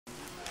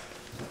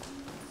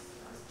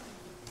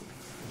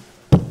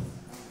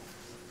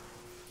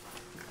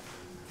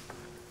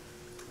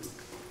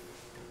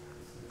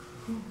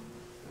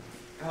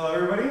Hello,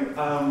 everybody.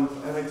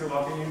 I'd like to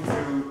welcome you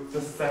to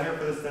the Center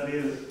for the Study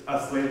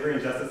of Slavery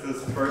and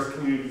Justice's first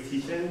community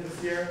teach-in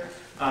this year.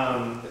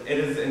 It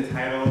is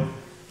entitled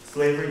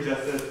Slavery,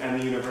 Justice,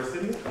 and the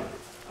University.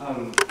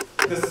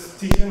 This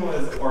teach-in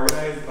was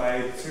organized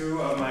by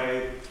two of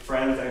my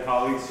friends and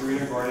colleagues,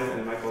 Sharina Gordon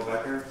and Michael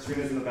Becker.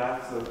 Sharina's in the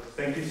back, so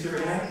thank you,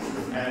 Sharina.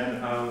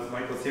 And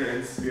Michael's here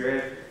in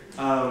spirit.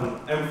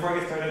 And before I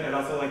get started, I'd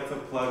also like to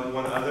plug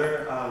one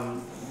other.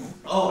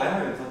 I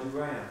haven't even told you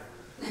who I am.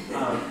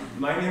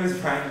 My name is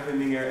Brian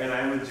Convenor, and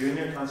I'm a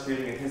junior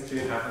concentrating in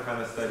history and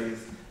Africana studies,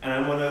 and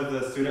I'm one of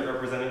the student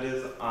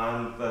representatives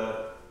on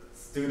the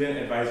student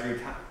advisory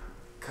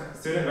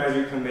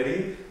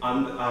committee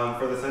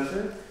for the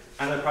center.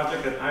 And the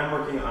project that I'm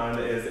working on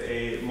is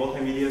a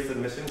multimedia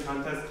submission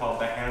contest called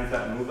The Hands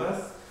That Move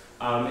Us.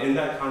 In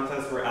that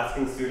contest, we're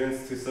asking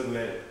students to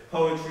submit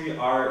poetry,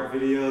 art,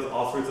 videos,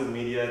 all sorts of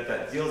media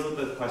that deals with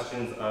the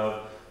questions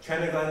of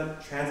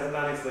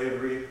transatlantic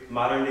slavery,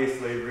 modern day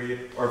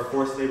slavery, or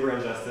forced labor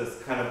and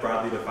justice, kind of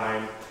broadly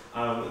defined.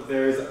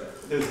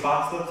 There's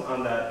box lists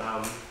on that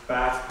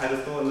back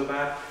pedestal in the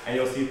back, and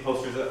you'll see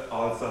posters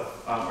all and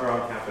stuff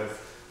around campus.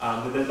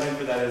 The deadline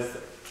for that is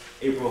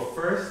April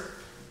 1st,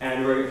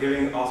 and we're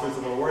giving all sorts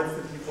of awards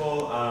to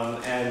people,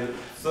 and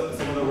so,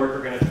 some of the work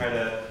we're going to try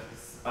to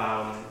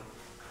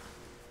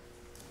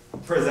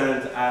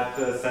present at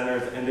the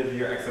center's end of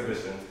year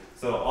exhibition.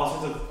 So all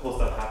sorts of cool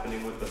stuff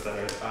happening with the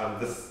center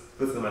this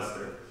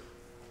semester.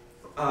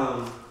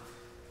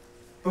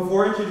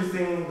 Before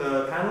introducing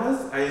the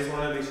panelists, I just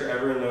want to make sure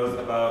everyone knows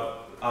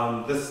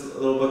about this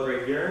little book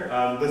right here.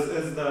 This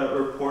is the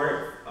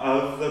report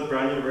of the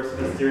Brown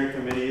University Steering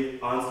Committee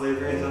on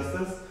Slavery and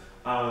Justice.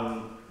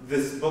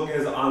 This book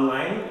is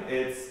online.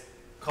 It's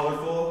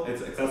colorful,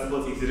 it's accessible,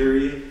 it's easy to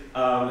read.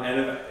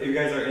 And if you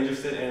guys are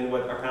interested in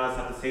what our panelists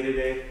have to say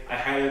today, I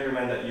highly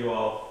recommend that you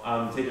all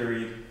take a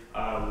read.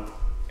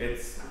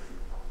 It's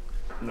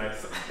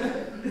nice.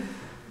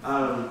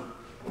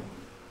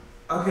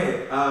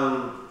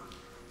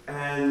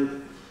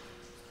 And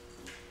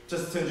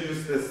just to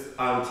introduce this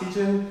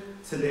teach-in,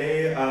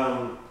 today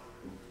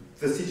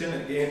this teach-in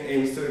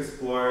aims to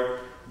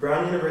explore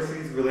Brown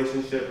University's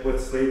relationship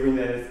with slavery in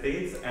the United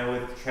States and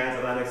with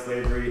transatlantic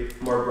slavery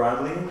more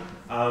broadly,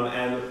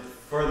 and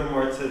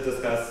furthermore to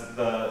discuss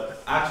the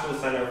actual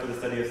Center for the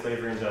Study of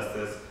Slavery and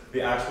Justice,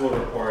 the actual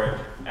report,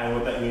 and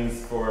what that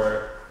means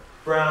for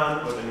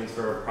Brown, what that means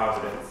for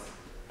Providence.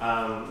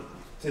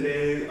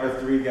 Today, our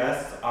three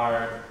guests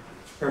are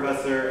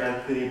Professor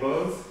Anthony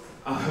Bogues,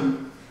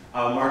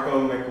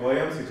 Marco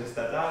McWilliams, who just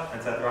stepped out,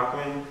 and Seth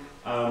Rockman.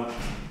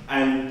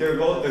 And they're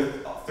both the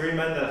three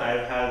men that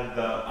I've had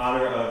the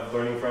honor of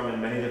learning from in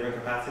many different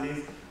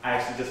capacities. I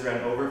actually just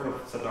ran over from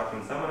Seth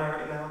Rockman's seminar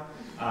right now,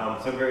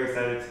 so I'm very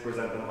excited to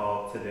present them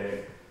all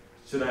today.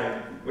 Should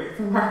I wait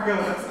for Marco?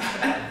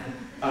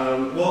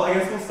 Well, I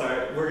guess we'll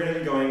start. We're going to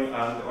be going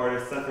in order: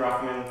 Seth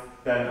Rockman,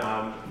 then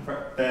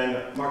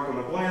Marco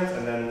McWilliams,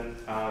 and then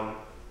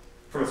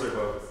Professor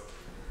Bogues.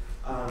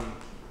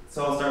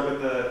 So I'll start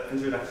with the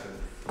introduction.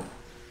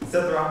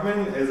 Seth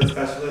Rockman is a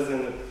specialist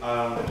in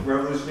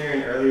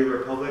revolutionary and early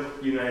republic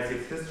United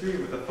States history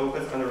with a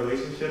focus on the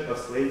relationship of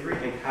slavery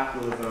and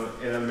capitalism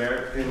in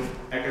American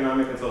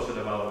economic and social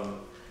development.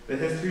 The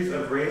histories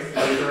of race,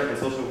 labor, and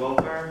social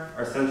welfare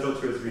are central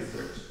to his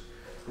research.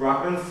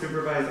 Rockman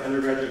supervised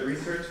undergraduate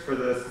research for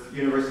the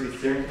University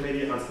Steering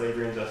Committee on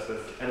Slavery and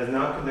Justice and is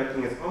now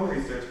conducting his own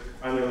research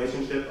on the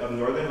relationship of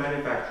northern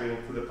manufacturing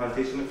to the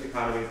plantation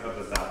economies of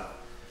the South.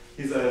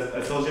 He's an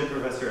associate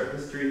professor of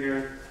history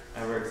here,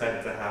 and we're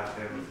excited to have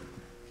him.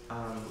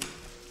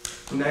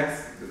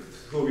 Next,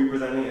 who will be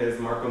presenting is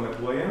Marco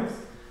McWilliams.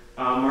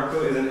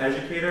 Marco is an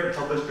educator,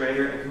 published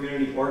writer, and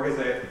community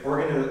organizer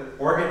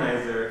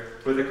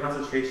with a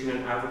concentration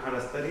in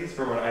Africana studies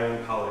from Rhode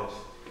Island College.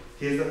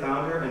 He is the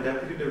founder and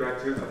deputy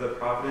director of the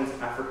Providence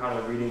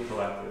Africana Reading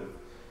Collective.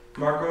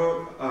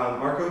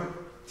 Marco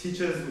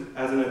teaches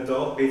as an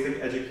adult basic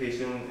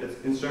education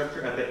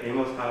instructor at the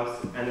Amos House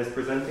and is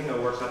presenting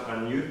a workshop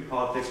on youth,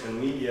 politics, and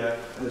media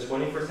in the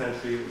 21st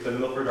century with the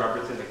Milford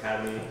Robertson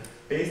Academy,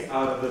 based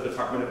out of the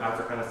Department of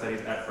Africana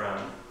Studies at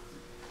Brown.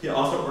 He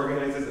also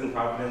organizes in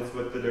Providence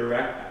with the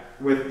Direct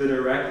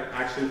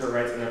Action for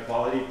Rights and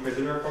Equality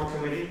Prison Reform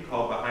Committee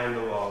called Behind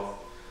the Walls.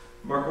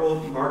 Marco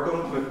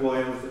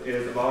McWilliams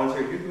is a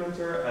volunteer youth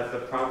mentor at the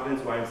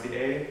Providence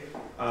YMCA,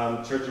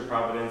 Church of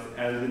Providence,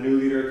 and the New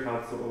Leaders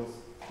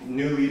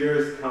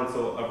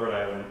Council of Rhode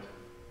Island.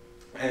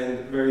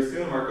 And very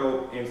soon,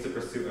 Marco aims to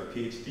pursue a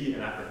PhD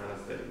in Africana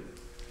Studies.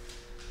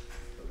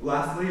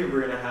 Lastly,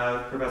 we're going to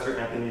have Professor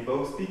Anthony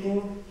Bogues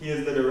speaking. He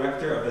is the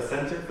director of the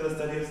Center for the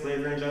Study of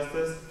Slavery and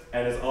Justice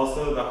and is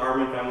also the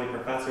Harmon Family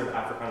Professor of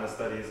Africana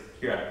Studies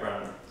here at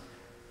Brown.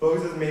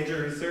 Bogues'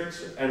 major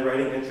research and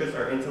writing interests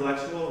are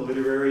intellectual,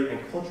 literary, and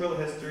cultural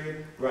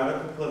history,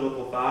 radical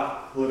political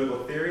thought,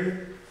 political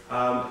theory,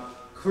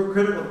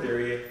 critical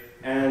theory,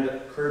 and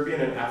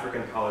Caribbean and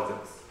African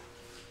politics.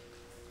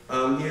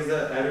 He is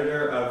the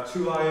editor of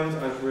two volumes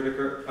on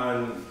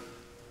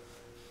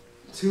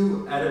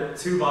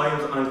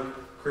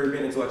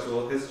Caribbean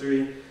intellectual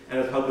history and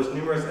has published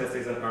numerous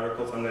essays and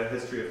articles on the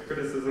history of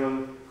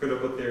criticism,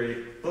 critical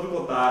theory,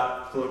 political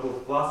thought, political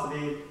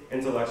philosophy,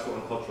 intellectual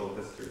and cultural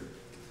history.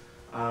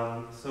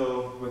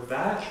 So with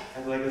that,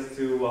 I'd like us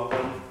to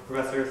welcome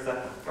Professor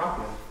Seth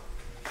Rockman.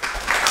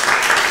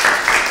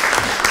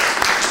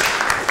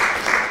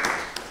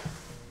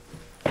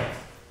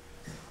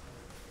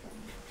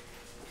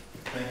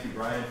 Thank you,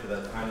 Brian, for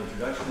that kind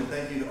introduction, and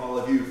thank you to all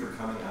of you for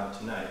coming out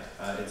tonight.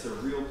 It's a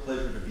real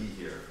pleasure to be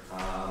here.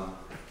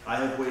 I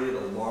have waited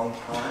a long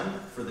time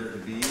for there to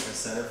be a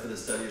Center for the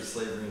Study of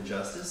Slavery and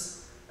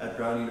Justice at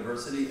Brown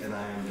University, and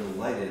I am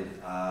delighted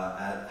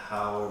at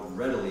how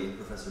readily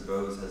Professor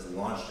Bogues has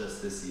launched us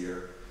this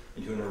year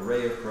into an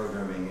array of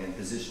programming and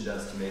positioned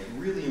us to make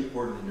really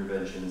important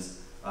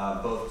interventions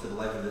both to the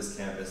life of this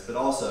campus, but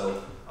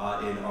also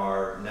in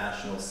our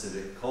national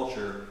civic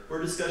culture,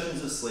 where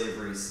discussions of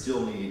slavery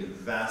still need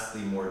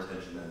vastly more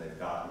attention than they've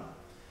gotten.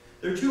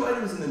 There are two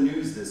items in the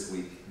news this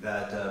week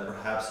that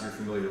perhaps you're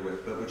familiar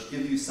with, but which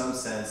give you some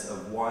sense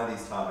of why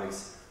these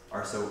topics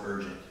are so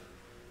urgent.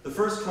 The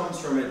first comes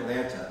from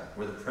Atlanta,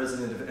 where the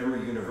president of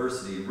Emory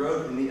University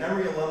wrote in the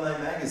Emory Alumni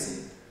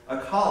Magazine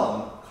a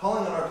column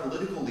calling on our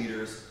political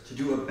leaders to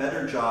do a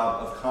better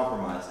job of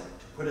compromising,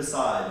 to put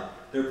aside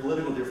their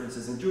political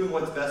differences and doing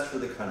what's best for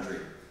the country.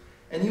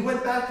 And he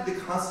went back to the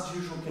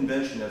Constitutional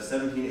Convention of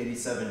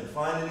 1787 to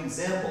find an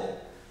example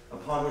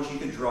upon which he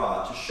could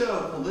draw to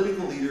show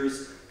political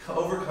leaders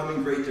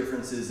overcoming great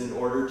differences in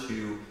order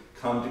to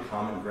come to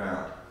common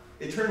ground.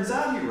 It turns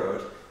out, he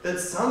wrote, that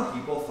some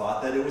people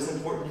thought that it was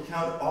important to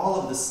count all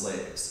of the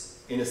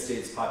slaves in a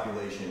state's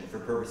population for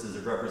purposes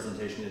of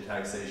representation and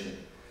taxation.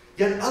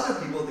 Yet other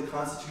people at the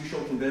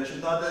Constitutional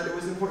Convention thought that it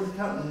was important to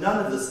count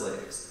none of the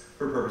slaves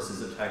for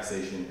purposes of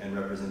taxation and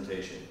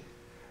representation.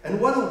 And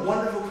what a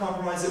wonderful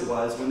compromise it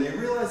was when they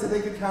realized that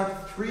they could count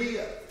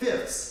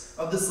 3/5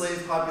 of the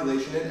slave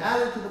population and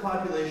add it to the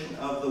population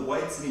of the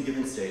whites in a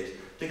given state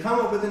to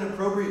come up with an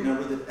appropriate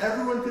number that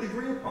everyone could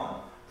agree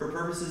upon for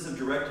purposes of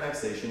direct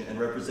taxation and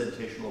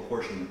representational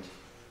apportionment.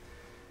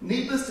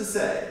 Needless to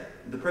say,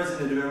 the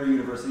president of Emory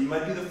University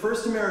might be the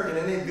first American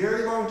in a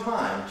very long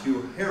time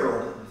to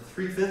herald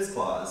the 3/5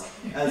 clause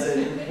as an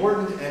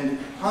important and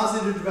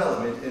positive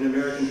development in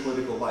American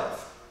political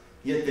life.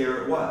 Yet there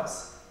it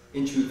was,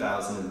 in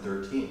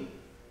 2013.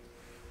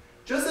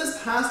 Just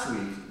this past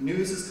week,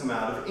 news has come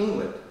out of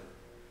England.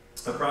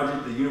 A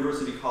project the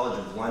University College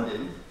of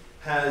London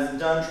has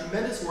done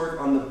tremendous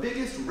work on the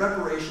biggest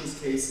reparations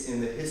case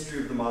in the history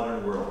of the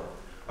modern world.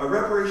 A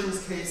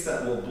reparations case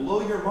that will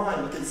blow your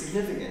mind with its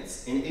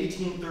significance. In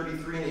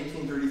 1833 and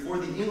 1834,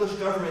 the English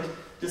government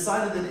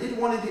decided that it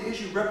wanted to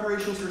issue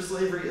reparations for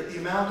slavery at the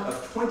amount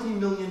of £20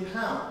 million,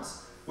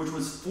 which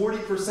was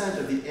 40%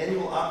 of the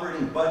annual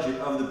operating budget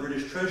of the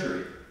British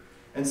Treasury.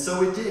 And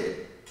so it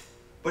did.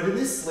 But in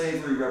this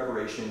slavery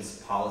reparations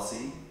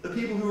policy, the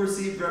people who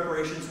received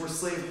reparations were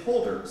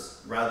slaveholders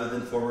rather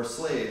than former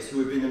slaves who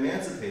had been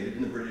emancipated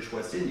in the British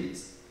West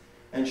Indies.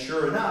 And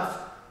sure enough,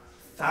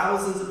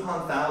 thousands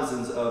upon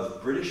thousands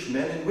of British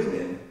men and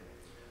women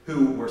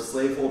who were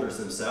slaveholders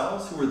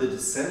themselves, who were the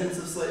descendants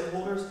of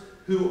slaveholders,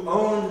 who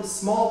owned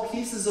small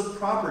pieces of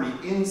property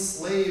in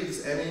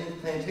slaves and in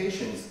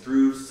plantations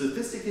through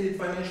sophisticated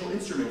financial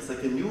instruments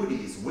like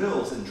annuities,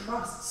 wills, and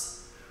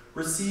trusts,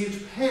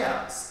 received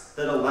payouts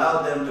that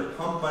allowed them to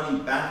pump money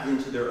back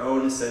into their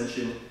own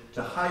ascension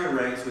to higher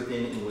ranks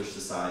within English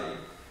society.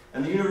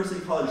 And the University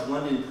College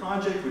London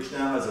project, which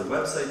now has a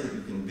website that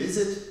you can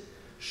visit,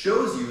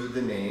 shows you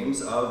the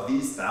names of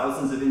these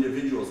thousands of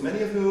individuals,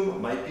 many of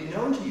whom might be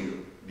known to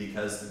you,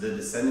 because the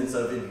descendants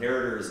of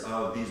inheritors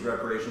of these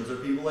reparations are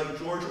people like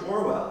George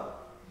Orwell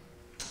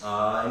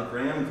and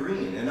Graham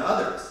Greene and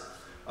others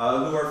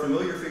who are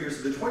familiar figures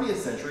of the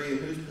 20th century and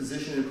whose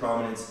position and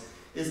prominence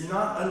is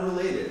not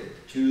unrelated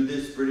to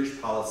this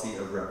British policy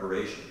of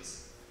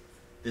reparations.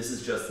 This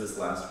is just this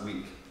last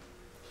week.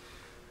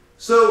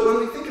 So when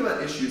we think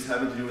about issues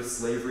having to do with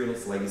slavery and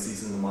its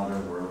legacies in the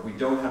modern world, we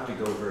don't have to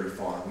go very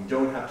far. We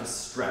don't have to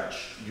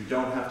stretch. You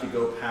don't have to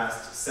go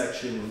past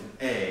Section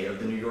A of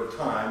the New York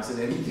Times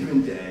in any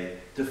given day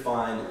to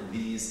find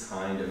these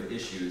kind of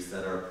issues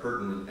that are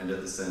pertinent and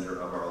at the center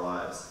of our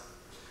lives.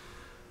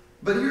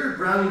 But here at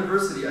Brown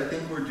University, I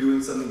think we're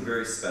doing something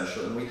very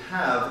special, and we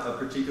have a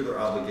particular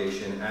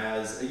obligation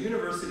as a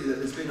university that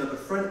has been at the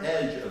front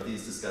edge of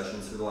these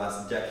discussions for the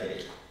last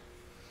decade.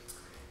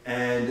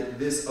 And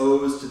this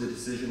owes to the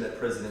decision that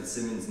President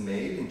Simmons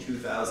made in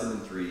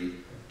 2003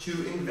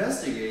 to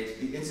investigate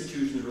the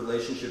institution's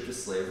relationship to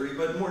slavery,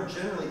 but more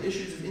generally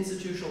issues of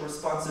institutional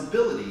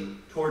responsibility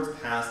towards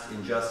past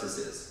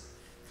injustices.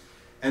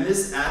 And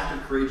this act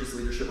of courageous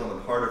leadership on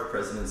the part of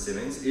President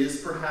Simmons is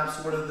perhaps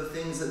one of the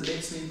things that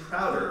makes me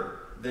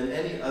prouder than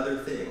any other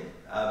thing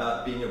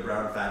about being a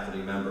Brown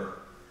faculty member.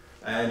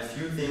 And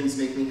few things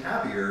make me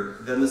happier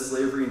than the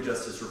Slavery and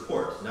Justice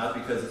Report, not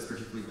because it's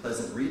particularly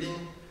pleasant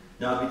reading,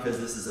 not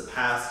because this is a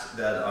past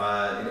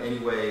that in any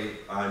way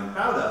I'm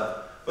proud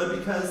of, but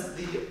because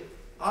the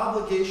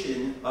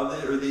obligation of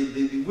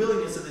the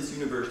willingness of this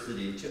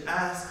university to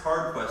ask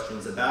hard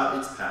questions about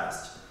its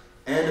past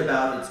and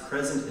about its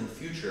present and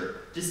future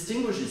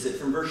distinguishes it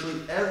from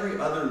virtually every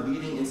other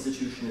leading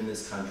institution in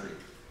this country.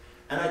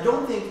 And I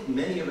don't think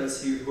many of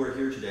us here who are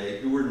here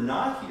today who were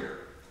not here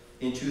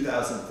in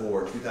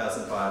 2004,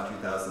 2005,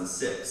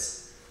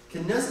 2006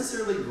 can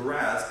necessarily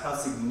grasp how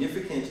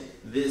significant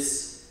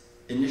this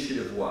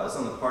initiative was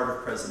on the part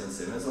of President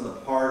Simmons, in the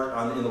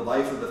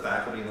life of the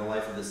faculty and the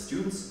life of the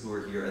students who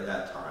were here at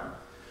that time,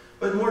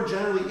 but more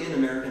generally in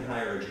American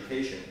higher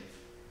education.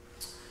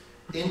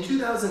 In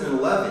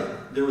 2011,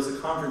 there was a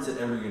conference at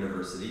Emory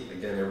University,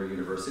 again Emory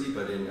University,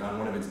 but on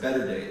one of its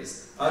better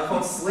days,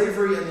 called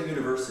Slavery and the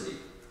University.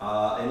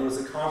 And it was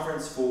a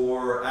conference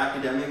for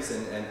academics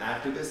and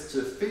activists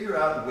to figure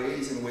out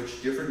ways in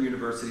which different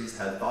universities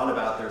had thought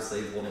about their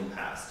slaveholding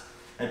past.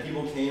 And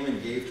people came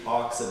and gave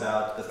talks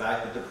about the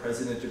fact that the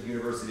president of the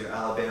University of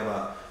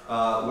Alabama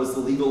was the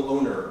legal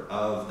owner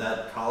of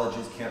that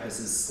college's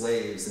campus's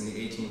slaves in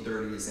the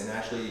 1830s and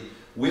actually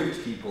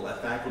whipped people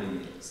at faculty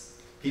meetings.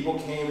 People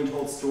came and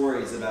told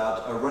stories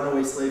about a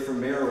runaway slave from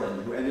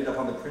Maryland who ended up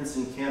on the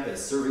Princeton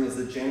campus serving as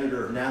the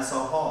janitor of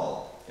Nassau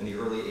Hall in the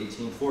early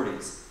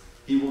 1840s.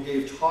 People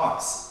gave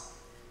talks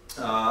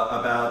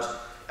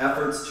about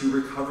efforts to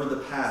recover the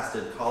past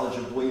at College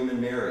of William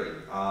and Mary,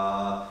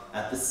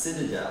 at the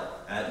Citadel,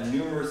 at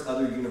numerous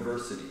other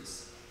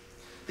universities.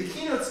 The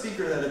keynote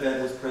speaker at that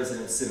event was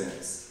President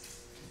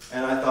Simmons.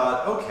 And I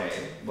thought, okay,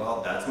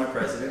 well, that's my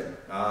president.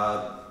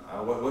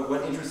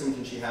 What interesting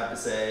can she have to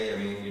say? I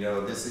mean, you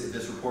know,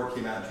 this report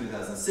came out in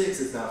 2006.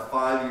 It's now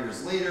 5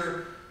 years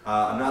later.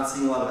 I'm not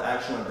seeing a lot of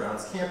action on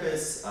Brown's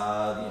campus.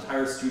 The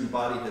entire student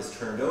body has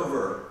turned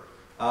over.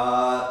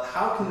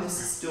 How can this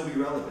still be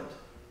relevant?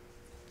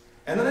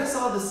 And then I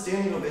saw the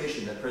standing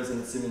ovation that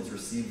President Simmons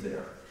received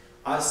there.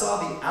 I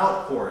saw the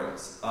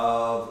outpourings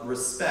of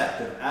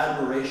respect, of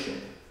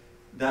admiration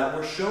that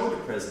were shown to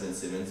President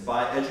Simmons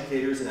by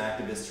educators and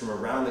activists from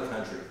around the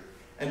country.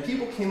 And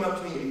people came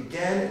up to me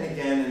again and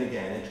again and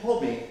again and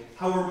told me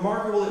how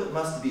remarkable it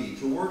must be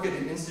to work at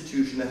an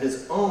institution that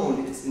has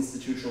owned its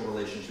institutional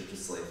relationship to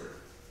slavery.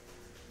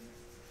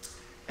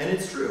 And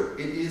it's true,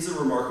 it is a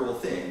remarkable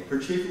thing,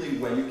 particularly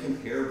when you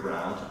compare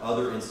Brown to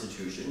other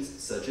institutions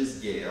such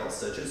as Yale,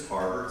 such as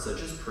Harvard,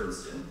 such as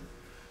Princeton,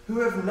 who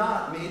have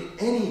not made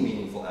any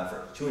meaningful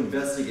effort to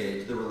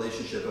investigate the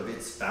relationship of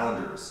its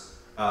founders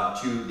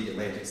to the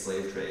Atlantic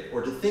slave trade,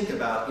 or to think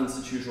about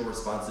institutional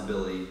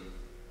responsibility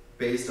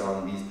based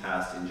on these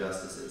past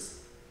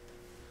injustices.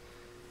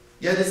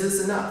 Yet is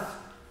this enough?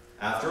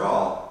 After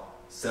all,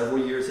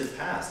 several years had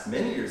passed,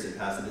 many years had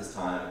passed at this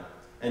time,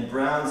 and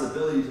Brown's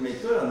ability to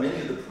make good on many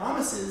of the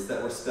promises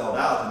that were spelled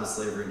out in the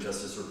Slavery and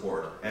Justice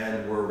Report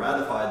and were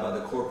ratified by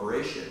the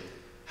corporation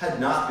had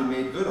not been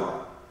made good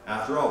on.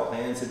 After all,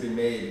 plans had been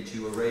made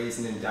to raise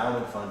an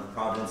endowment fund for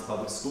Providence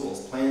Public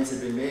Schools. Plans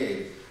had been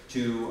made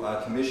to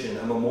commission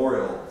a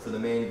memorial for the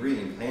Maine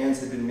Green. Plans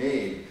had been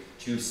made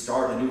to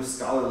start a new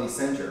scholarly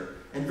center.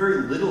 And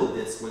very little of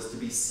this was to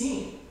be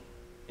seen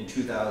in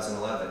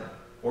 2011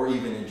 or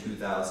even in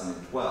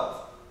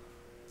 2012.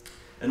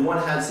 And one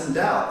had some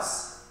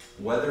doubts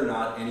whether or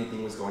not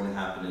anything was going to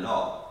happen at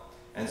all.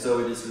 And so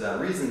it is for that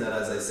reason that,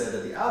 as I said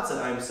at the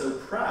outset, I am so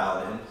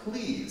proud and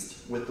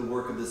pleased with the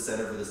work of the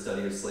Center for the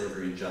Study of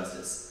Slavery and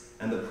Justice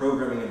and the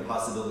programming and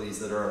possibilities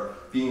that are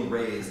being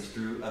raised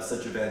through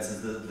such events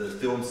as the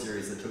film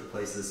series that took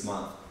place this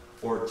month,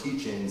 or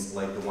teachings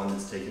like the one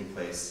that's taking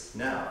place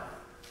now.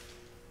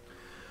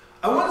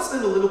 I want to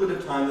spend a little bit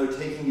of time, though,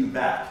 taking you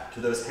back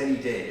to those heady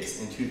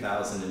days in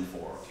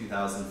 2004,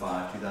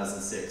 2005,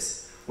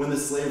 2006, when the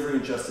Slavery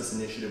and Justice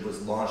Initiative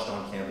was launched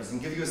on campus,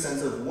 and give you a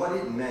sense of what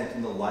it meant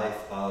in the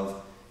life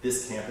of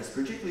this campus,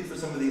 particularly for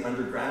some of the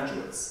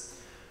undergraduates.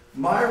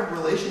 My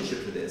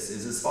relationship to this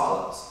is as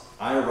follows.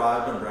 I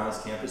arrived on Brown's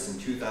campus in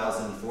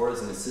 2004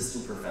 as an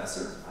assistant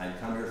professor. I'd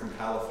come here from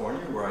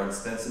California, where I'd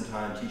spent some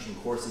time teaching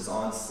courses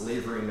on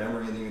slavery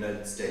memory in the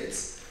United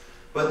States.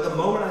 But the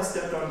moment I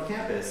stepped on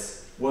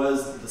campus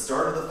was the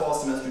start of the fall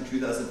semester in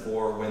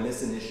 2004, when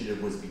this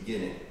initiative was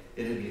beginning.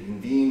 It had been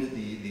convened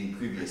the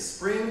previous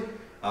spring.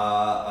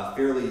 A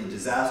fairly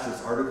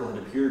disastrous article had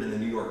appeared in the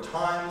New York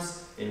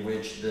Times in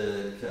which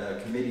the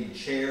committee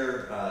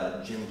chair,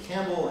 Jim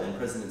Campbell, and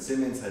President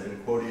Simmons had been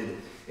quoted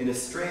in a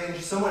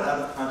strange, somewhat out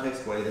of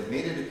context way that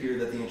made it appear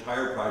that the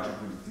entire project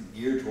was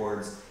geared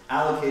towards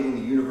allocating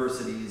the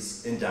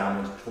university's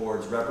endowment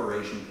towards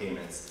reparation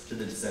payments to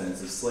the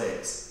descendants of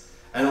slaves.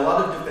 And a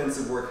lot of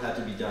defensive work had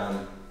to be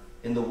done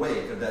in the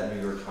wake of that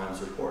New York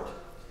Times report.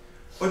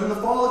 But in the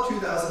fall of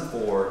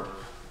 2004,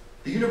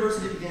 the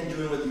university began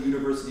doing what the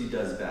university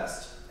does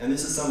best. And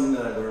this is something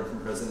that I learned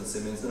from President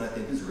Simmons that I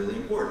think is really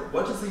important.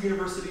 What does the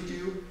university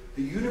do?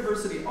 The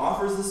university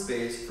offers the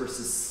space for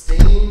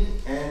sustained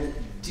and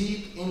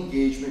deep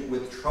engagement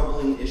with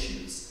troubling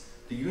issues.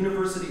 The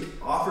university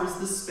offers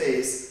the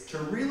space to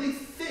really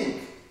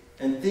think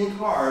and think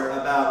hard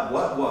about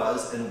what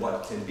was and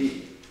what can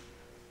be.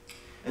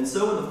 And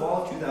so in the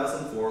fall of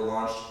 2004,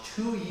 launched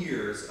 2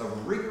 years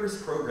of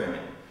rigorous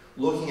programming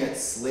looking at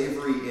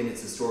slavery in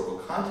its historical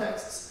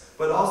contexts,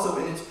 but also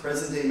in its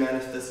present-day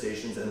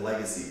manifestations and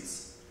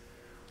legacies.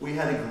 We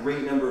had a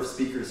great number of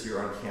speakers here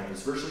on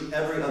campus, virtually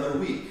every other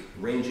week,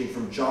 ranging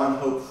from John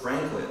Hope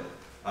Franklin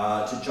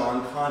to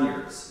John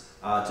Conyers,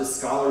 to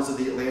scholars of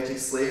the Atlantic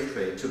slave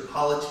trade, to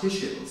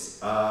politicians,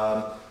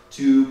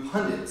 to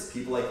pundits,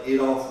 people like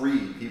Adolph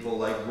Reed, people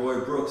like Roy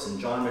Brooks and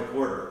John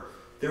McWhorter.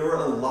 There were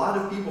a lot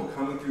of people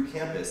coming through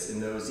campus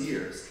in those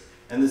years,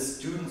 and the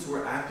students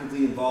were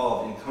actively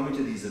involved in coming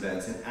to these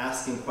events and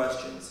asking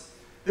questions.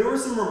 There were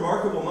some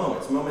remarkable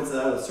moments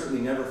that I will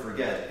certainly never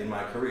forget in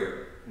my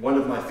career. One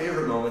of my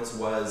favorite moments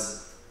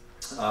was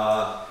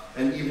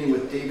an evening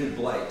with David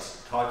Blight,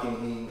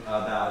 talking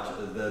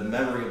about the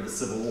memory of the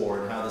Civil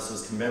War and how this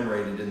was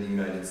commemorated in the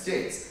United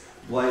States.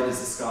 Blight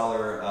is a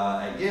scholar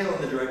at Yale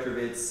and the director of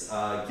its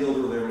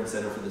Gilder Lehrman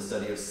Center for the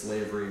Study of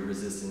Slavery,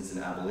 Resistance,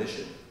 and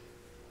Abolition.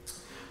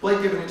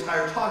 Blight gave an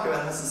entire talk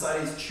about how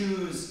societies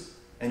choose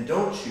and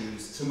don't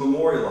choose to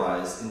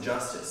memorialize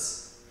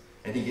injustice.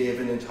 And he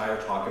gave an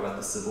entire talk about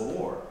the Civil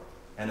War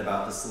and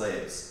about the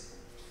slaves.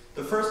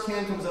 The first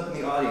hand comes up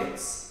in the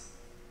audience.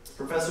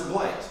 Professor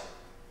Blight,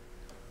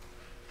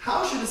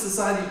 how should a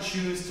society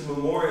choose to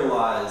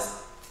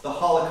memorialize the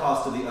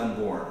Holocaust of the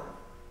unborn?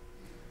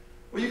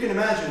 Well, you can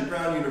imagine at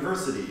Brown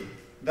University,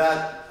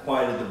 that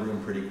quieted the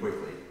room pretty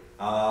quickly.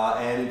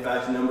 And in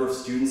fact, a number of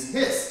students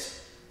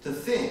hissed to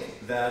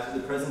think that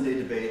the present day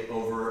debate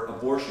over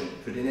abortion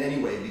could in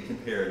any way be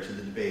compared to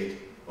the debate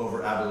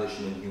over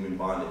abolition and human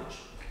bondage.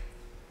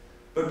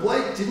 But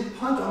Blight didn't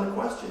punt on the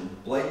question.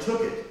 Blight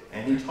took it,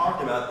 and he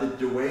talked about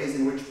the ways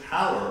in which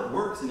power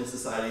works in a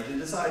society to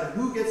decide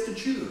who gets to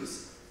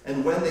choose,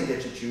 and when they get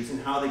to choose, and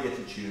how they get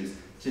to choose,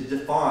 to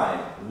define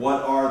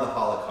what are the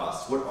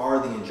Holocausts, what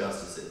are the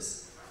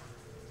injustices.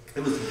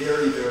 It was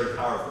very, very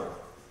powerful.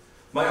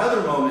 My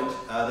other moment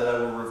that I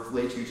will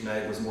relate to you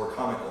tonight was more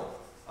comical,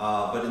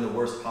 but in the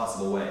worst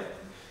possible way.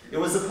 It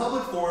was a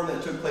public forum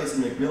that took place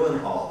in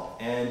McMillan Hall,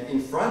 and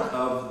in front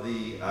of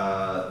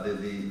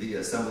the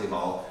assembly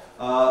hall,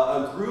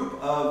 a group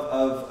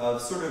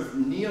of sort of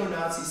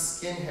neo-Nazi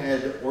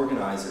skinhead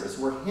organizers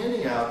were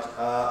handing out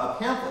a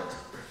pamphlet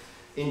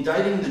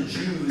indicting the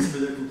Jews for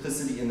their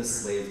complicity in the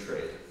slave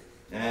trade.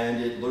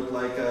 And it looked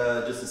like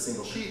just a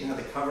single sheet and had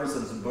the covers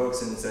of some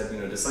books and it said,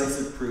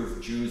 decisive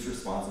proof, Jews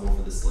responsible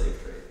for the slave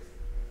trade.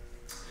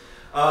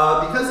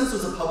 Because this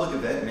was a public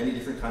event, many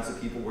different kinds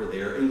of people were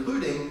there,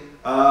 including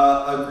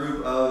a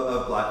group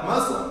of black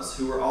Muslims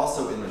who were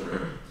also in the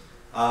room.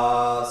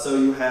 So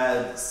you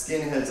had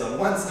skinheads on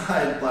one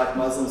side, black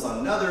Muslims on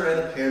another,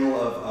 and a panel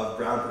of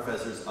brown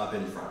professors up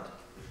in front.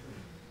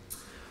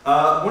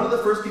 One of the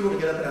first people to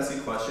get up and ask a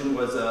question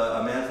was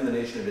a man from the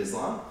Nation of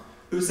Islam,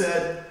 who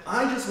said,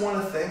 I just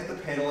want to thank the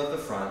panel at the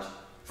front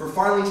for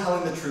finally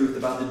telling the truth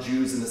about the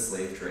Jews and the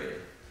slave trade.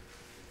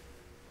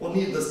 Well,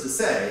 needless to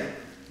say,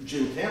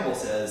 Jim Campbell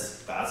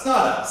says, that's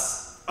not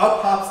us.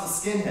 Up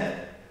pops the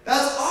skinhead.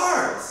 That's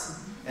ours!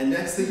 And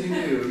next thing you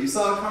knew, you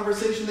saw a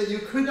conversation that you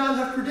could not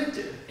have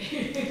predicted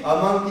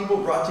among people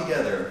brought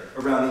together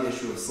around the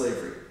issue of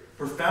slavery.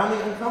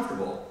 Profoundly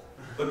uncomfortable,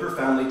 but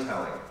profoundly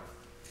telling.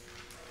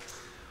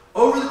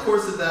 Over the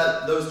course of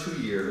those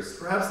 2 years,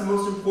 perhaps the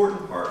most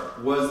important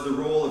part was the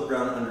role of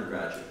Brown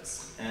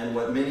undergraduates. And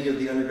what many of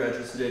the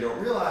undergraduates today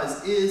don't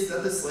realize is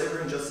that the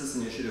Slavery and Justice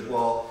Initiative,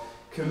 while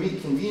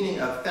convening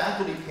a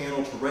faculty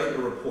panel to write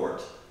a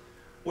report,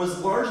 was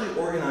largely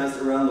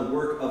organized around the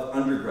work of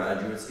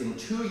undergraduates in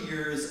 2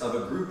 years of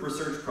a group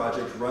research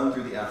project run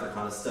through the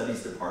Africana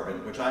Studies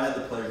Department, which I had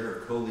the pleasure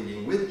of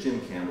co-leading with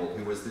Jim Campbell,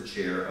 who was the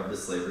chair of the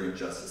Slavery and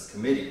Justice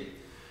Committee.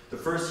 The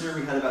first year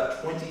we had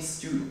about 20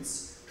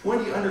 students,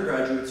 20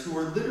 undergraduates who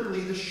were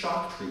literally the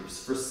shock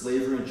troops for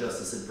slavery and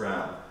justice at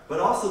Brown,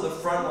 but also the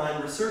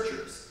frontline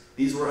researchers.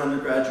 These were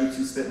undergraduates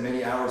who spent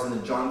many hours in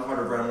the John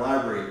Carter Brown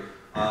Library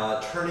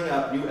turning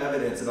up new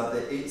evidence about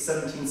the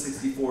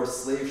 1764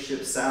 slave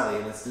ship Sally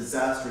and its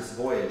disastrous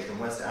voyage from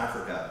West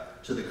Africa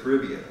to the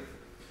Caribbean.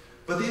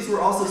 But these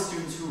were also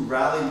students who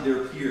rallied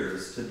their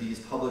peers to these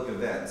public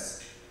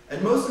events.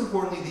 And most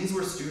importantly, these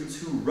were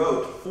students who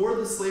wrote for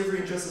the Slavery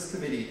and Justice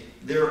Committee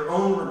their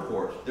own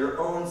report, their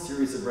own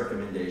series of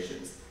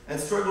recommendations, and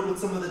struggled with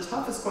some of the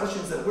toughest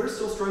questions that we're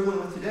still struggling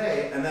with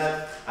today and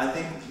that I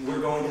think we're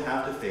going to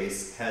have to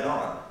face head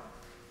on.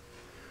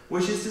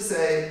 Which is to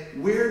say,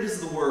 where does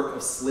the work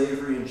of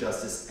slavery and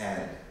justice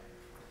end?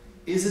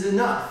 Is it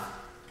enough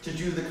to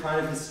do the kind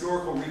of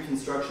historical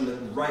reconstruction that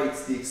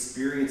writes the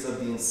experience of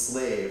the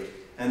enslaved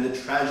and the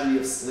tragedy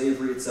of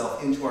slavery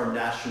itself into our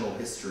national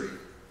history?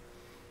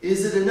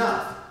 Is it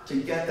enough to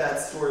get that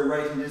story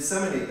right and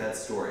disseminate that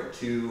story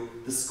to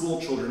the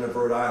school children of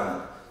Rhode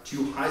Island,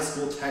 to high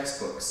school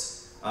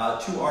textbooks,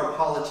 to our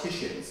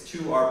politicians,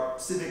 to our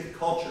civic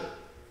culture?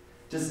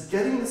 Does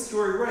getting the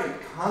story right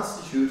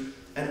constitute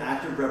an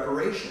act of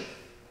reparation?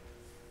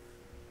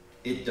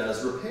 It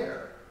does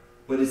repair,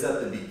 but is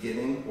that the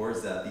beginning or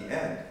is that the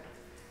end?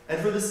 And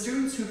for the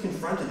students who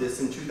confronted this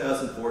in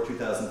 2004,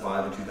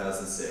 2005, and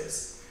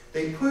 2006,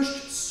 they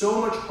pushed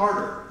so much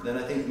harder than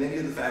I think many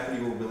of the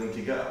faculty were willing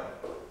to go.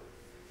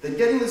 That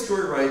getting the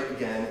story right,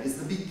 again, is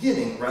the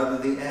beginning rather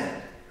than the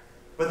end.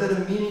 but that a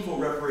meaningful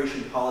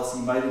reparation policy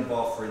might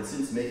involve, for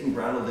instance, making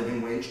Brown a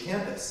living wage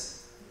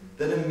campus.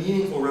 That a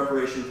meaningful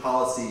reparation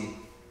policy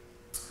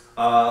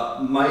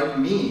might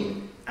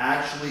mean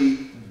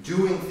actually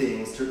doing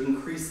things to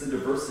increase the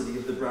diversity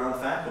of the Brown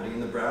faculty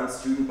and the Brown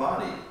student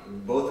body,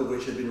 both of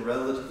which had been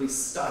relatively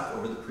stuck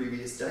over the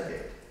previous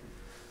decade.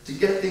 To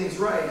get things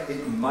right,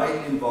 it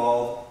might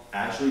involve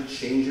actually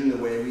changing the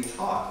way we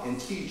talk and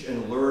teach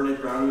and learn at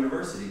Brown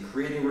University,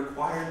 creating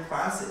required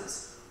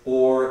classes,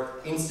 or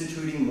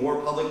instituting more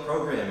public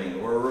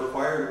programming, or a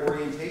required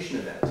orientation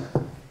event.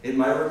 It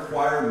might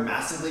require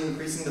massively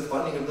increasing the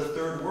funding of the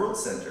Third World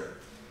Center.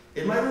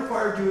 It might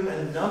require doing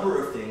a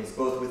number of things,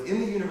 both within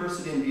the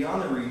university and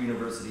beyond the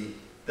university,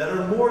 that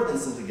are more than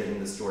simply getting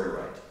the story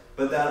right,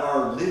 but that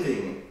are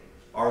living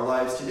our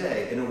lives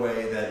today in a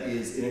way that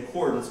is in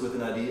accordance with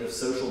an idea of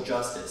social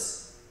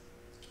justice.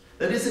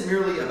 That isn't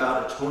merely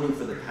about atoning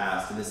for the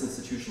past and this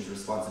institution's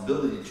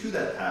responsibility to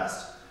that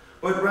past,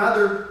 but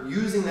rather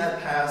using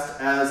that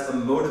past as a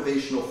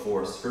motivational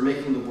force for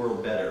making the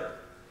world better.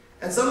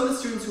 And some of the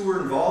students who were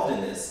involved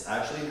in this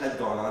actually had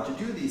gone on to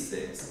do these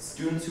things.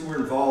 Students who were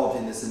involved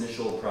in this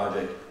initial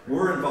project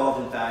were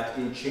involved, in fact,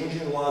 in changing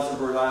the laws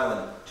of Rhode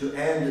Island to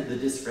end the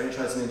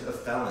disfranchisement of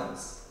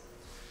felons.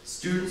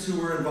 Students who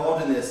were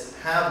involved in this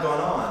have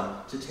gone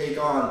on to take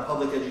on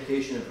public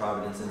education in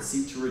Providence and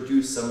seek to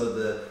reduce some of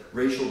the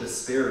racial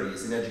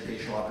disparities in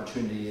educational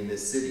opportunity in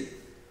this city.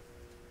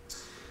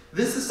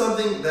 This is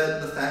something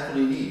that the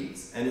faculty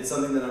needs, and it's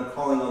something that I'm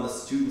calling on the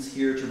students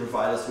here to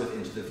provide us with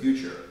into the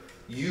future.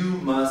 You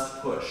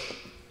must push.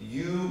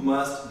 You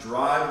must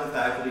drive the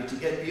faculty to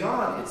get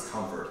beyond its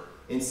comfort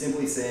in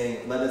simply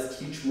saying, let us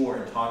teach more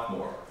and talk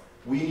more.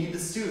 We need the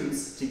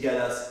students to get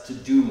us to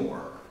do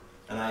more.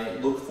 And I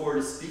look forward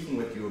to speaking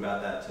with you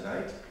about that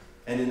tonight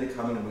and in the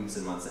coming weeks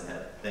and months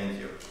ahead. Thank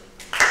you.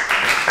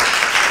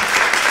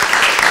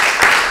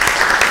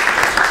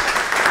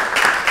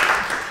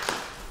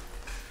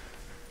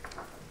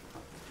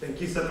 Thank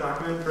you, Seth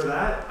Rockman, for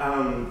that.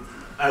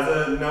 As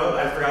a note,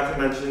 I forgot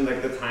to mention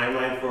like the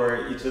timeline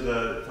for each of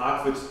the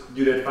talks, which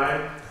you did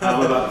fine.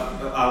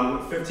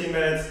 About 15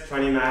 minutes,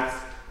 20 max,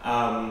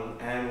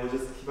 and we'll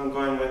just keep on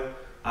going with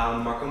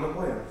Marco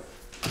McWilliams.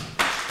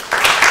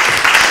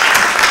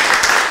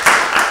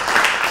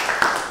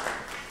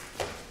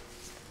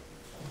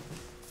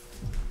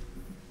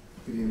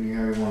 Good evening,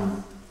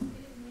 everyone.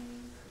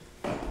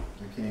 I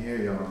can't hear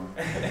y'all.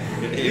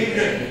 Good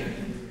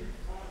evening.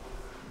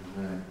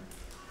 All right.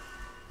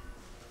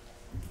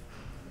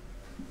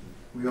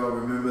 We all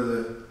remember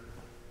the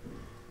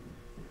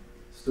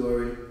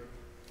story.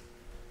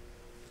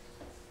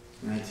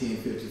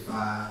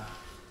 1955,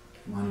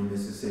 Money,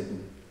 Mississippi.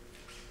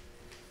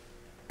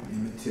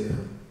 Emmett Till,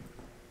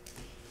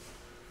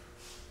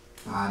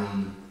 body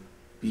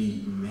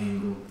beaten,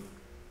 mangled.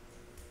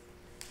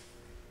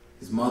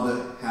 His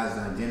mother has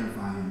to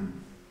identify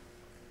him.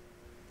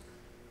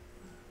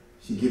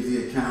 She gives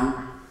the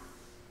account.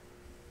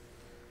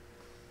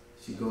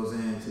 She goes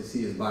in to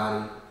see his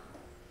body.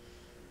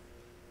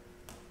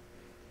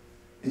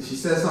 And she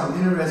says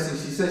something interesting.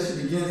 She says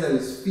she begins at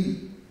his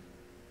feet.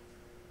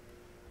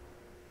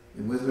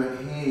 And with her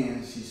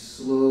hands, she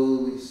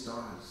slowly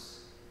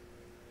starts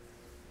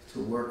to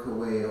work her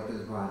way up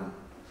his body,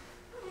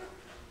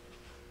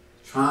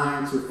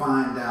 trying to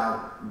find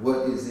out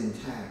what is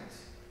intact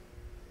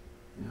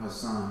in her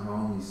son, her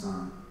only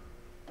son.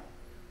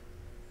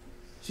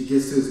 She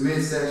gets to his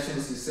midsection.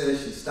 She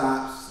says she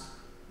stops.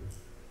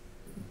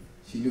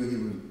 She knew he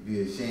would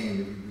be ashamed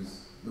if he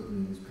was looking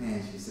in his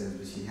pants, she says,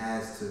 but she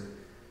has to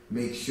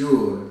make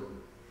sure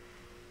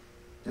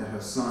that her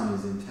son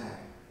is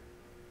intact.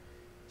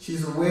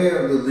 She's aware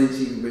of the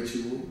lynching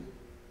ritual,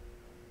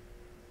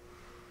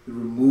 the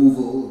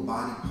removal of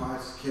body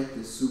parts kept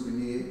as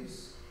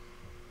souvenirs.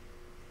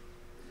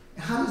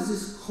 And how does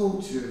this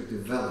culture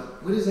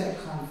develop? Where does that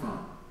come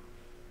from?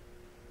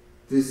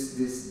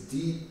 This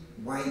deep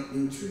white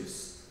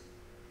interest.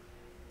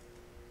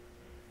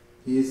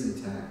 He is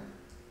intact.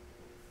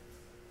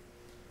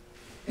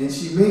 And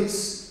she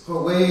makes her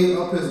way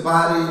up his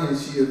body and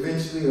she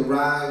eventually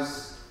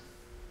arrives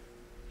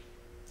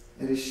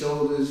at his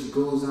shoulders. She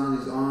goes on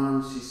his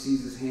arms. She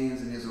sees his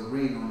hands and there's a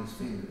ring on his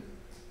finger.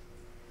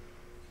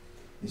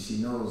 And she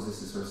knows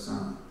this is her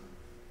son.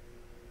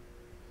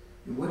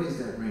 And what is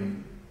that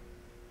ring?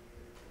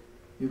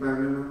 Anybody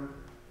remember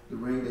the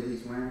ring that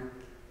he's wearing?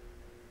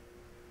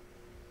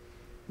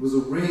 It was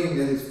a ring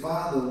that his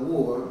father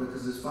wore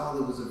because his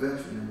father was a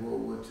veteran in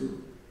World War II.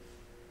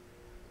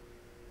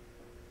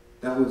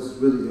 That was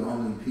really the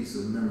only piece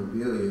of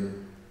memorabilia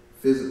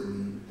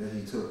physically that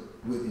he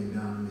took with him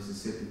down in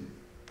Mississippi.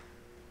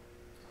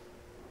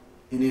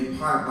 And in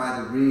part by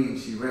the ring,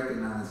 she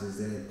recognizes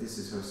that this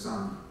is her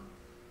son.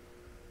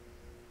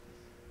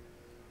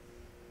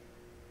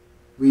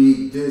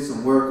 We did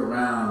some work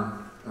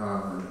around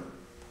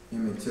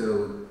Emmett Till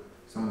with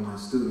some of my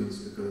students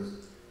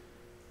because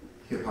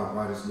hip-hop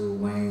artist Lil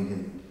Wayne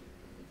had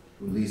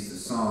released a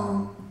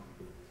song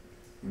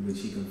in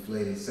which he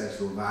conflated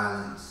sexual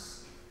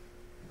violence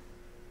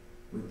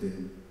with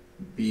the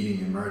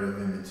beating and murder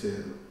of Emmett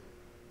Till.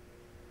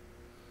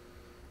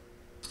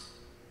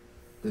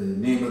 The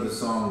name of the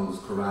song was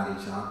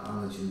Karate Chop.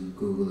 I'll let you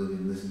Google it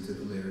and listen to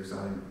the lyrics.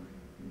 I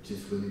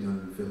just really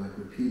don't feel like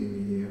repeating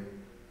it here.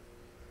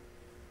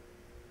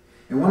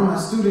 And one of my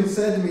students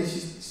said to me,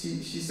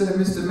 she said,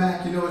 Mr.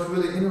 Mack, you know, it's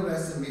really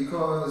interesting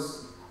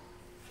because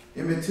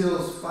Emmett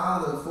Till's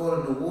father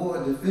fought in a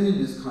war defending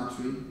this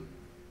country,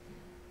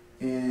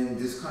 and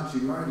this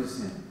country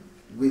murders him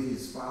with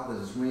his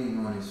father's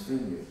ring on his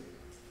finger.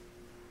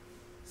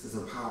 This is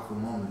a powerful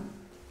moment.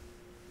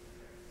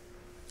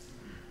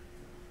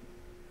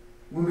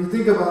 When we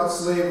think about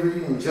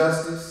slavery and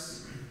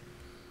justice,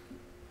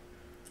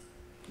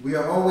 we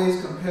are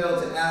always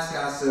compelled to ask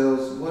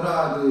ourselves, what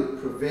are the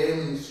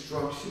prevailing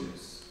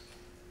structures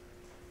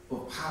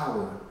of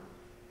power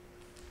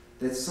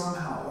that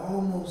somehow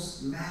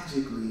almost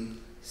magically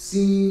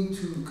seem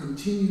to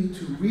continue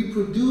to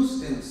reproduce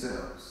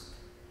themselves?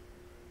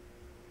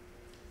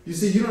 You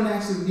see, you don't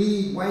actually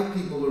need white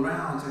people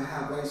around to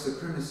have white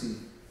supremacy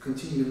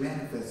continue to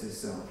manifest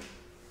itself.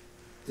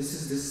 This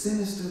is the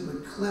sinister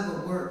but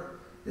clever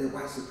work that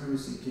white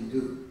supremacy can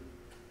do.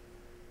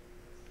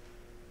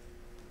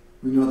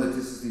 We know that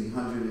this is the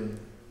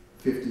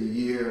 150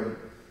 year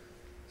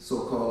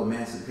so-called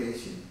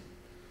emancipation.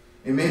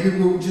 And maybe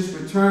we'll just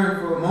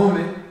return for a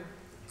moment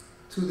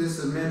to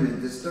this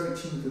amendment, this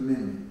 13th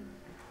Amendment.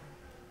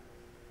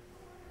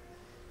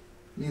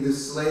 Neither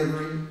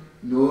slavery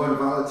nor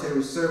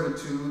involuntary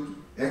servitude,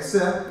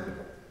 except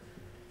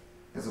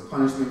as a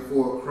punishment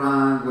for a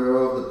crime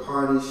whereof the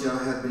party shall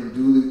have been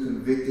duly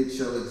convicted,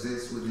 shall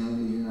exist within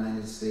the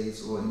United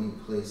States or any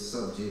place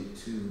subject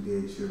to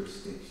their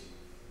jurisdiction.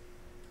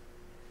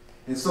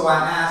 And so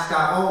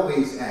I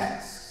always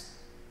ask,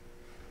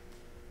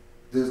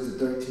 does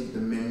the 13th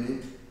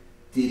Amendment,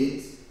 did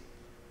it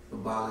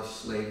abolish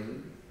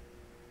slavery?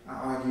 I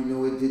argue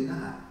no, it did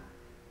not.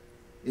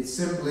 It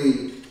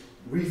simply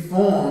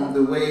reformed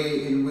the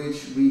way in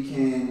which we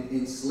can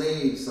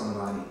enslave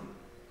somebody,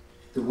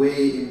 the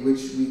way in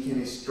which we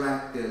can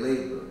extract their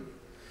labor.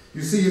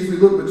 You see, if we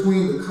look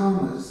between the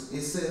commas,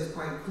 it says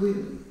quite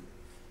clearly,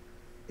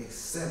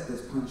 except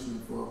as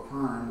punishment for a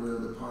crime where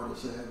the party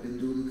shall have been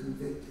duly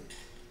convicted.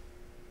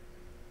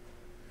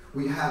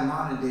 We have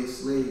modern day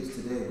slaves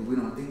today, but we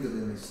don't think of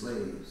them as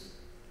slaves.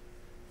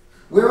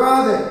 Where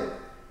are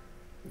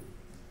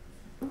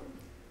they?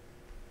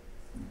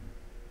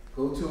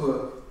 Go to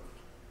a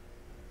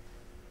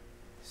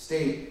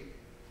state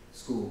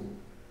school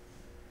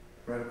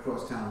right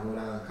across town, Rhode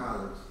Island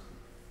College.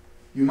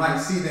 You might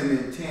see them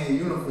in tan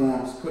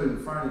uniforms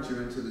putting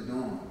furniture into the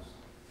dorms.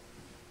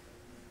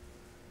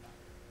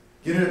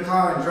 Get in a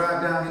car and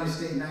drive down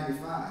Interstate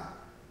 95.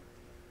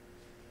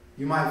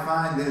 You might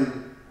find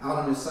them out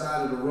on the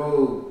side of the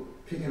road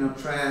picking up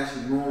trash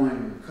and mowing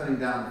and cutting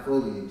down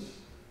foliage.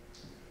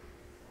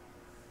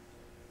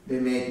 They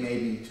make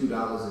maybe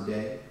 $2 a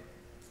day.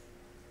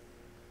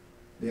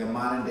 They are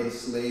modern day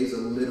slaves, a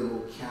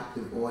literal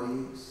captive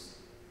audience.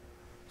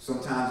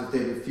 Sometimes if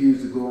they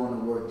refuse to go on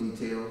the work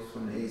details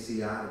from the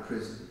ACI to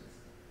prison,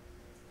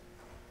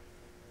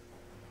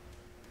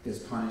 there's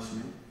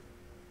punishment.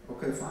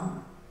 Okay,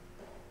 fine.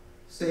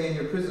 Stay in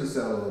your prison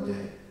cell all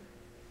day.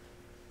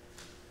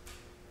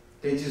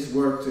 They just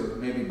work to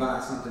maybe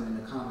buy something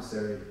in the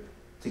commissary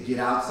to get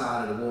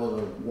outside of the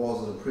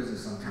walls of the prison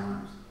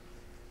sometimes,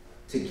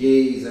 to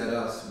gaze at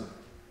us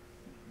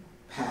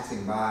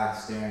passing by,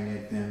 staring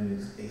at them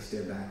as they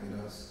stare back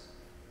at us.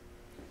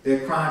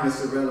 Their crime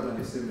is irrelevant,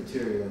 it's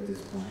immaterial at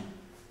this point.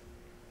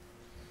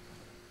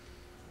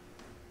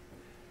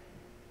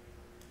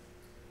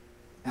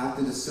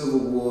 After the Civil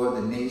War,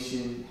 the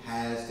nation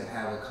has to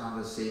have a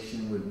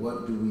conversation with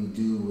what do we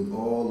do with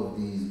all of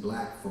these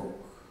black folk.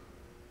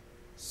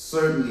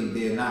 Certainly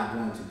they're not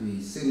going to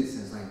be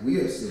citizens like we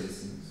are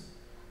citizens.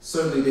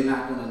 Certainly they're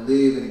not going to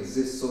live and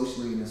exist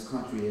socially in this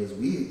country as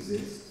we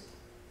exist.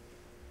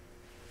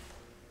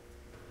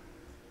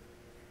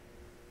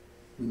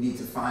 We need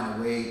to find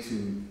a way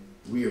to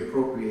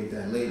reappropriate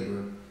that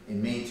labor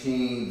and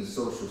maintain the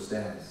social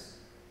status.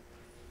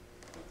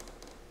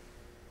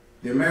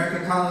 The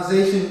American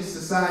Colonization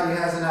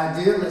Society has an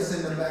idea, let's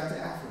send them back to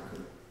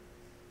Africa.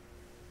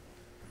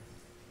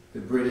 The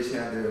British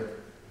have their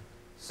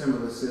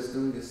similar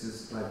system. This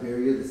is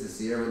Liberia, this is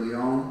Sierra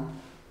Leone.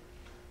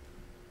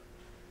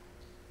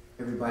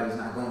 Everybody's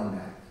not going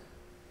back.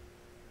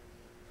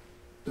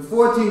 The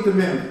 14th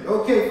Amendment,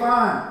 okay,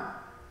 fine.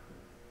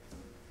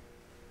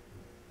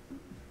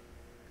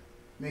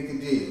 Make a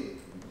deal.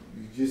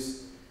 You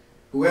just,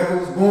 whoever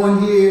was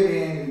born here,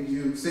 then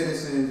you're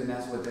citizens, and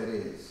that's what that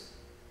is.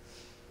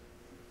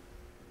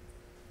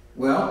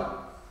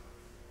 Well,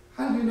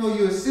 how do you know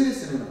you're a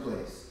citizen in a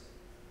place?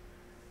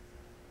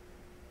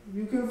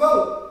 You can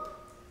vote.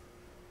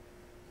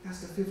 That's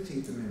the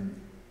 15th Amendment.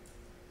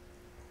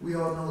 We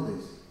all know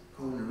this.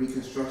 Called the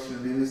Reconstruction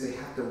Amendments. They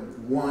have to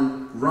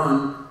run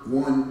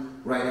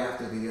one right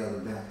after the other,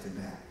 back to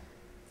back.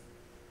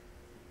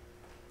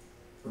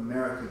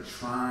 America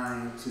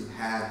trying to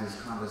have this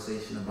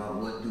conversation about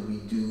what do we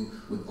do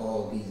with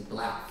all these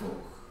black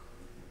folk.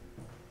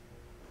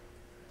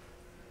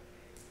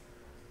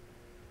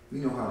 We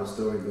know how the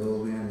story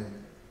goes. We're in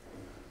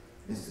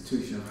the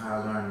institution of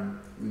higher learning.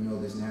 We know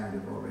this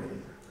narrative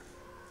already.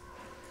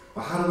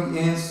 But how do we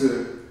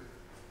answer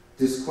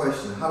this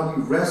question? How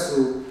do we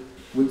wrestle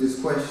with this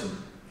question?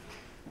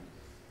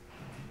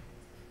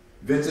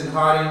 Vincent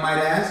Harding might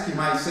ask, he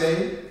might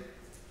say,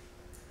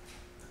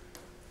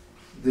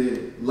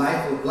 the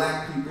life of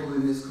black people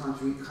in this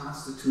country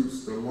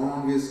constitutes the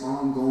longest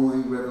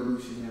ongoing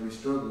revolutionary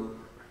struggle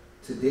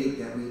to date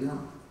that we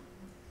know.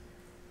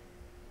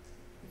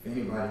 If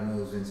anybody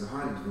knows Vincent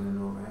Harding's going to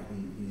know, right?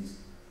 He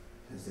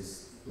has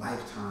this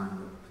lifetime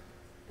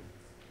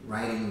of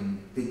writing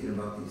and thinking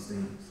about these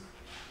things.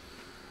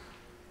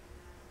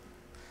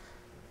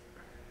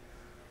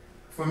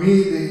 For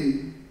me,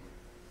 the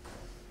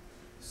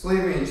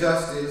slavery and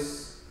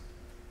justice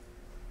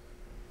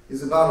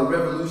is about a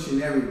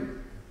revolutionary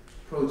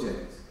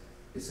project.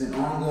 It's an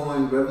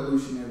ongoing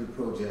revolutionary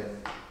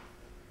project,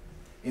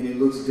 and it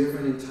looks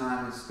different in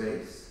time and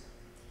space.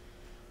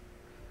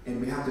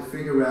 And we have to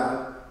figure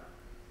out,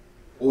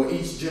 or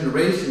each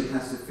generation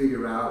has to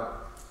figure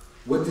out,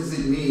 what does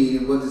it mean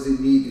and what does it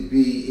need to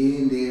be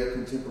in their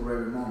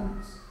contemporary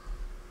moments?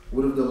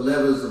 What are the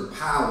levers of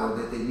power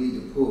that they need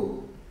to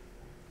pull?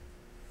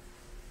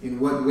 In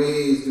what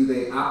ways do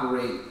they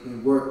operate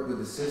and work with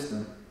the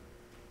system?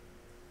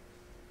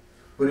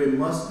 But it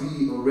must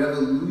be a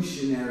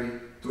revolutionary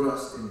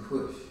thrust and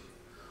push.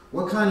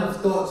 What kind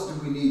of thoughts do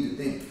we need to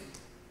think?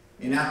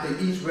 And after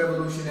each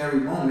revolutionary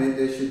moment,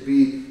 there should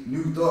be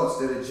new thoughts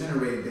that are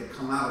generated that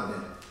come out of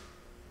that.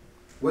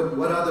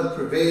 What are the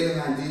prevailing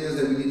ideas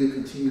that we need to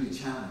continue to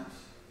challenge?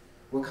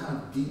 What kind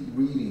of deep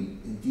reading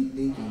and deep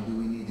thinking do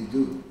we need to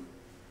do?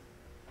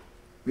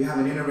 We have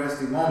an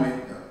interesting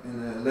moment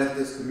in the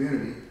leftist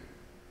community.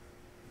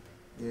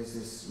 There's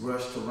this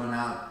rush to run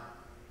out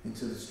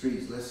into the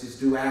streets. Let's just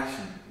do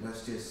action.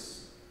 Let's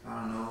just,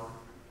 I don't know,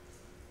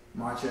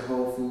 march at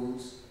Whole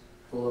Foods,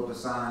 pull up a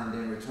sign and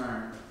then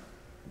return,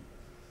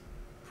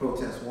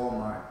 protest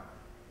Walmart.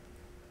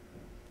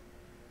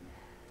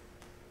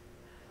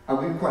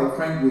 I'll be quite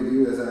frank with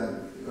you as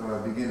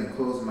I begin to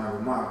close my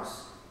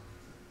remarks.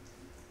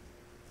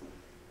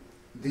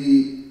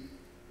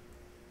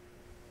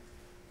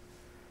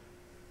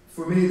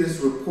 For me, this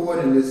report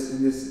and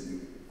this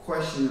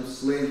question of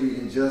slavery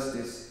and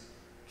justice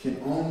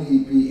can only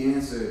be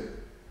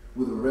answered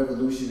with a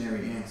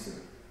revolutionary answer.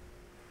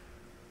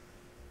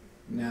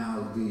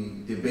 Now,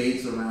 the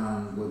debates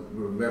around what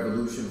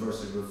revolution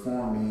versus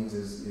reform means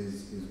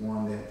is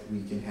one that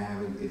we can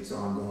have. It's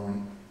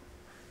ongoing.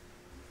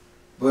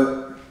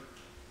 But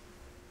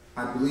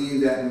I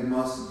believe that we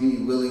must be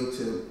willing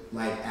to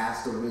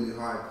ask the really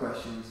hard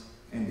questions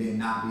and then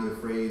not be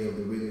afraid of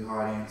the really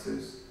hard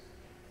answers.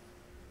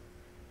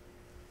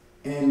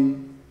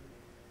 And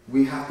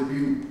we have to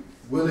be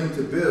willing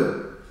to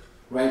build,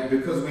 right?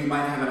 Because we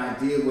might have an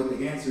idea of what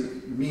the answer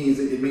means.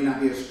 It may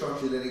not be a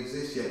structure that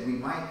exists yet. We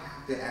might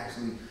have to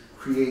actually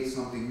create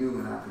something new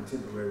in our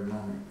contemporary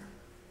moment.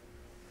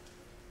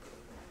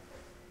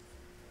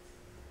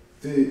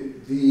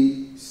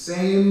 The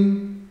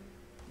same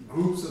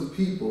groups of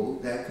people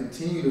that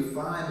continue to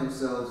find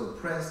themselves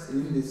oppressed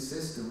in this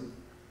system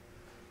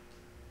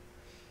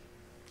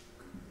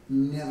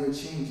never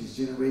changes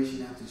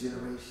generation after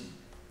generation.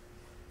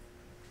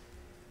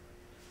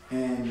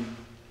 And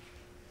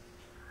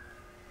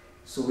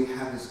so we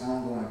have this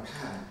ongoing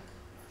pattern.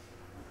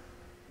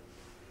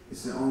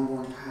 It's an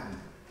ongoing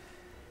pattern.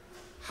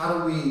 How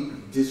do we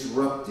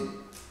disrupt it?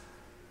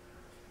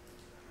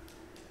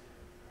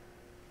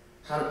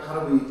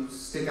 How do we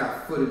stick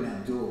our foot in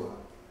that door?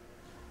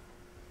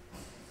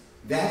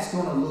 That's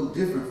going to look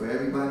different for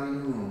everybody in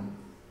the room.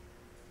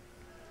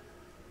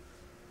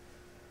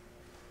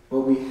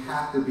 But we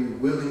have to be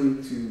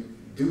willing to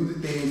do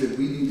the things that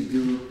we need to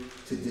do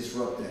to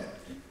disrupt that.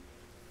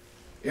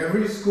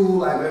 Every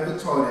school I've ever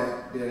taught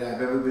at, that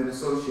I've ever been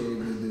associated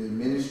with, the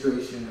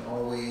administration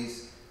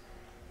always,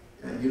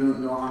 you don't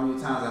know how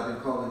many times I've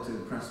been called into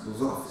the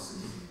principal's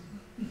offices.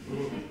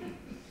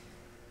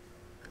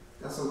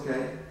 That's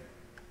okay.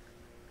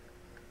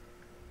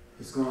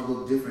 It's going to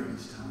look different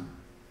each time.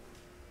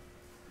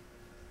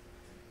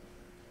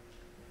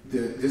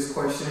 This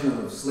question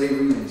of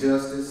slavery and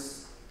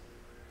justice,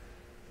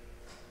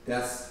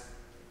 that's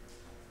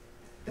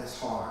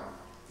hard.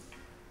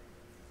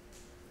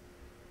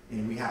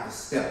 And we have to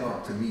step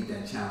up to meet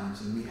that challenge.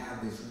 And we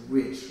have this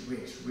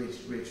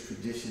rich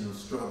traditional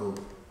struggle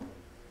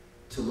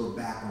to look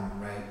back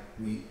on, right?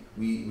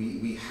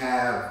 We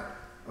have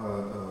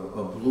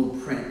a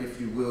blueprint, if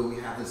you will. We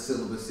have the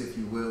syllabus, if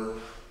you will.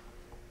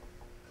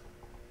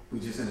 We're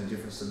just in a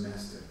different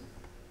semester.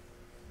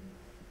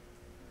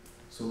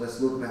 So let's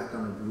look back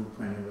on the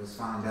blueprint and let's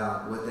find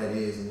out what that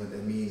is and what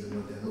that means and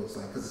what that looks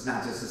like. Because it's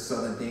not just a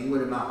Southern thing. What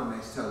did Malcolm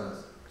X tell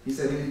us? He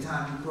said,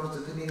 anytime you cross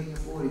the Canadian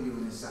border, you're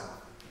in the South.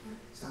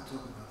 Stop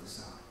talking about the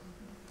South.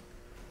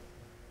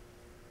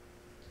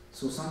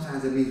 So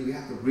sometimes that means we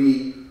have to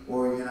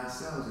reorient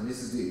ourselves. And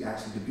this is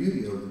actually the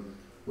beauty of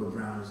what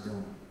Brown is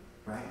doing,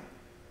 right?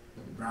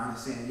 Brown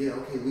is saying, yeah,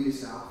 okay, we the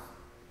South.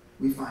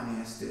 We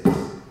finance this.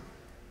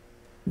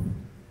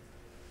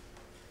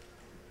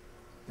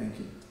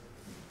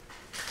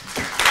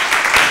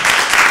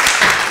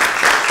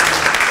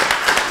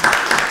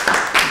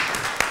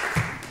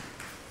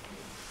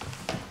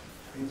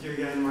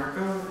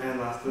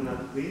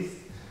 not least,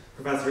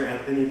 Professor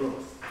Anthony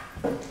Bogues.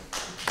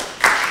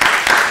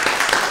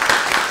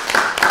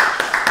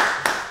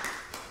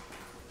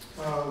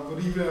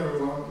 Good evening,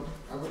 everyone.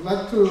 I would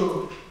like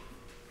to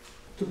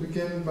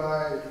begin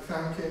by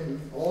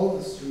thanking all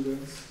the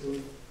students who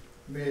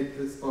made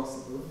this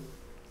possible.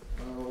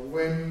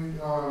 When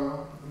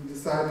we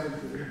decided,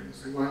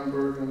 Mr.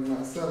 Weinberg and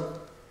myself,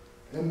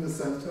 in the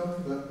center,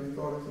 that we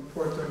thought it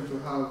important to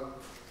have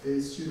a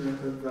student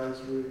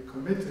advisory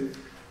committee,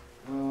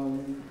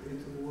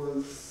 it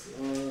was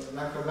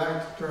like a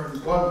light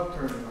bulb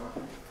turning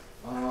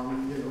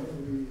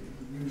on.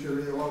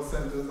 Usually all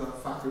centers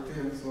have faculty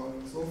and so on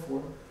and so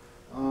forth.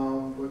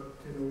 But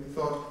we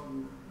thought,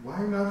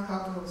 why not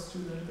have a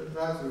student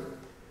advisory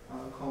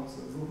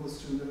council, a group of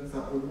students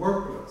that would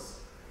work with us,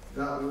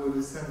 that would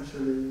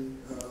essentially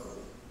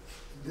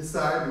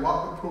decide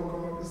what the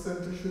program of the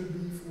center should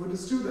be with the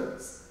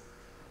students,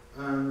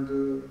 and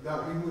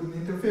that we wouldn't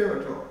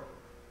interfere at all,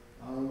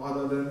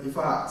 other than if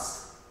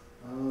asked,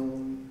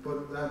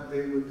 but that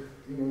they would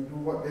do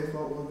what they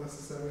thought was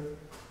necessary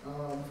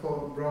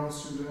for Brown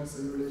students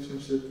in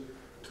relationship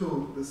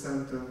to the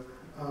center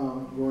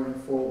going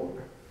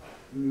forward.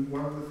 And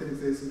one of the things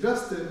they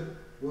suggested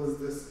was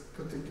this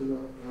particular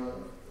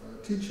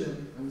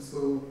teaching, and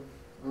so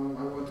I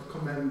want to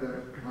commend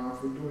them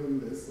for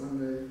doing this, and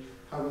they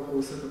have a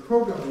whole set of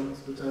programs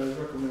which I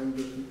recommend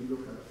that you can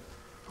look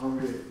at on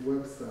the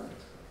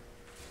website.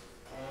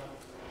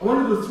 I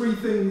want to do three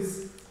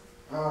things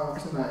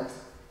tonight.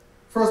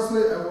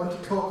 Firstly, I want to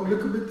talk a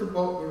little bit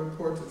about the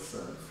report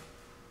itself.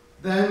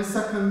 Then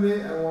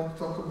secondly, I want to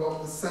talk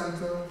about the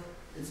center,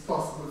 its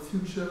possible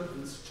future,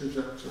 its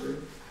trajectory.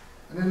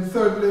 And then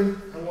thirdly,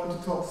 I want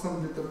to talk a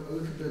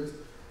little bit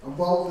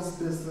about this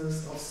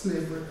business of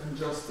slavery and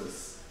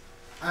justice,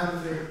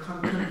 and the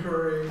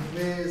contemporary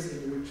ways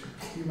in which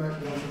you might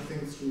want to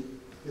think through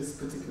this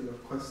particular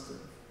question.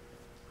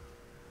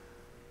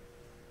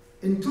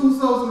 In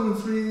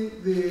 2003,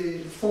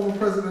 the former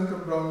president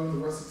of Brown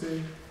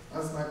University,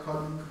 as my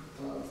colleague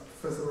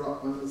Professor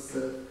Rockman has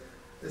said,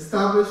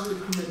 established a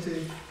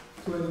committee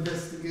to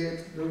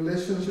investigate the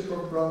relationship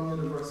of Brown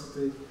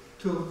University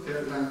to the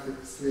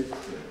Atlantic slave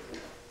trade.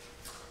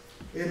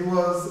 It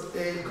was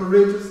a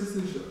courageous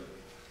decision,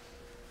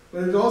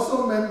 but it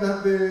also meant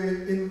that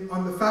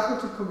on the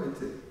faculty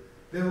committee,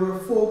 there were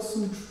folks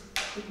who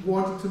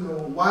wanted to know,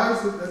 why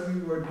is it that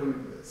we were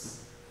doing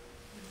this?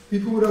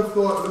 People would have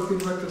thought, looking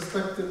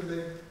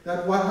retrospectively,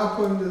 that what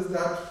happened is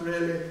that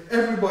really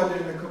everybody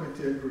in the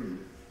committee agreed.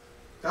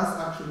 That's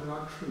actually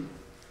not true.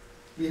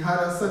 We had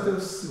a set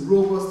of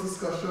robust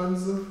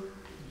discussions,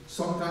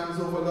 sometimes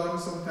over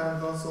lunch,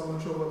 sometimes not so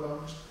much over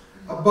lunch,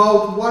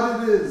 about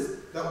what it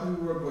is that we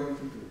were going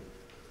to do.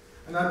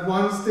 And at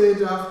one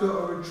stage, after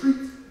a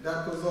retreat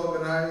that was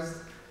organized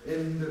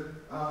in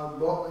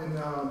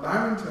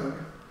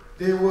Barrington,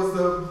 there was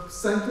a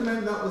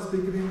sentiment that was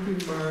beginning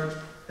to emerge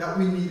that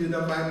we needed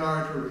a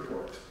minority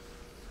report.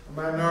 A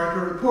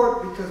minority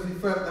report because we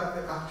felt that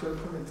the actual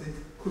committee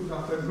could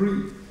not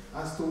agree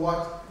as to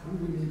what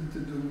we needed to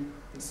do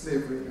with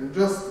slavery and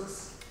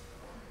justice.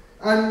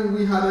 And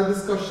we had a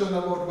discussion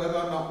about whether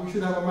or not we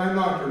should have a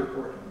minority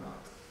report or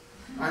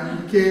not.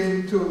 And we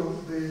came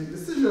to the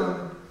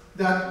decision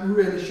that we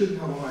really shouldn't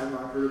have a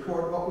minority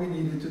report. What we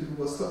needed to do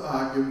was to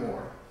argue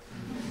more.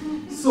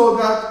 So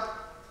that,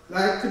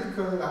 like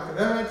typical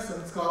academics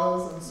and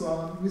scholars and so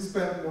on, we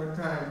spent more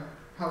time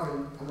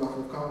having a lot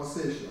of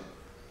conversation.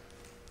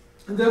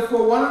 And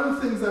therefore, one of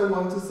the things I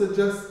want to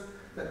suggest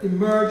that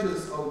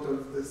emerges out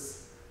of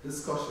this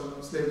discussion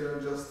of slavery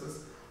and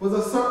justice was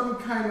a certain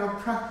kind of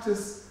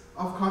practice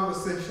of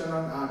conversation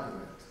and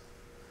argument.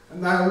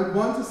 And I would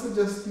want to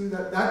suggest to you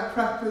that that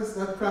practice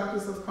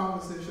of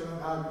conversation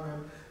and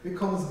argument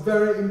becomes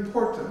very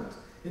important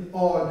in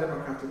all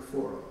democratic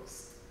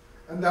forums.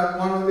 And that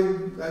one of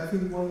the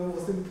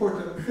most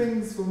important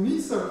things for me,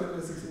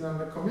 certainly sitting on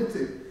the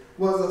committee,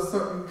 was a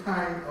certain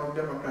kind of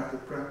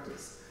democratic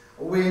practice.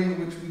 A way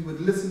in which we would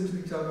listen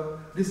to each other,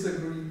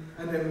 disagree,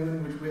 and then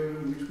in which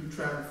we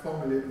try and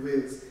formulate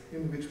ways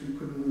in which we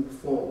could move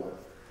forward.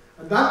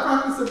 And that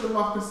practice of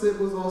democracy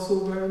was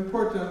also very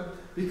important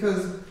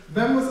because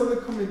members of the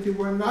committee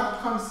were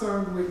not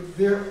concerned with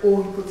their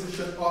own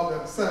position or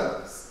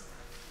themselves,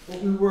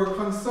 but we were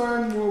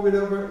concerned more with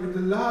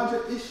the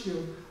larger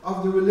issue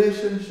of the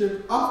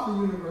relationship of the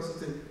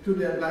university to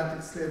the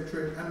Atlantic slave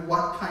trade and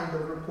what kind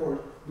of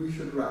report we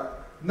should write.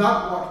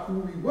 Not who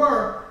we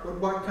were, but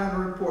what kind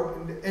of report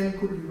in the end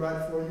could we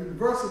write for a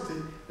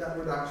university that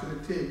would actually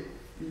take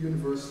the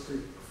university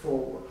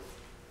forward.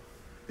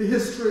 The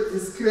history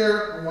is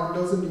clear and one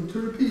doesn't need to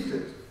repeat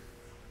it.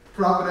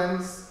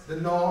 Providence, the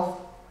North,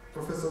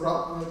 Professor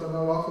Rockman has done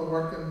a lot of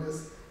work on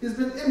this, has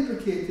been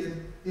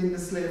implicated in the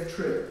slave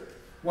trade.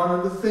 One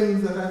of the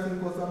things that I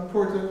think was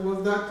important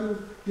was that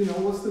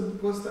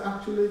was to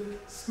actually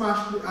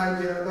smash the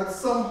idea that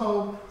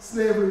somehow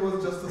slavery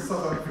was just a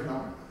southern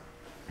phenomenon.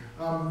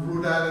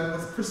 Rhode Island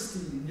was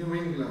pristine, New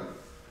England,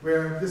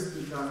 where this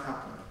did not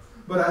happen.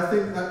 But I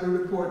think that the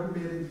report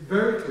made it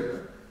very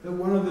clear that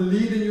one of the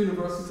leading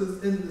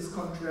universities in this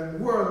country and the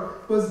world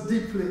was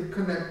deeply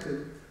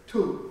connected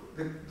to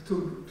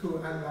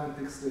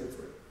Atlantic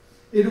slavery.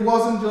 It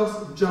wasn't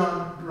just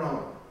John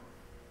Brown.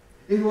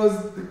 It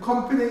was the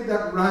company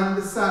that ran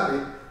the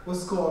Sally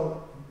was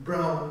called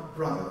Brown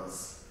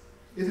Brothers.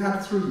 It had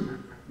three.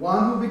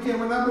 One who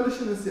became an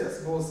abolitionist,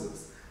 yes,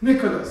 Moses.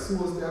 Nicholas, who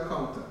was the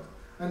accountant.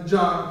 And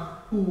John,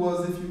 who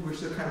was, if you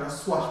wish, a kind of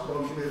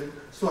swashbuckling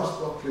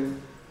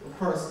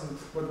person,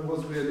 but who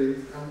was really,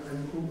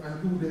 and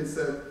who they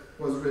said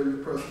was really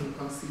the person who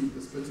conceived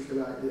this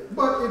particular idea.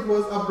 But it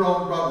was a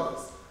Brown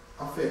Brothers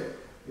affair.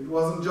 It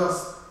wasn't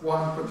just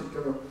one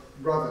particular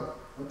brother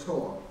at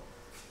all.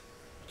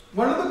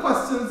 One of the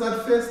questions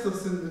that faced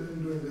us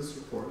in doing this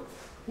report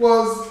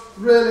was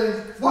really,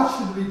 what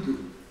should we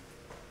do?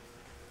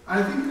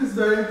 I think it is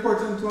very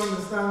important to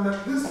understand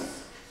that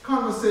this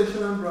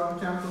conversation on Brown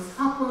campus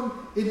happened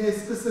in a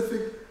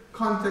specific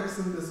context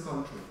in this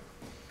country.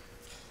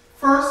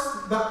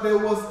 First, that there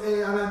was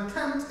an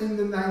attempt in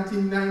the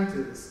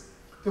 1990s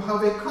to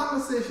have a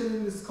conversation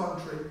in this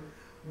country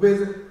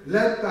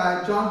led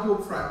by John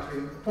Hope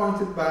Franklin,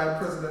 appointed by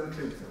President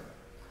Clinton.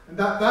 And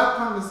that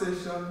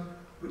conversation,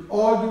 with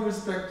all due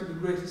respect to the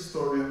great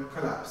historian,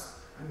 collapsed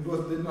and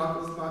was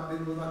not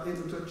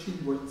able to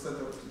achieve what it set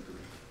out to do.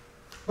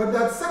 But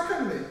that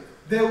secondly,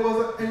 there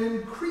was an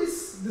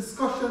increased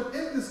discussion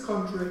in this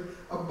country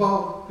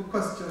about the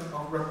question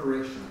of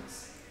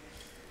reparations.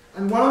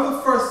 And one of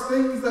the first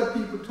things that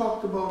people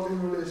talked about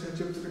in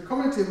relationship to the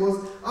committee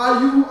was,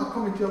 are you a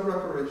committee of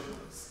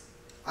reparations?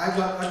 I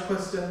got that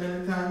question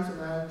many times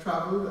when I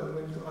traveled and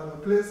went to other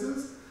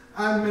places,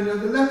 and many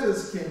of the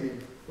letters came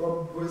in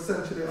were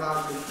essentially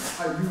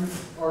asking, are you,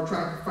 or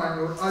trying to find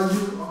out,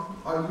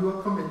 are you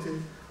a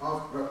committee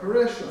of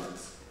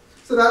reparations?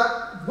 So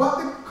that what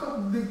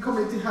the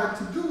committee had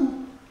to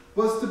do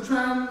was to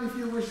try and, if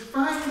you wish,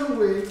 find a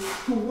way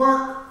to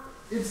work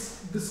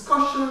its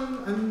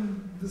discussion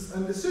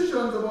and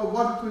decisions about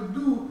what it would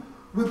do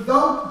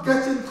without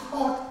getting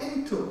caught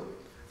into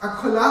a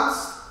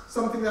collapse,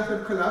 something that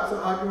had collapsed, an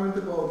argument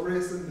about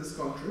race in this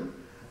country,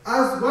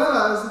 as well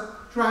as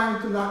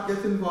trying to not get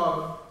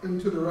involved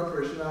into the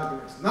reparation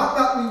arguments. Not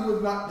that we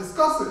would not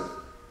discuss it,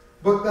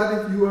 but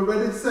that if you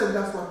already said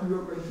that's what you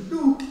were going to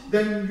do,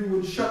 then you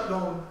would shut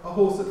down a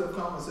whole set of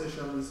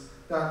conversations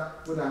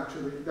that could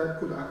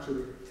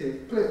actually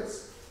take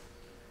place.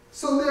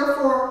 So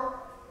therefore,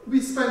 we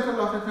spent a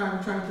lot of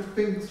time trying to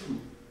think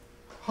through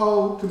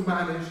how to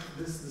manage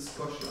this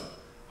discussion,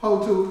 how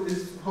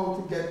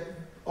to get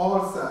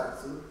all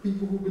sides, so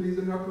people who believe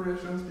in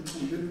reparations,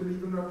 people who didn't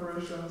believe in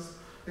reparations,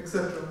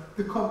 etc.,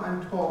 to come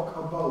and talk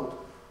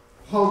about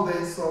how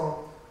they saw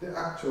the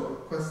actual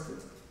question.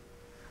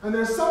 And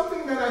there's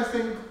something that I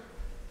think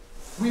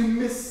we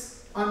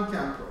miss on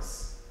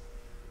campus,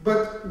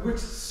 but which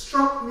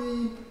struck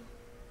me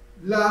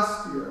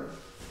last year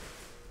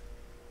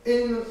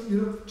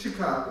in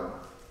Chicago,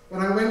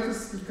 when I went to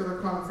speak at a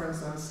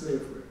conference on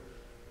slavery.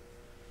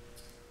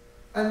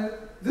 And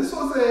this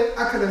was an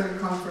academic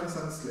conference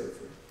on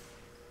slavery.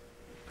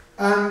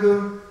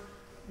 And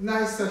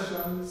nice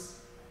sessions,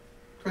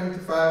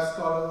 25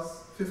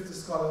 scholars, 50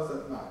 scholars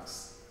at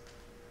max.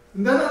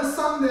 And then on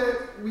Sunday,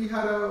 they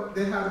had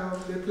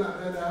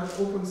an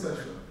open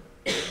session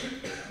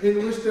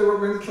in which they were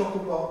going to talk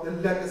about the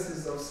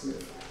legacies of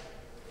slavery.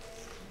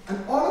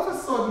 And all of a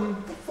sudden,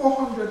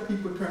 400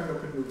 people turned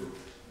up in the room.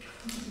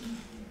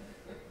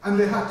 And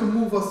they had to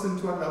move us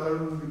into another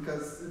room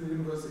because in the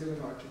University of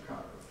Illinois,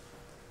 Chicago.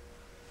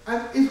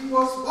 And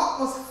what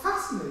was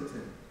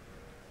fascinating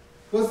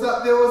was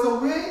that there was a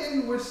way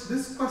in which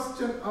this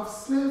question of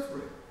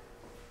slavery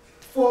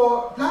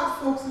for black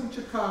folks in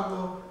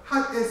Chicago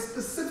had a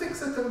specific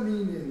set of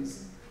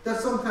meanings that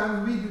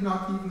sometimes we do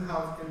not even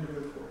have in the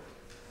report.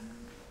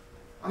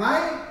 And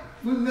I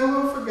will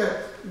never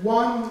forget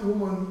one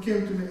woman who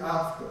came to me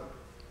after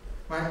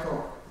my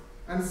talk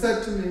and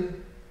said to me,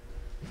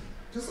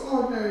 just an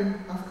ordinary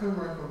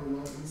African-American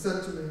woman, and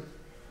said to me,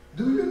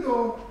 do you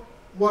know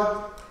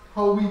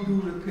how we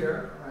do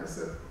repair? And I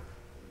said,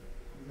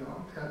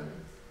 no, tell me.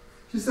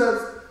 She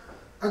says,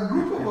 a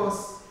group of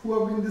us who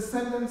have been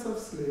descendants of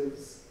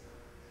slaves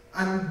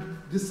and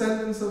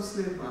descendants of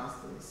slave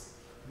masters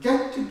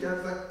get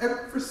together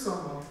every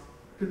summer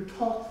to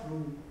talk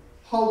through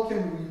how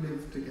can we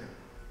live together.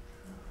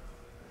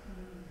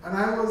 And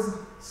I was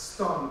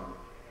stunned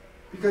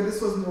because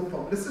this was no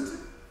publicity.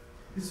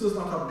 This was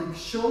not a big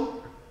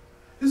show.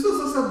 This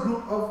was just a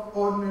group of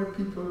ordinary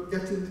people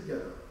getting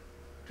together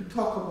to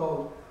talk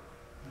about,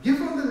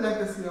 given the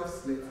legacy of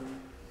slavery,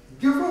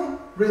 given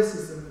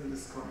racism in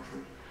this country,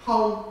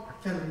 how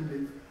can we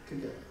live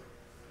together?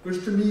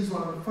 Which to me is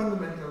one of the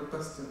fundamental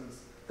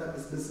questions that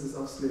this business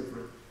of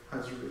slavery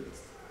has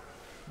raised.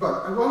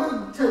 But I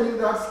want to tell you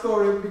that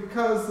story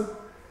because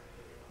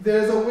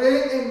there's a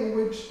way in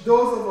which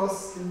those of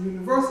us in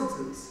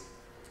universities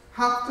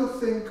have to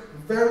think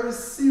very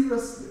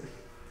seriously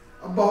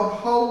about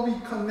how we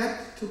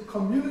connect to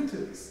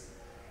communities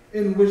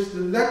in which the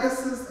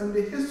legacies and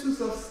the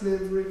histories of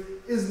slavery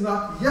is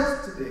not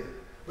yesterday,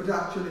 but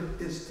actually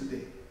is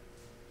today.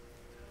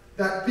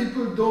 that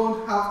people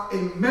don't have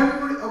a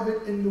memory of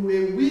it in the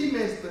way we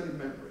may study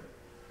memory,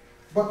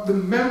 but the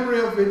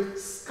memory of it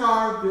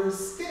scarred their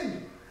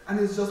skin and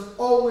is just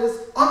always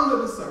under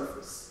the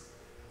surface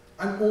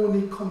and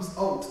only comes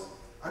out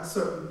at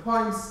certain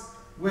points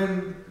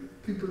when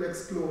people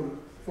explode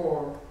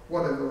for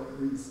whatever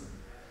reason.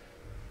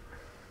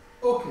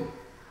 Okay,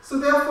 so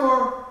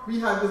therefore we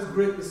had this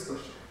great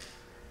discussion,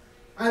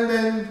 and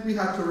then we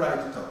had to write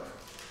it up.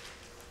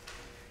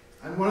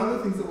 And one of the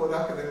things about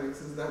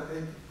academics is that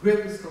a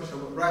great discussion,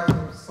 but writing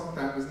it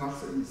sometimes is not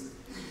so easy.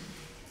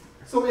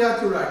 So we had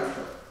to write it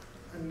up,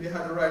 and we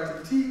had a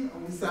writing team,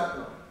 and we sat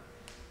down.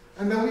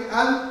 And then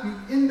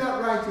in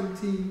that writing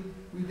team,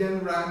 we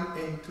then ran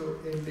into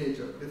a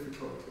major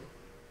difficulty.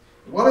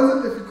 What is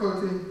the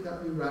difficulty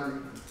that we ran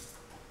into?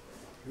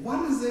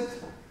 What is it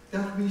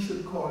that we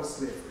should call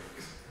slavery?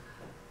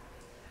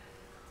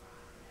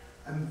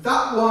 And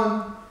that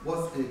one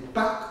was a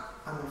back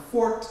and a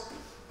forth,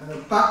 and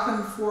a back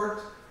and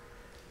forth,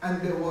 and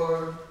there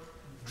were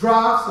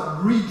drafts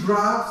and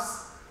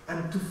redrafts,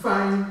 and to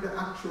find the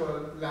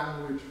actual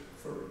language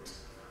for it.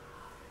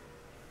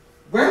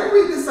 When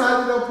we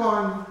decided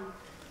upon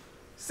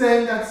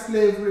saying that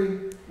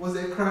slavery was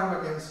a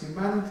crime against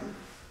humanity,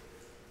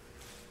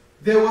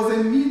 there was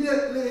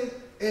immediately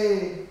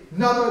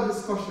another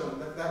discussion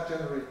that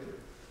generated.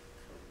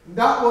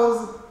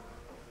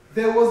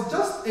 There was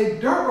just a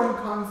Durban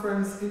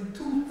conference in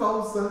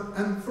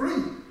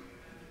 2003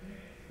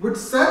 which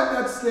said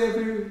that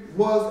slavery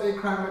was a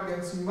crime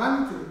against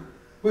humanity,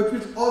 but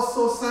which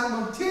also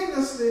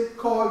simultaneously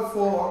called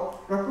for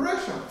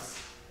reparations.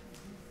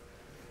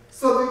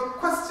 So the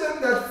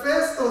question that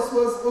faced us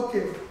was,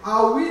 okay,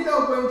 are we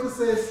now going to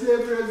say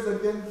slavery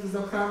is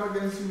a crime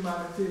against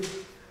humanity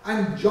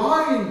and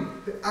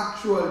join the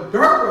actual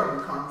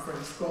Durban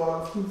conference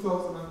called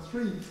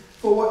 2003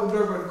 for what the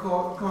Durban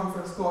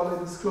conference called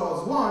in its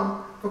clause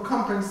 1 for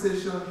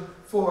compensation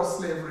for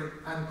slavery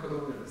and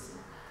colonialism?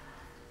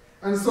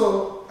 And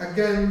so,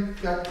 again,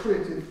 that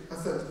created a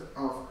set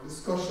of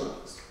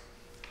discussions.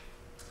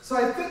 So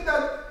I think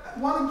that I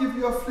want to give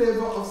you a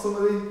flavor of some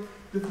of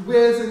the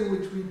ways in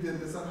which we did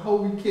this and how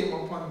we came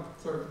upon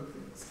certain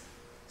things.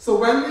 So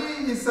when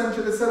we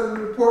essentially said in the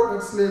report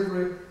that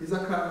slavery is a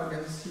crime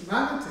against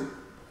humanity,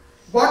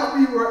 what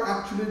we were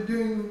actually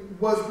doing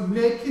was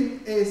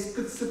making a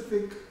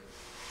specific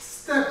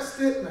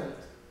statement,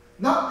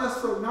 not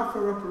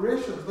for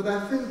reparations, but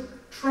I think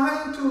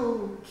trying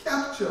to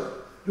capture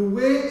the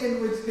way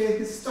in which a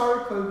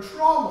historical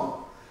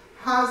trauma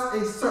has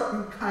a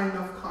certain kind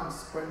of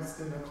consequence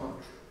in a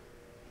country.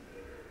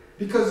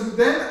 Because you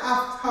then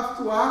have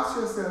to ask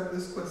yourself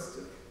this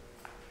question.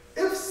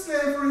 If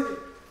slavery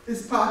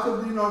is part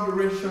of the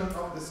inauguration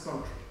of this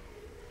country,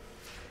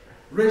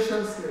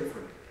 racial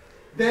slavery,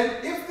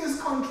 then if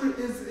this country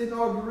is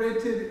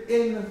inaugurated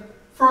in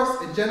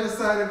first a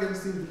genocide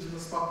against the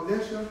indigenous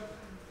population,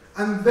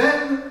 and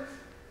then,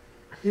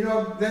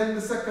 then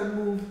the second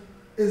move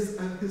is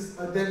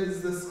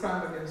this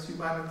crime against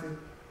humanity,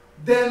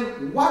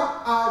 then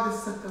what are the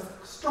set of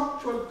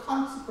structural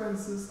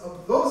consequences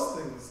of those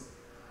things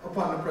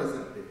upon the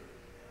present day?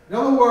 In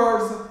other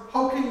words,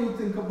 how can you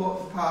think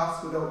about the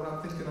past without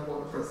not thinking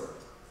about the present?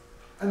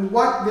 And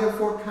what,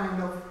 therefore,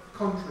 kind of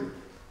country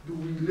do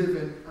we live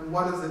in, and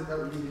what is it that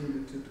we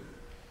needed to do?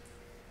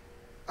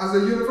 As a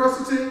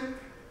university,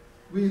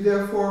 we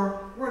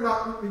therefore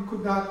we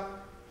could not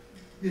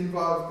be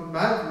involved, in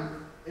my view,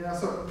 in a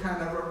certain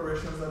kind of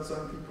reparations that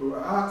some people were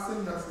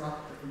asking. That's not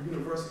a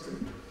university.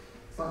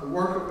 It's not the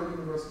work of a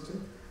university.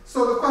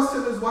 So the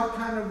question is, what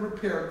kind of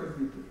repair could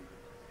we do?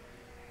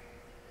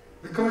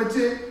 The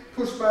committee,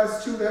 pushed by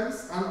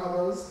students and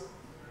others,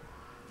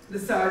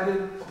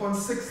 decided upon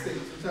 6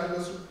 things, which I'll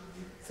just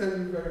tell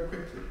you very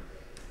quickly.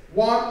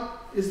 One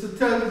is to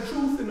tell the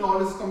truth in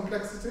all its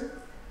complexity.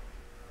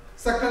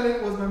 Secondly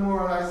was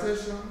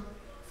memorialization.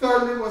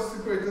 Thirdly was to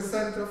create a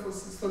center for the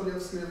study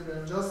of slavery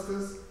and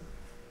justice.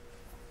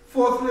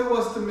 Fourthly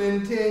was to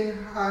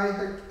maintain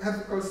high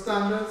ethical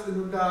standards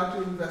in regard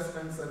to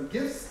investments and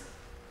gifts.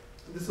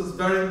 This was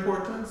very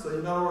important. So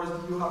in other words,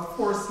 you have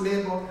forced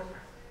labor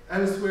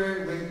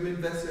elsewhere where you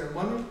invest your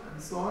money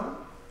and so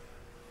on.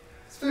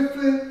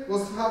 Fifthly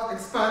was to have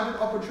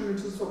expanded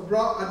opportunities at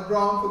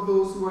Brown for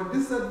those who are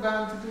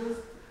disadvantaged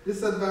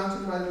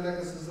by the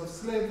legacies of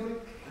slavery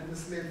and the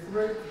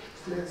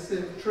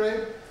slave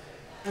trade.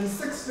 And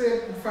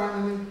sixthly and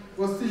finally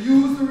was to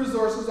use the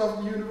resources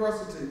of the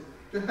university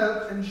to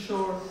help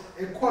ensure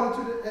a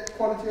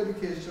quality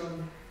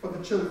education for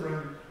the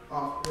children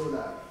of Rhode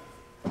Island.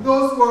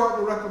 Those were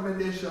the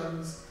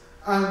recommendations,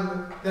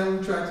 and then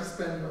we tried to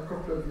spend a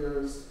couple of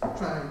years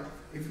trying,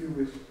 if you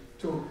wish,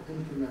 to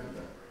implement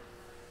them.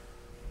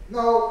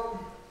 Now,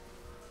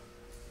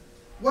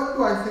 what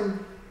do I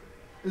think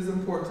is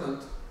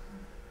important?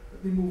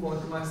 Let me move on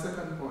to my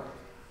second point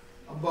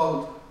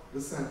about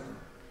the center.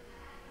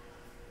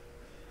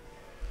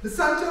 The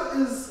center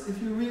is,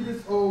 if you read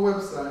it our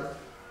website,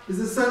 is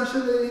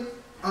essentially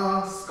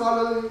a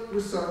scholarly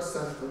research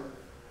center,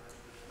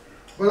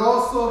 but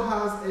also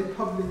has a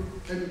public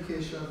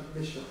education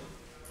mission.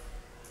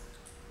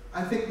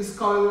 I think the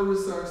Scholarly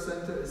Research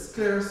Center is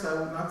clear, so I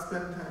will not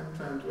spend time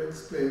trying to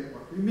explain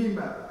what we mean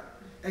by that,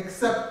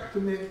 except to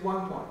make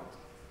one point.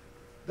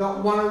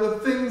 That one of the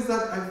things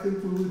that I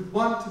think we would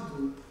want to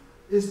do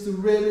is to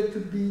really to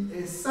be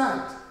a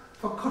site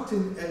for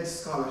cutting-edge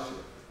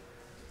scholarship,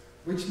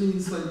 which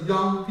means for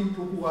young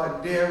people who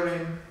are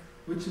daring,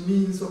 which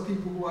means for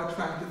people who are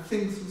trying to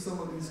think through some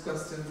of these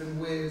questions in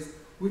ways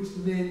which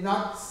may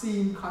not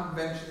seem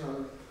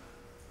conventional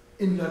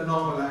in the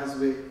normalized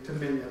way to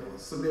many of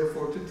us. So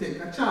therefore, to take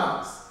a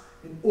chance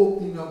in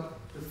opening up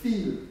the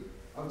field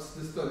of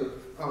the study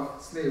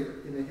of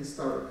slavery in a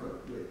historical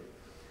way.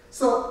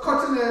 So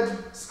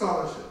cutting-edge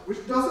scholarship,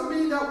 which doesn't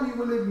mean that we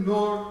will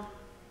ignore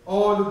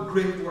all the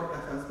great work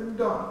that has been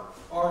done,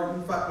 or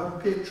in fact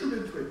don't pay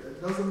tribute to it.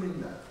 That doesn't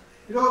mean that.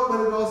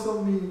 But it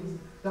also means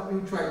that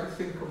we try to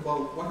think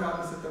about what are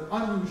the sort of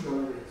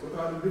unusual ways, what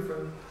are the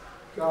different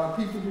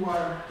people who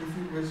are, if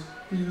you wish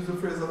to use the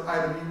phrase of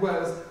Ida B.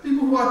 Wells,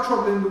 people who are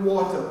troubling the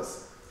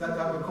waters that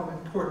have become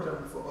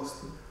important for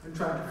us to, and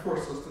trying to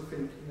force us to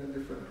think in a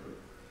different way.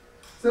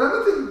 So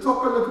let me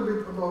talk a little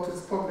bit about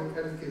its public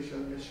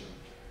education mission.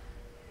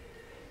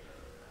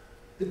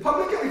 The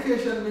public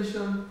education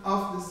mission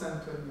of the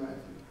center, in my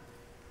view,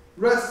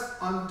 rests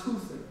on two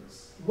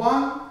things.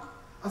 One,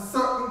 a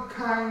certain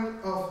kind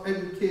of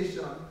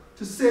education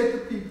to say to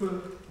people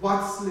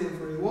what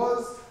slavery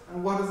was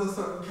and what is a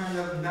certain kind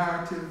of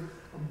narrative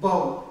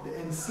about the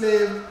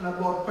enslaved and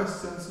about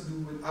questions to do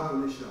with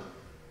abolition.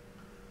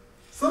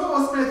 Some of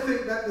us may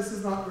think that this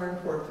is not very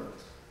important.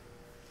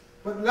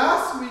 But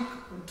last week,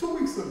 or 2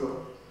 weeks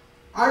ago,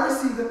 I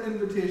received an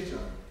invitation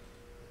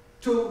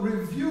to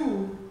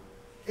review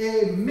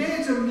a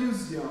major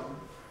museum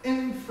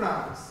in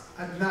France,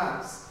 at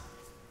Nantes,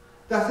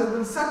 that has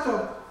been set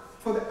up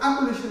for the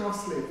abolition of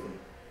slavery.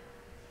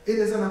 It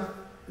is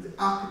the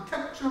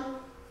architecture,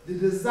 the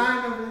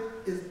design of it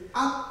is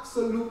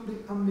absolutely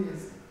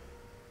amazing.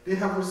 They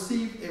have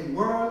received a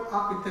World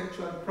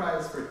Architectural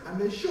Prize for it,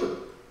 and they should,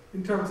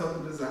 in terms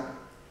of the design.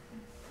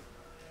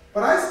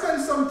 But I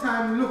spent some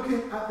time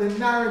looking at the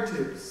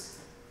narratives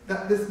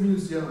that this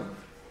museum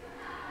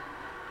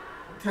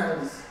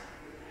tells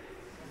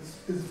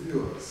its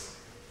viewers.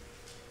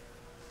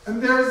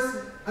 And there's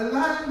a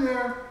line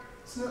there,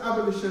 it's an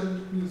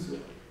abolition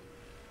museum.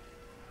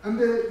 And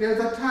there's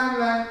a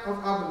timeline of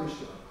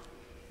abolition.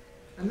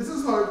 And this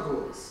is how it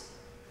goes.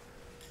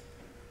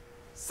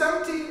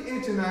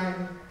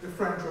 1789, the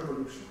French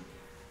Revolution.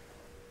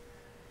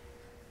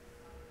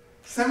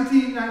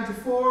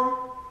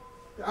 1794,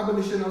 the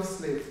abolition of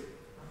slavery.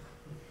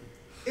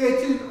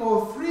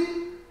 1803,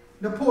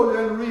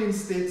 Napoleon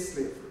reinstates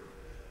slavery.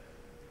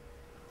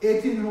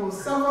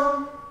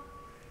 1807,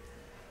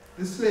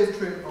 the slave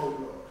trade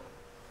outlawed.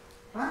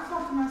 And I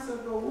thought to myself,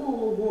 oh,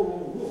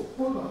 whoa,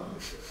 hold on.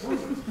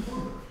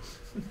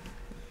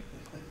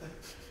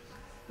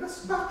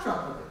 Let's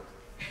backtrack a bit.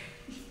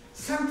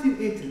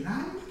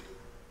 1789,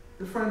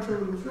 the French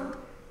Revolution,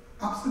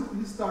 absolutely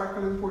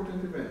historical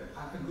important event.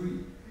 I agree.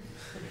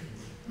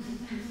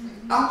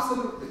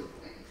 Absolutely.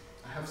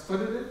 I have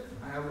studied it.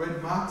 I have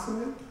read Marx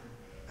on it.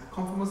 I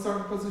come from a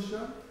certain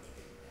position.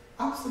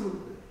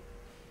 Absolutely.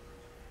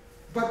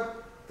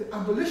 But the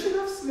abolition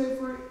of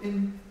slavery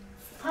in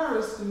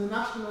Paris, in the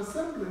National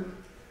Assembly,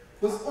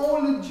 was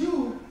only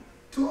due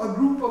to a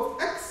group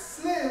of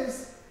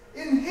ex-slaves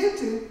in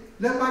Haiti,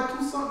 led by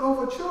Toussaint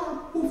Louverture,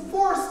 who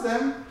forced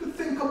them to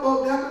think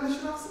about the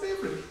abolition of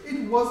slavery.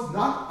 It was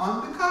not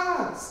on the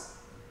cards.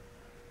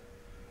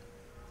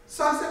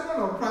 So I said,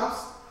 no,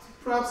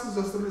 perhaps it's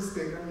just a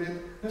mistake,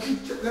 and let me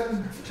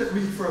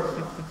read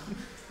further on.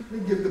 Let me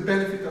give the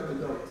benefit of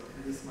the doubt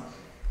in this matter.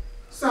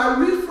 So I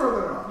read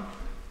further on,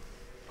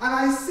 and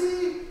I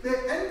see they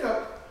end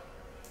up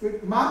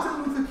with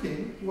Martin Luther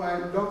King, who I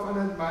love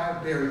and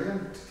admire dearly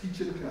and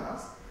teach in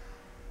class,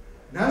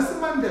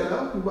 Nelson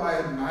Mandela, who I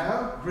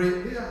admire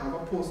greatly. I have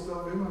a poster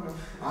of him, and an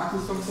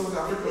artist from South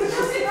Africa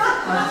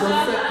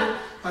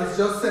has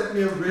just sent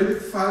me a really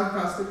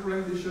fantastic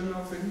rendition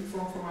of him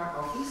from my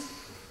office.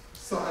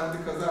 So, and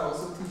because I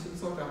also teach in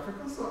South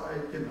Africa, so I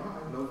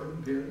love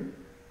him dearly.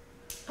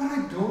 But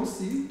I don't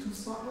see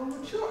Toussaint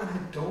Louverture, and I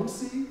don't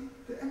see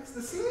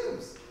the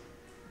slaves.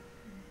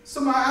 So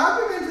my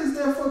argument is,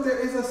 therefore, there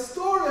is a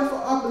story of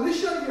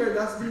abolition here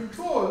that's being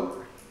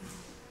told,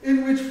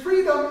 in which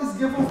freedom is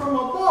given from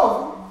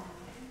above,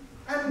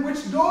 and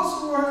which those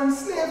who were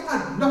enslaved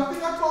had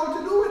nothing at all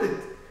to do with it.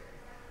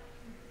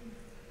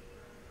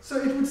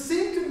 So it would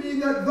seem to me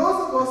that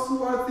those of us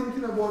who are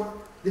thinking about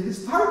the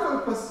historical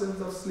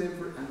questions of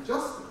slavery and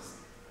justice,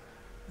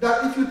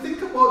 that if you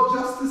think about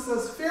justice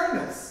as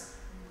fairness,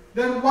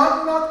 then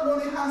one not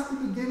only has to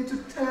begin to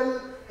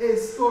tell a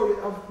story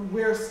of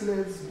where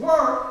slaves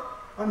were,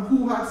 and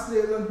who had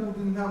slaves and who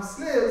didn't have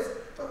slaves,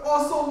 but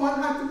also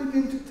one had to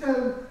begin to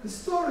tell the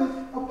story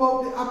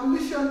about the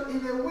abolition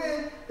in a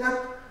way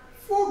that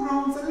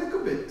foregrounds a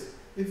little bit,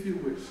 if you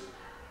wish,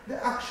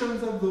 the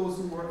actions of those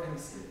who were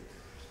enslaved.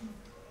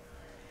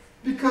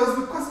 Because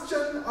the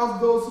question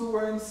of those who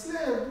were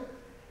enslaved,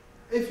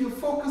 if you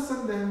focus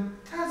on them,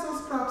 tells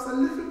us perhaps a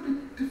little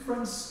bit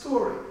different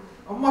story,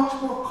 a much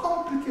more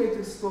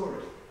complicated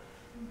story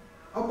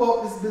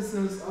about this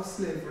business of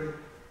slavery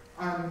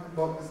and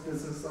about this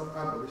business of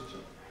abolition.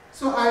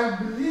 So I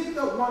believe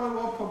that one of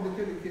our public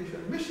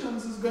education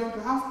missions is going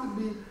to have to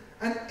be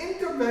an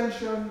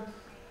intervention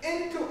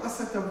into a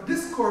set of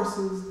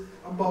discourses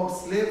about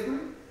slavery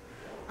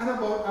and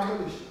about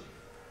abolition.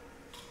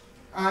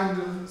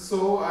 And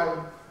so I've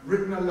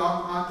written a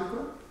long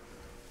article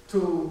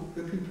to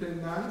the people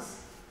in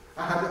Nance.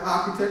 I had the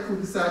architect who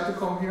decided to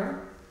come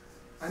here,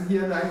 and he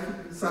and I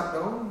sat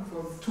down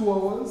for 2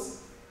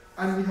 hours,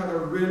 and we had a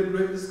really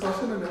great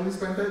discussion, and then we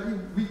spent a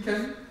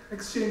weekend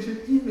exchanging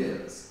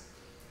emails.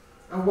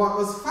 And what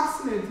was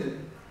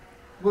fascinating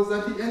was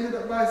that he ended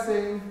up by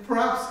saying,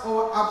 perhaps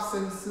our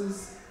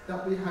absences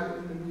that we had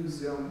in the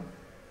museum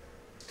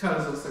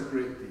tells us a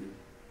great deal.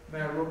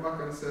 And I wrote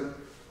back and said,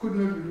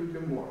 couldn't agree with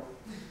you more.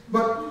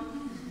 But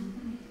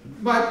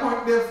my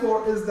point,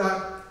 therefore, is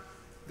that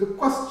the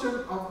question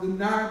of the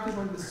narrative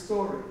and the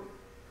story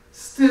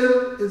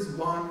still is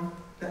one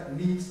that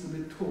needs to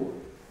be told.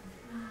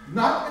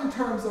 Not in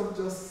terms of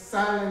just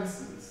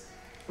silences,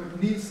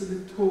 but needs to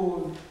be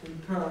told in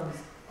terms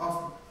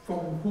of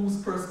from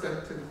whose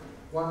perspective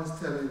one is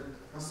telling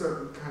a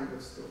certain kind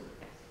of story.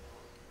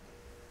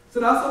 So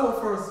that's our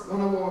first,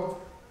 one of our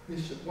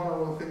things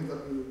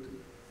that we will do.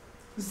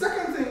 The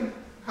second thing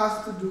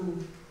has to do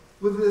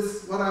with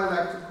this, what I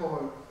like to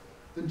call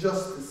the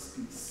justice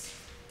piece.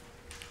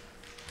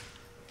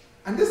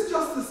 And this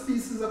justice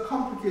piece is a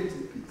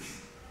complicated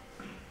piece.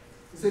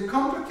 It's a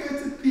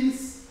complicated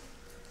piece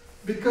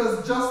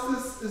because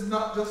justice is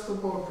not just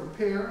about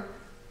repair.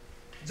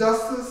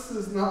 Justice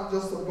is not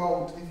just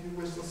about, if you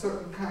wish, a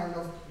certain kind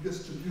of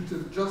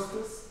distributive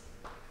justice,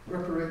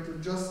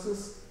 reparative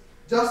justice.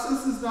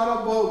 Justice is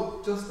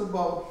not just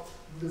about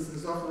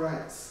business of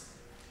rights.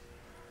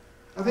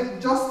 I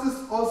think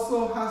justice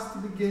also has to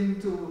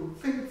begin to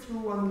think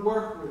through and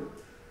work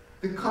with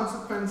the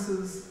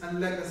consequences and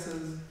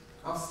legacies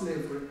of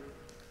slavery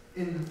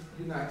in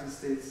the United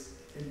States,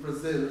 in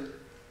Brazil,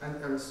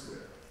 and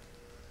elsewhere.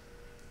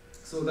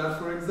 So that,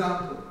 for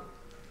example,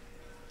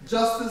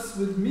 justice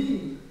would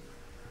mean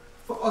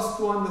for us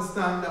to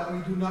understand that we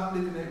do not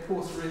live in a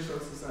post-racial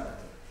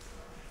society.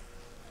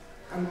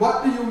 And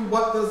what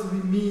does we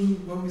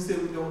mean when we say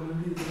we don't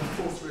live in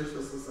a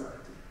post-racial society?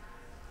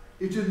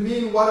 It should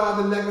mean what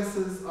are the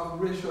legacies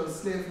of racial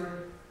slavery,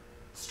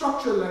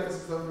 structural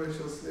legacies of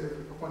racial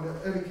slavery upon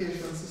the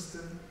education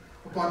system,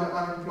 upon the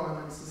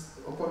unemployment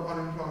system, upon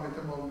unemployment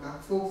among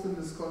black folks in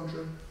this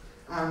country,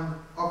 and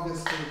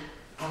obviously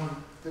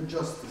on the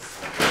justice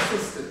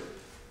system.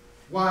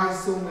 Why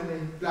so many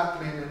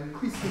black men and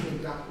increasingly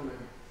black women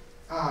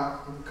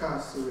are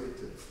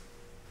incarcerated.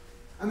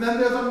 And then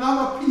there's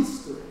another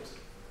piece to it.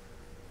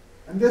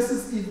 And this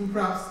is even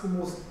perhaps the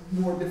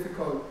more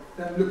difficult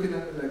than looking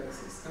at the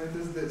legacies, and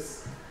it is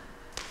this.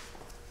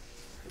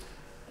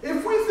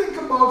 If we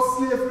think about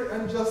slavery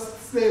and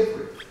just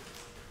slavery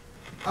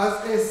as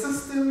a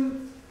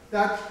system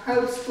that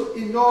helps to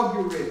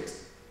inaugurate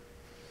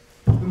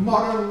the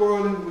modern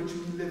world in which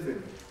we live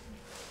in,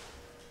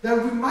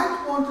 then we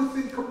might want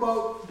to think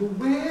about the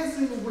ways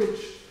in which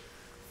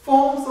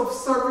forms of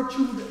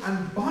servitude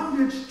and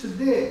bondage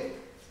today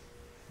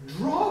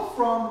draw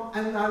from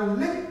and are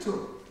linked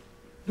to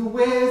the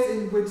ways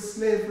in which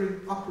slavery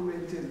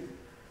operated.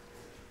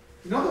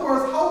 In other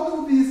words, how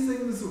do these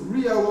things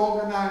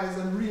reorganize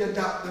and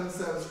readapt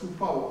themselves through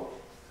power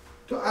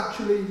to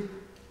actually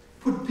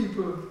put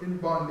people in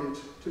bondage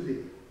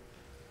today?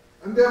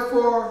 And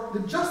therefore, the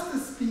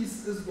justice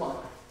piece is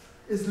what?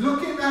 Is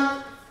looking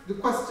at the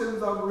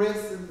questions of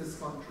race in this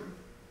country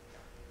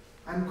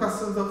and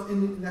questions of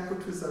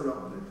inequities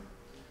around it,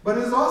 but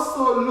is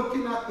also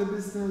looking at the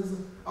business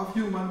of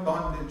human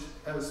bondage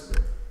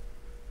elsewhere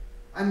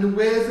and the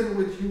ways in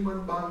which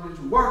human bondage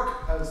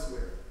work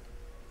elsewhere,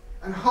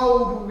 and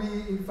how do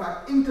we in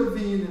fact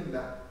intervene in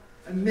that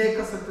and make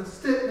a set of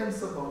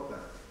statements about that.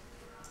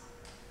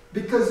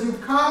 Because you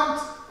can't,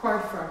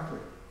 quite frankly,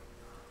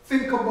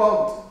 think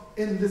about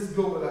in this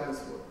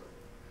globalized world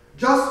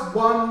just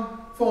one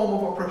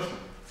form of oppression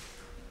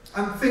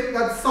and think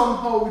that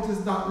somehow it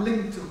is not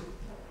linked to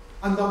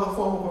another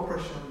form of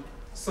oppression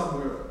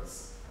somewhere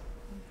else.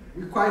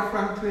 We quite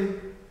frankly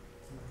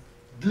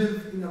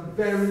live in a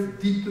very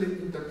deeply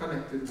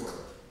interconnected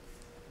world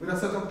with a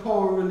set of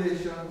power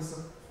relations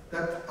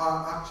that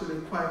are actually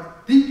quite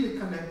deeply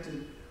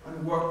connected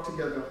and work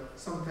together,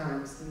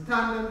 sometimes in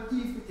tandem,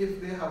 even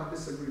if they have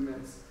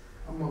disagreements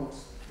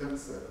amongst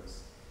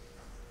themselves.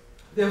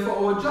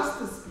 Therefore, our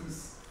justice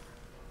piece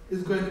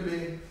is going to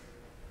be,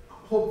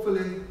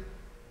 hopefully,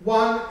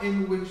 one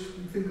in which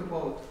we think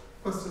about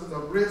questions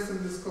of race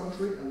in this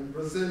country and in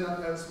Brazil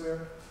and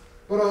elsewhere,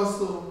 but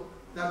also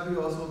that we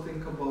also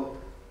think about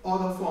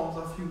other forms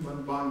of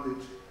human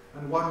bondage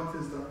and what it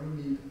is that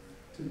we need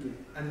to do.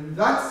 And in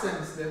that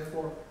sense,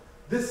 therefore,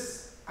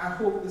 this, I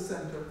hope the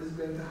center is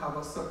going to have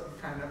a certain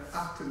kind of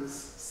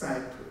activist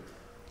side to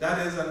it.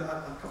 That is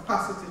a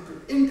capacity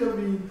to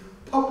intervene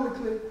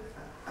publicly,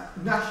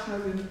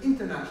 nationally and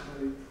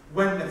internationally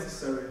when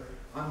necessary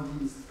on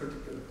these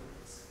particular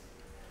points.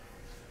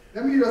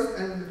 Let me just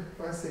end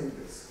by saying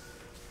this.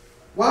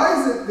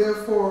 Why is it,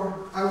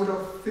 therefore, I would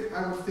think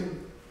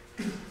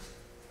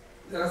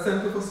that a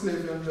Center for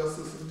Slavery and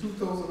Justice in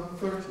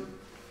 2030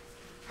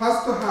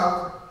 has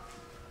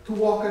to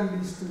walk on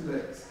these two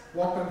legs.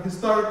 Walk on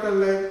historical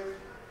leg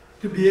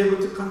to be able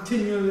to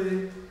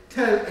continually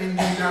tell a new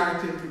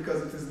narrative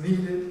because it is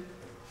needed.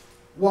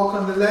 Walk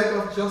on the leg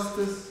of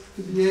justice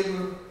to be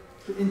able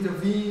to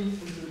intervene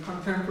into the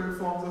contemporary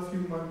forms of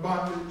human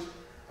bondage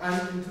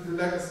and into the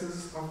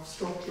legacies of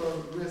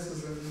structural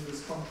racism in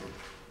this country.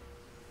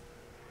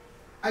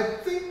 I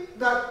think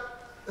that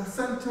the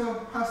center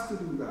has to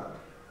do that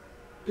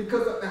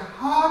because at the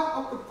heart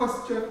of the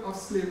question of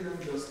slavery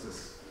and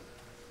justice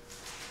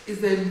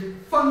is a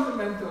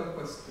fundamental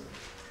question.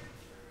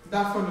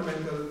 That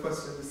fundamental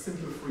question is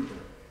simple freedom.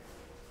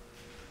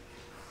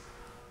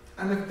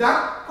 And if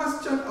that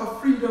question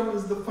of freedom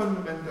is the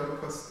fundamental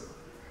question,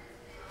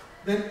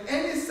 then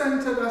any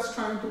center that's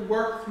trying to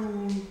work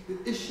through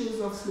the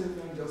issues of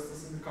slavery and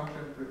justice in the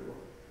contemporary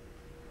world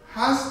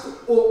has to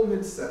open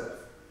itself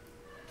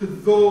to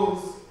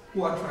those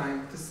who are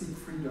trying to seek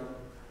freedom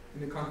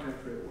in the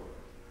contemporary world.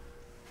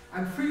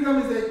 And freedom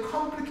is a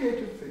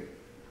complicated thing,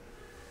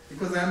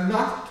 because I'm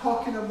not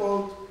talking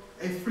about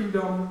a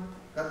freedom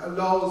that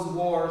allows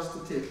wars to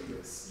take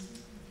place.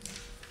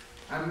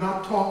 I'm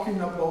not talking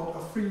about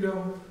a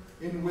freedom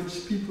in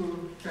which people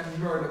can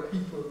murder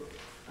people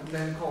and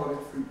then call it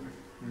freedom.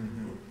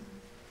 Mm-hmm.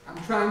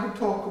 I'm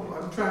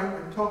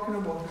talking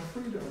about a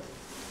freedom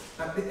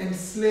that the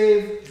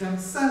enslaved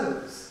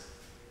themselves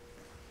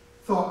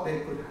thought they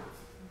could have.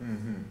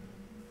 Mm-hmm.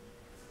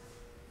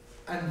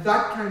 And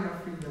that kind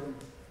of freedom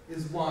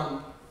is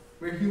one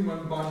where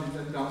human bondage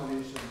and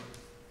domination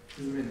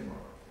is minimal.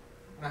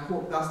 And I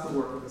hope that's the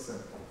work of the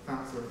center.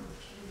 Thanks very much.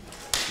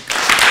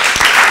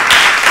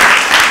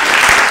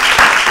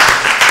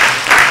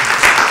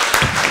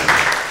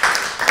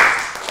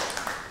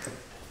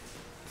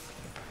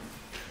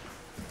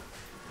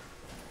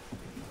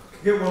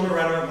 Give one more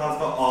round of applause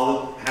for all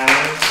the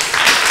panelists.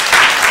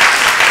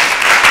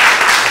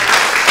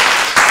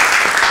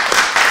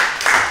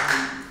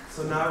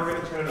 So now we're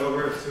going to turn it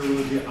over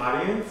to the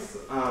audience.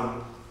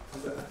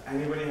 Does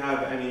anybody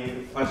have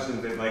any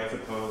questions they'd like to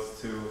pose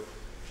to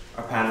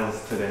our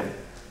panelists today?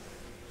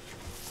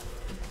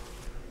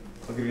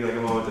 I'll give you like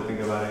a moment to think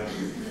about it.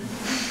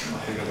 I'll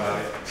think about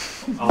it.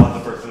 I'll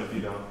let the person if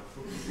you don't.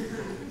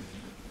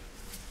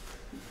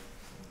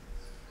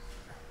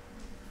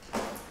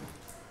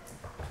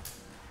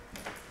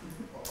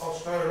 I'll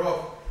start it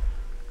off.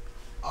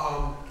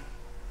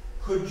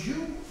 Will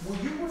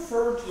you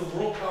refer to the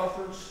World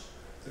Conference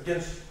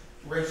Against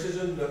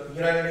Racism, the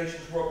United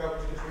Nations World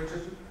Conference Against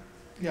Racism?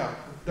 Yeah,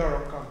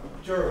 Durham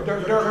Conference.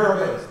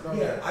 Durham.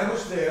 Yeah, I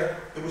was there.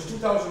 It was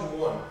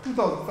 2001.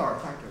 2000, sorry,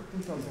 thank you.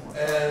 2001.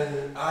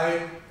 And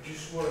I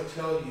just want to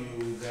tell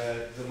you that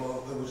it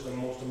was the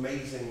most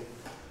amazing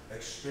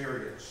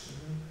experience.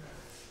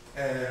 Mm-hmm.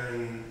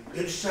 And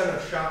it sent a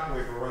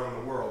shockwave around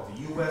the world.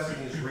 The U.S.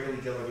 and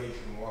Israeli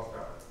delegation walked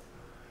out.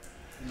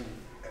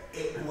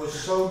 It was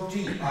so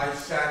deep. I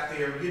sat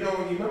there, you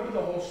remember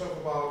the whole stuff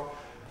about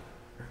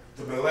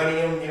the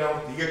millennium, the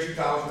year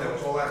 2000, there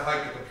was all that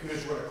hype, the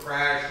computers were going to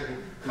crash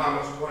and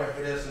comets were going to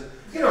hit us, and,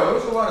 there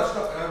was a lot of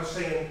stuff, and I was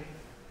saying,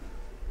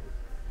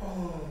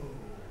 oh,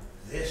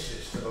 this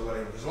is the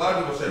millennium. Because a lot of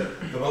people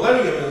said, the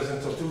millennium is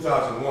until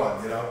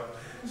 2001,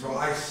 So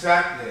I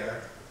sat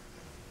there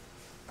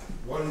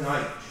one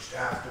night, just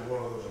after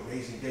one of those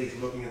amazing days,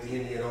 looking at the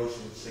Indian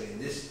Ocean and saying,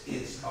 this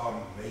is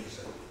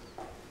amazing.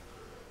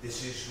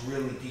 This is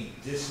really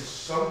deep. This is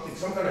some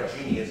kind of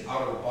genius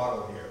out of a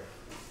bottle here.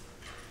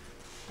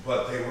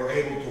 But they were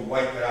able to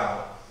wipe it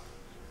out.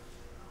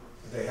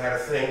 They had a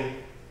thing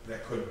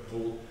that could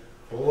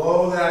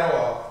blow that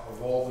off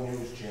of all the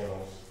news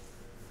channels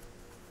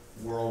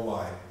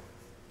worldwide.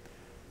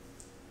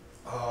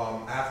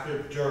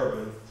 After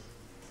Durban,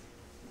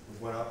 we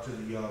went up to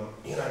the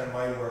United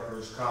Mine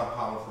Workers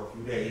compound for a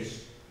few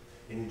days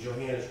in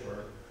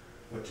Johannesburg.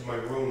 Went to my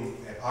room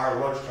at our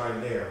lunchtime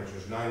there, which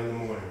was 9 in the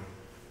morning,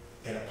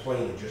 and a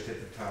plane just hit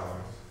the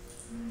tower.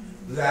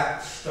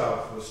 That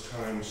stuff was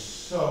timed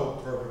so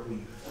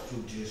perfectly to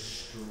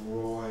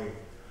destroy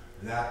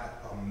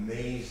that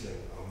amazing,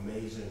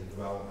 amazing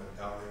development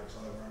down there in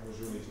Southern Ireland. It was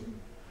really cool.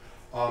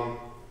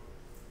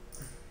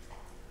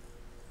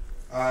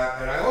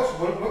 And I also,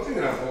 one thing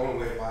that I'm blown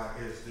away by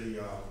is the,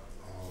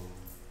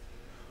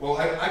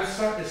 I've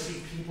started to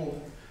see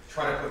people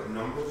try to put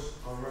numbers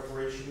on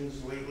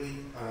reparations lately,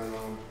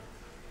 and,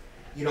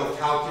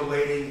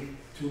 calculating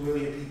 2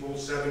 million people,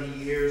 70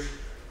 years,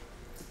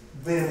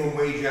 minimum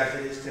wage as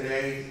it is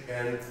today,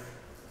 and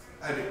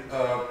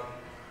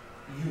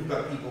you've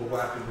got people who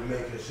have to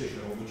make a decision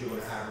on what you're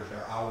going to average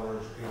their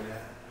hours in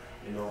that,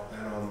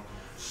 and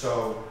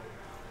so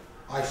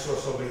I saw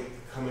somebody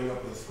coming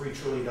up with a $3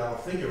 trillion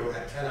figure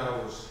at 10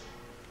 hours,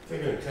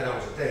 figuring 10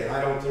 hours a day, and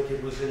I don't think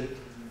it was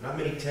not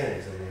many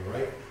tens in there,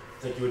 right?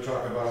 I think you were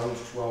talking about at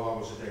least 12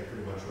 hours a day,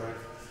 pretty much, right?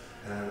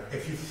 And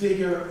if you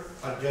figure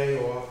a day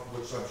off,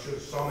 which I'm sure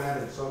some had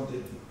and some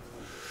didn't,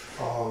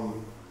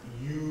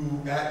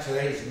 you, at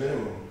today's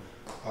minimum,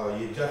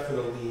 you're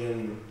definitely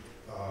in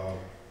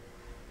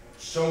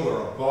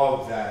somewhere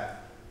above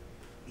that,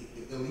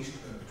 at least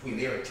between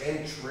there and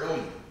 10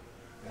 trillion.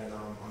 And I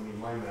mean,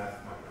 my math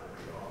might not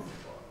be off,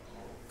 but.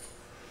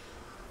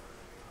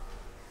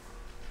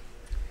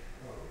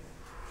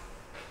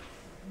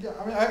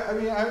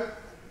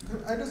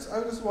 I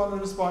just want to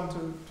respond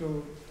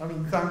to I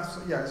mean, thanks.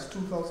 Yeah, it's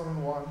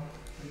 2001,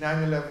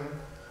 9/11.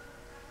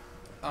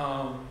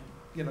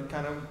 You know,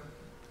 kind of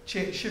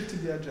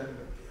shifted the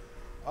agenda.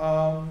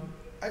 I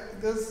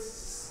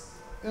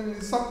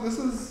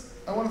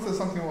want to say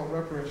something about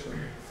reparation.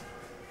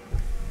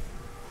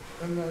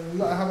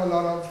 And I have a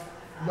lot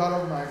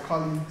of my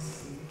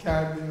colleagues in the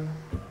Caribbean,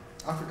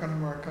 African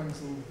Americans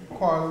who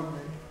quarrel with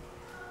me,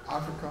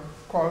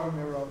 quarrel with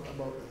me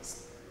about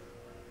this.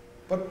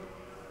 But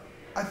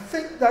I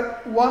think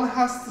that one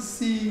has to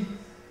see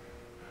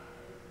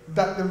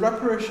that the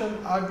reparation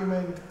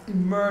argument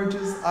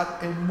emerges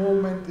at a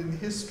moment in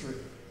history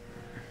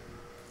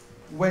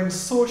when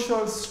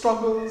social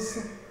struggles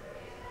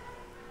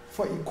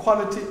for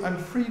equality and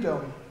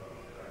freedom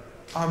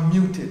are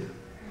muted.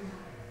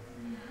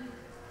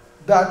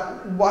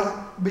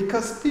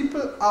 Because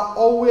people are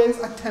always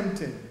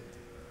attempting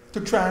to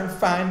try and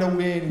find a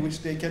way in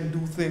which they can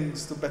do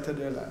things to better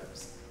their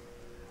lives.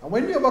 And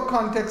when you have a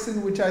context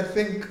in which I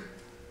think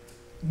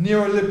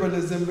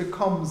neoliberalism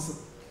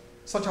becomes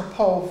such a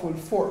powerful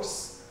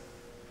force,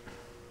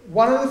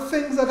 one of the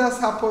things that has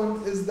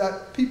happened is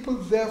that people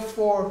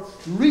therefore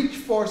reach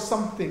for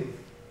something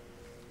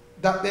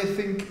that they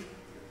think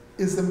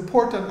is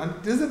important, and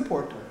it is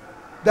important,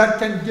 that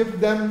can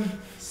give them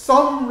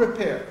some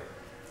repair,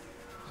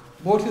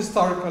 both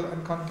historical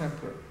and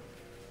contemporary.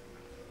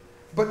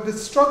 But the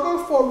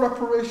struggle for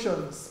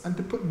reparations and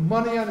to put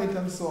money on it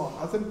and so on,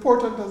 as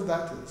important as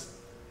that is,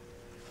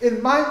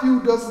 in my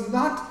view, does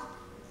not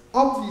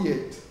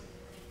obviate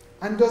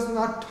and does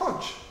not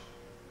touch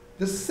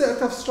the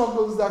set of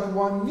struggles that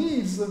one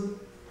needs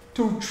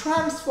to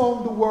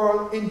transform the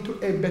world into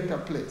a better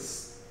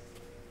place.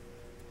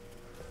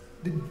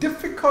 The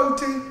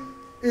difficulty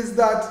is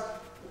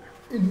that,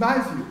 in my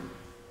view,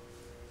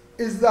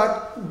 is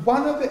that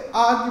one of the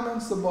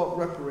arguments about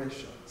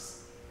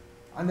reparations,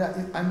 and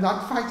I'm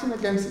not fighting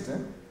against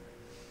it,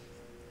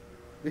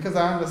 because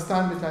I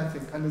understand it, I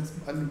think, and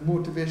the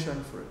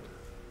motivation for it.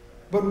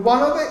 But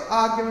one of the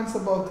arguments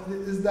about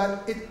it is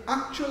that it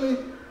actually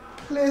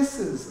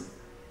places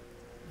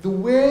the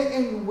way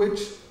in which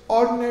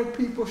ordinary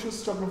people should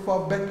struggle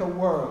for a better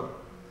world,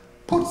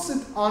 puts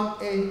it on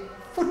a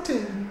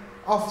footing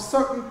of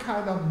certain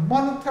kind of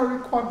monetary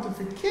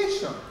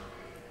quantification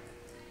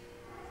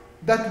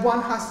that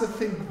one has to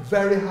think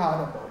very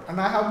hard about.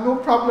 And I have no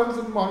problems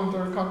with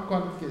monetary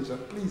quantification,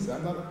 please,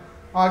 I'm not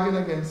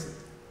arguing against it.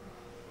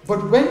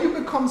 But when you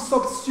become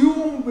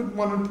subsumed with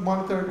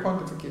monetary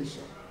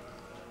quantification,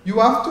 you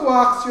have to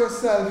ask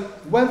yourself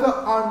whether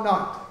or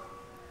not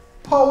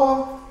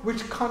power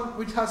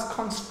which has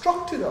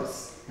constructed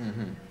us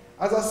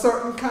as a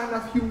certain kind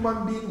of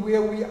human being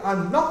where we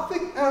are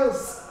nothing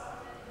else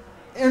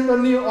under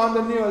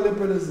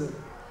neoliberalism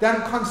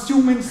than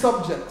consuming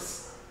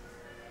subjects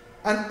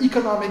and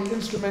economic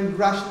instrument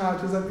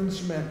rationalities and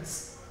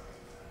instruments.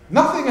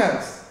 Nothing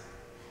else.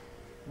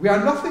 We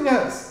are nothing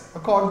else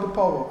according to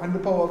power and the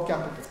power of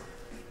capital.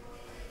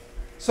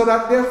 So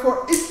that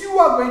therefore, if you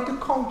are going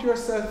to count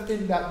yourself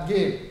in that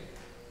game,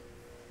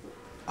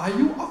 are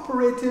you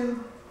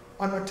operating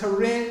on a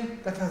terrain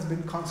that has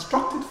been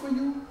constructed for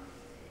you?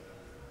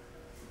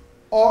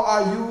 Or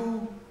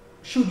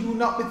should you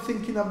not be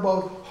thinking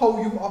about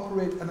how you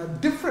operate on a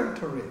different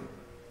terrain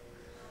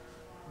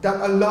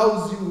that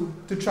allows you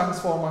to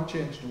transform and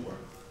change the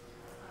world?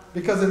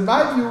 Because in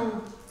my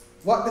view,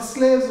 what the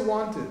slaves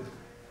wanted,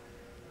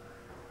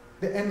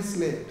 the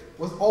enslaved,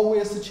 was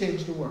always to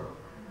change the world.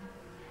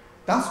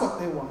 That's what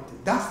they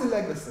wanted. That's the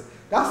legacy.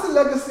 That's the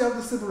legacy of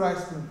the civil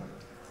rights movement.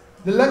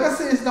 The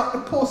legacy is not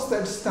the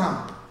postage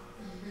stamp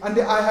and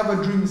the I have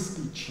a dream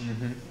speech.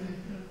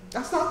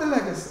 That's not the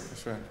legacy.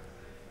 That's right.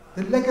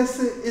 The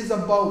legacy is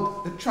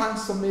about the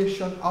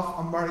transformation of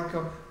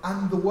America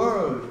and the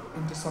world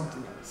into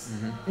something else.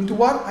 Into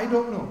what? I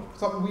don't know.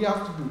 Something we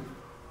have to do.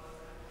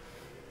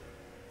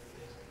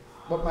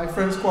 But my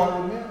friends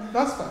quarrel with me,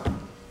 that's fine.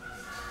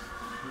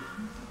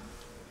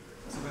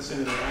 So question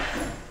in the back.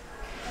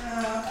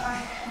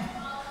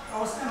 I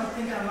was kind of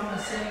thinking along the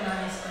same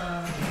lines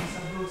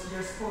Mr. Bogues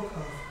just spoke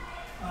of.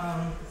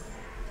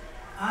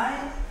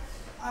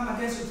 I'm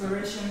against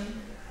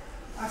reparation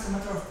as a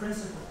matter of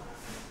principle.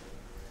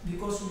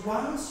 Because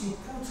once you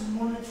put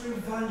monetary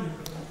value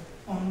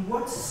on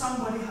what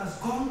somebody has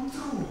gone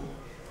through,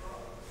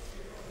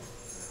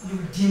 you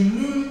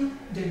demean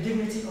the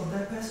dignity of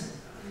that person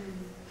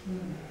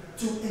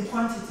to a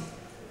quantity,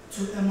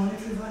 to a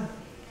monetary value.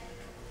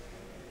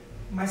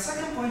 My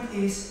second point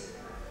is,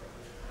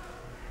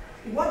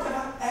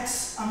 whatever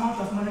X amount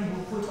of money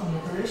you put on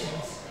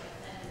reparations,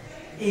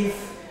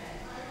 if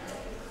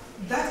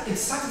that is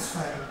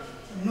satisfied.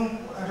 No,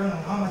 I don't know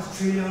how much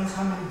trillions,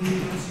 how many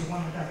billions you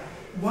want that.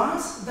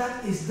 Once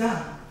that is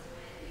done,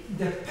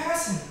 the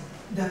person,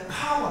 the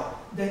power,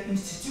 the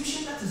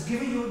institution that is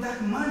giving you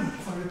that money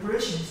for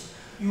reparations,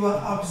 you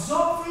are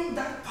absorbing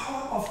that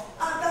power of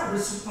other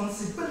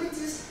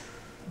responsibilities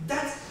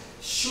that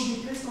should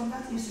be placed on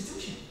that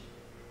institution.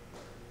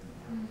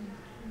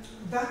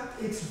 That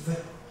is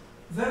very,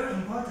 very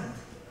important.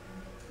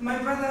 My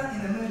brother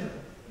in the middle,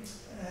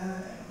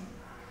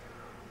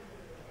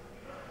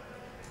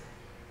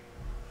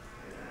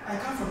 I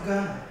come from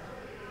Ghana.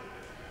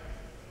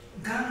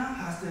 Ghana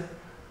has the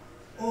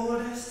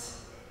oldest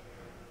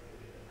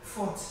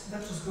fort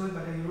that was built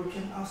by the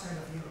European outside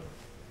of Europe.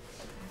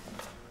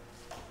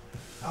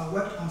 I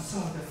worked on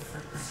some of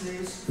the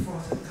slaves'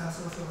 forts and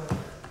castles over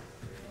there.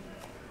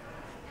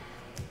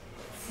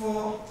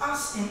 For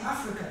us in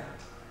Africa,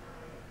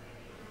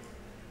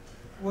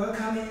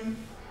 welcoming,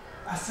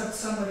 accept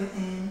somebody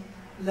in,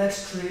 leg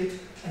straight,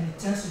 and it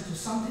turns into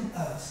something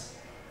else.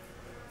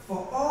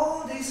 For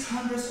all these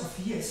hundreds of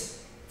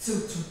years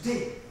till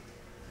today,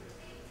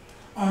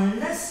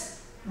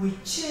 unless we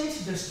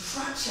change the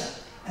structure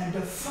and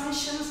the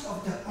functions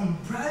of the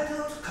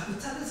unbridled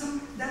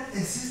capitalism that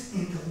exists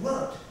in the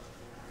world,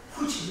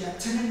 which we are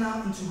turning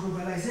now into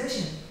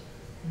globalization,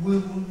 we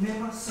will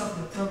never solve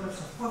the problems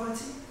of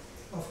poverty,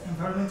 of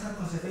environmental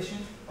conservation,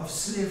 of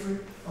slavery,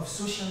 of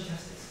social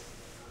justice.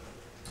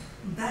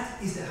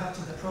 That is the heart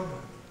of the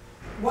problem.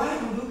 Why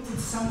would we put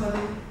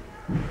somebody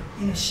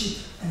in a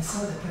ship and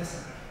sell the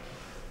person?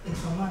 It's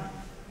for money.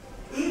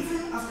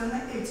 Even after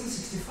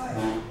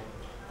 1865,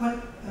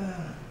 when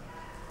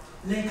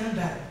Lincoln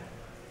died,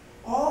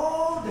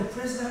 all the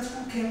presidents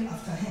who came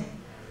after him,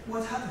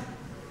 what happened?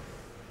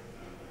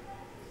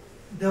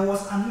 There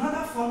was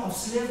another form of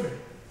slavery,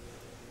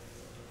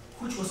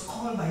 which was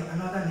called by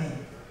another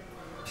name.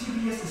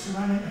 PBS is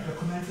running a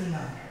documentary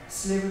now,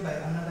 Slavery by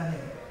Another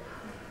Name.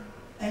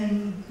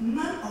 And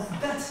none of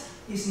that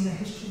is in the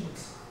history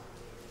books.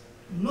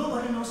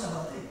 Nobody knows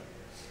about it.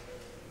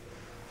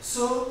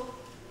 So,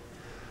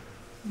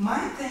 my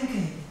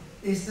thinking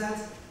is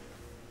that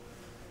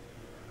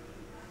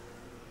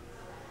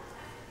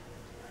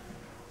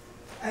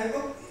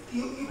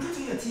you put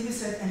in your TV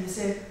set and you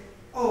say,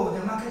 oh,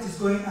 the market is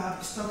going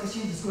up, stock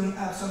exchange is going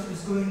up, something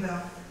is going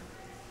down.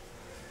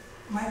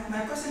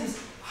 My question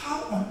is,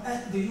 how on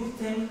earth do you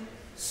think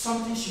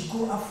something should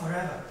go up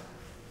forever?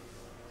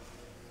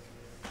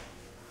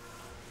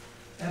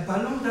 A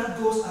balloon that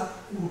goes up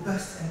will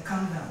burst and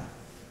come down.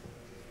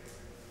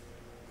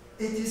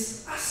 It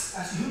is us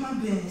as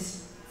human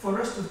beings for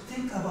us to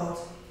think about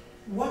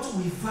what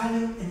we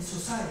value in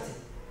society.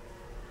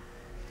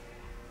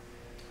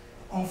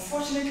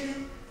 Unfortunately,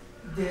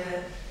 the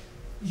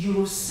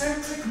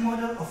Eurocentric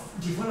model of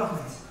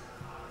development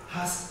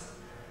has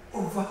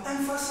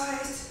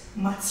overemphasized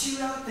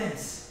material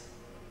things.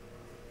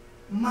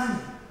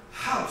 Money,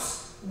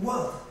 house,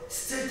 wealth,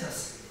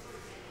 status,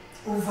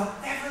 over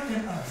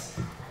everything else.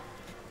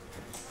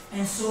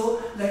 And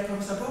so, like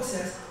Professor Bogues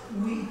says,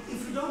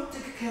 if we don't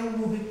take care,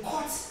 we'll be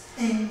caught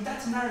in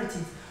that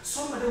narrative.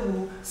 Somebody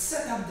will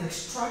set up the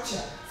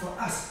structure for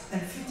us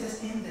and fit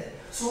us in there.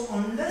 So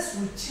unless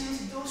we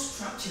change those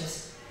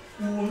structures,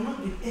 we will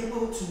not be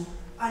able to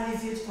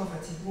alleviate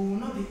poverty. We will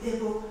not be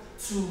able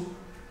to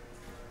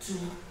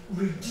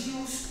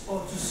reduce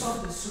or to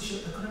solve the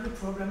socio-economic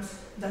problems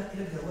that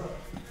plague the world.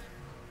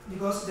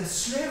 Because the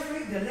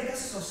slavery, the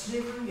legacies of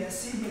slavery we are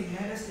seeing in the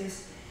United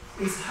States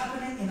is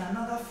happening in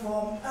another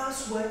form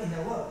elsewhere in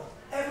the world,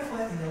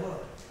 everywhere in the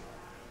world.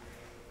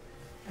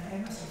 And I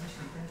end my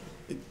submission. Thank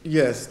you.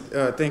 Yes,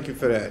 thank you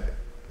for that.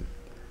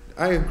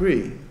 I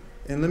agree.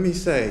 And let me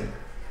say,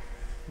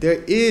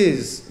 there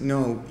is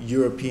no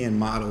European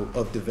model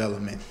of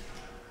development.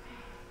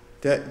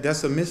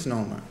 That's a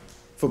misnomer.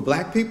 For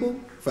black people,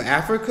 for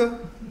Africa,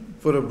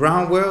 for the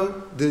brown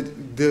world,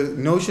 the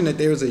notion that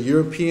there is a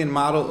European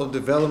model of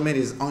development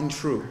is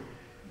untrue.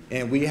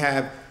 And we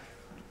have,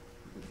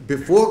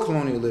 before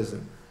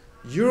colonialism,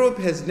 Europe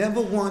has never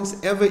once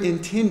ever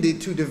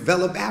intended to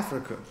develop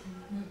Africa.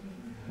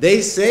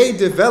 They say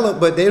develop,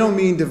 but they don't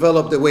mean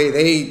develop the way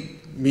they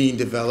mean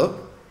develop.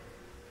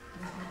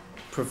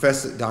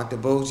 Professor Dr.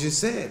 Bogues just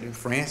said, in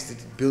France, they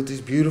built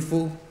this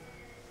beautiful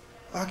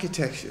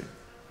architecture.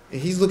 And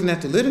he's looking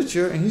at the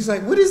literature, and he's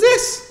like, what is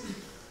this?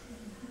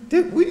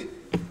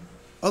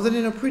 Other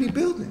than a pretty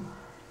building.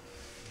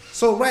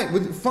 So, right,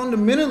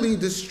 fundamentally,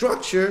 the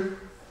structure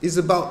is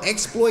about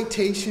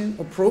exploitation,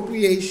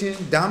 appropriation,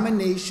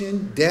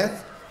 domination,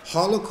 death,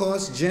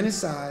 Holocaust,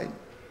 genocide,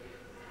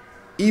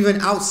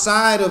 even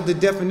outside of the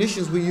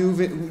definitions we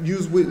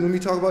use when we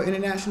talk about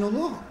international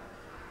law.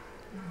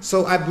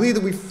 So I believe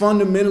that we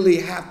fundamentally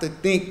have to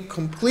think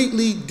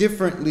completely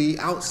differently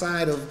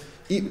outside of,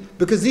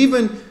 because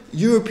even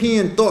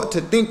European thought,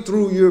 to think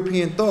through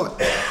European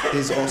thought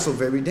is also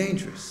very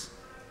dangerous.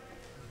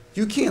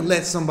 You can't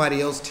let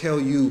somebody else tell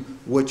you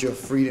what your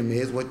freedom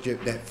is, what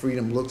that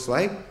freedom looks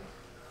like.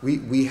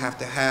 We have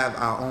to have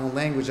our own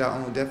language, our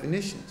own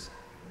definitions.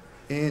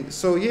 And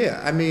so,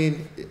 yeah, I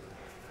mean,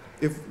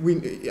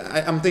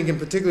 I'm thinking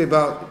particularly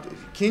about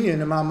Kenya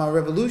and the Mau Mau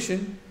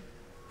Revolution.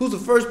 Who's the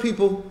first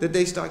people that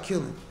they start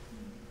killing?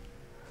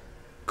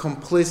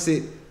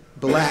 Complicit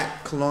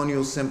black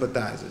colonial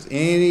sympathizers.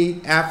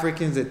 Any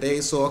Africans that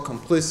they saw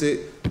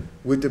complicit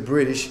with the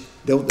British,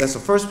 that's the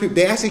first people.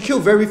 They actually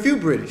killed very few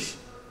British.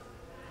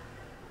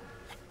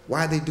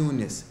 Why are they doing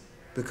this?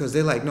 Because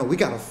they're like, no, we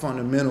got a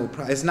fundamental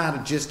problem. It's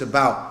not just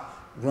about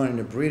running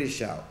the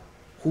British out.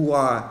 Who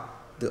are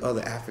the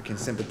other African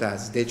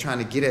sympathizers? They're trying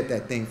to get at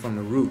that thing from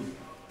the root.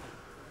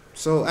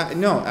 So,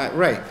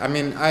 right. I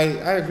mean,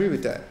 I agree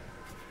with that.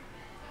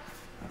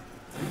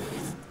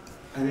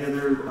 Any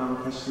other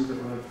questions that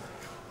want?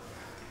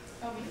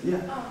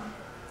 Yeah.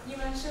 You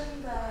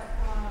mentioned that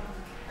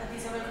at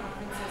these other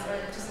conferences, or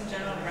just in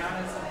general,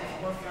 Brown is at the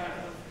forefront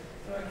of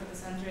the work that the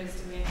center is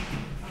doing,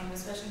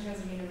 especially in terms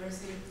of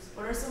universities.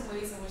 What are some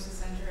ways in which the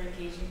center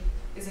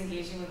is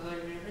engaging with other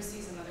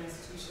universities and other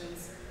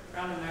institutions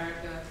around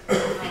America, so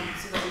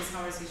that these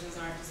conversations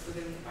aren't just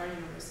within our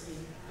university,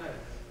 but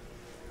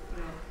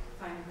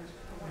finding a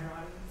wider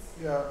audience?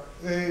 Yeah,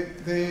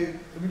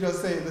 let me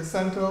just say, the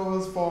center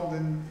was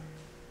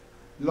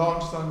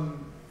launched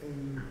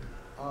in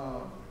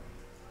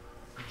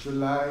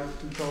July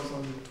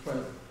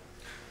 2012.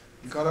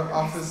 We got an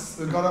office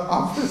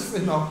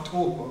in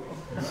October.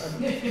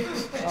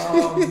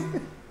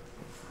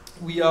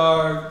 We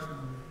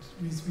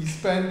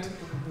spent,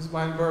 Ms.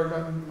 Weinberg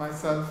and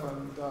myself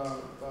and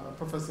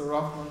Professor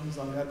Rockman, who's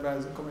on the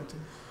advisory committee,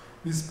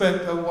 we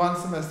spent one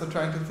semester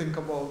trying to think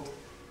about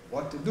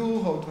what to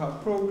do, how to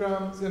have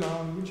programs, and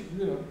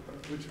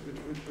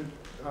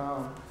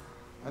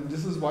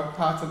this is what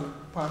part of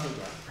that.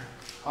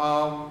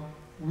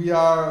 We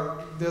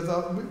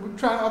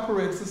try to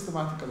operate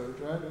systematically,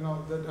 right?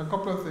 There are a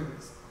couple of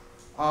things.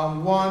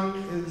 One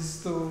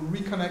is to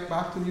reconnect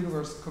back to the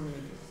university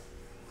community.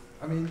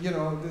 I mean,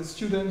 the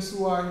students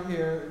who are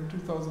here in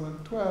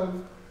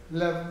 2012,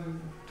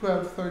 11,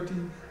 12,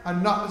 13, are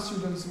not the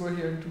students who were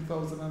here in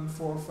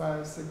 2004,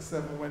 5, 6,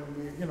 7, when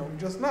we,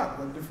 just not,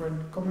 a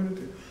different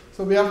community.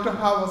 So we have to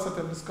have a set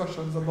of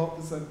discussions about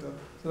the center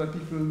so that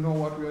people know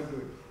what we are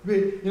doing.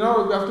 We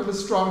have to be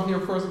strong here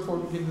first before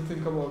we begin to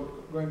think about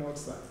going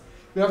outside.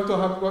 We have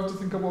to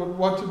think about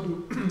what to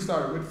do,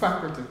 with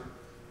faculty.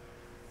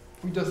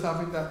 We just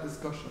having that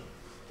discussion.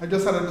 I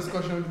just had a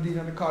discussion with the dean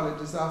of the college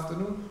this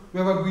afternoon. We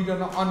have agreed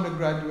on an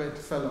undergraduate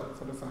fellow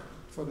for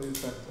the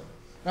center.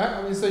 Right?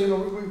 I mean, so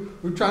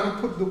we're trying to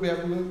put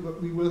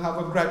we will have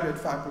a graduate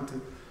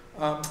faculty,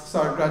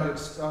 graduate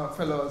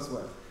fellow as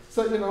well.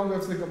 So we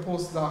have to think of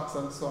postdocs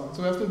and so on.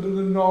 So we have to do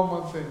the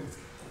normal things,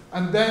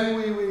 and then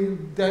we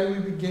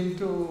begin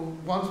to,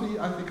 once we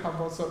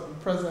have a certain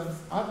presence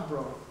at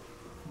Brown,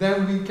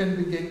 then we can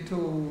begin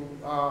to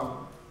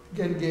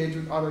engage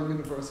with other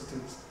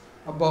universities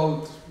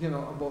about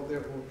their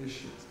own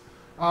issues.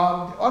 The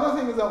other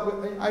thing is that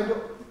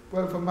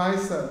for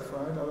myself,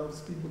 right, other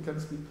people can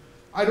speak,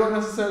 I don't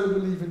necessarily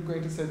believe in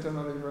going to say to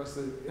another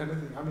university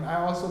anything. I mean, I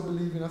also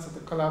believe in a set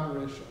of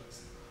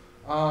collaborations.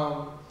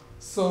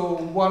 So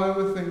one of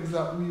the things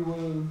that we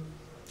will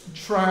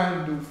try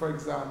and do, for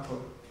example,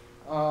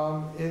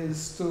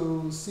 is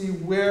to see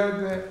where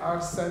there are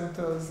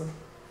centers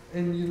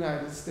in the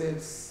United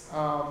States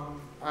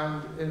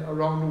and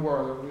around the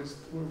world.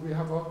 We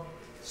have a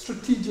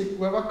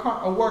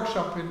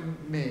workshop in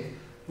May,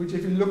 which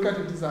if you look at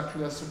it is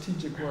actually a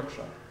strategic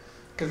workshop,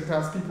 because it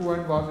has people who are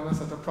involved in a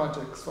set of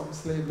projects, from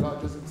slave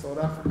lodges in South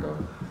Africa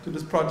to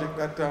this project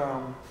that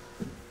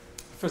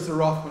Professor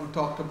Rockman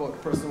talked about, the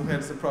person who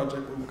heads the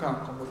project who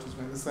can't come, but who's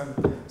going to send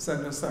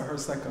her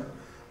second.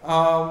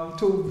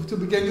 To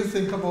begin to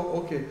think about,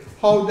 okay,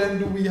 how then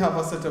do we have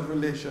a set of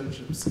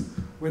relationships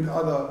with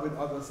other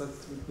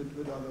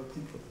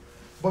people?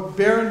 But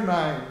bear in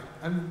mind,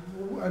 and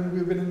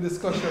we've been in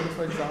discussion,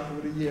 for example,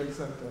 with the Yale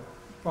Center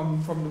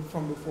from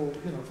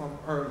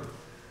early.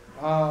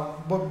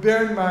 But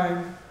bear in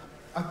mind,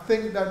 I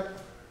think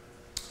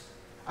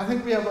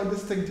we have a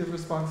distinctive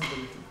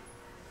responsibility.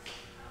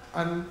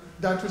 And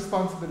that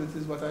responsibility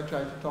is what I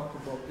try to talk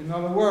about. In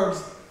other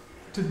words,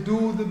 to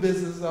do the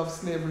business of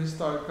slavery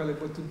historically,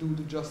 but to do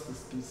the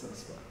justice piece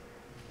as well.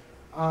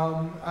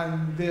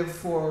 And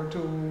therefore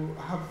to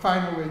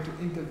find a way to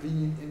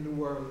intervene in the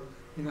world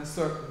in a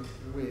certain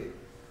way.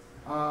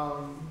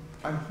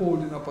 And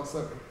holding up a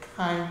certain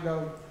kind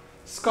of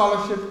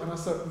scholarship and a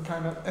certain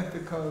kind of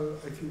ethical,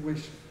 if you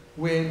wish,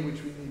 way in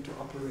which we need to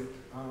operate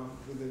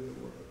within the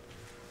world.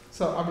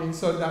 So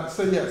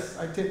yes,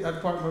 I take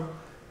that point.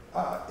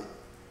 But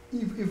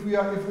if we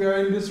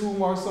are in this room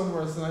or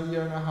somewhere in a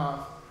year and a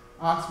half,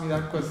 ask me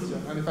that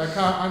question, and if I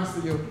can't answer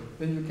you,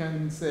 then you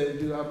can say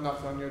you have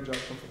not done your job,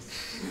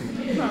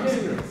 Professor. No, I'm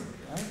serious.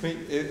 Right? I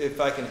mean, if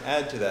I can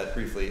add to that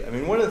briefly, I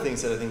mean, one of the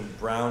things that I think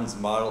Brown's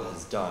model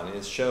has done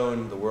is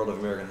shown the world of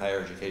American higher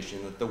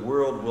education that the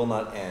world will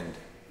not end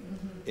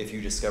if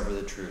you discover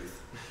the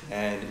truth,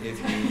 and if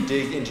you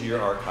dig into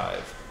your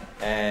archive,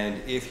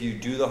 and if you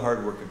do the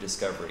hard work of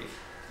discovery.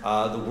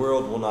 The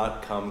world will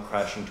not come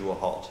crashing to a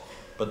halt,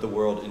 but the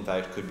world, in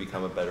fact, could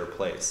become a better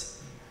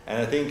place.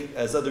 And I think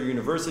as other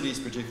universities,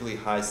 particularly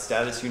high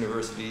status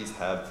universities,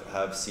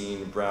 have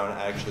seen Brown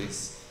actually,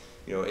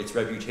 its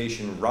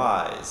reputation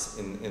rise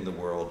in the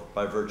world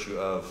by virtue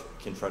of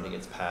confronting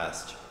its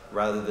past,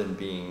 rather than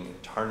being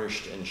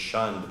tarnished and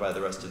shunned by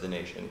the rest of the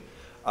nation.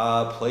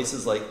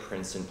 Places like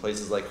Princeton,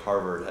 places like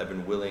Harvard have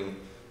been willing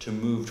to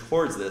move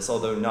towards this,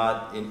 although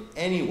not in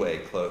any way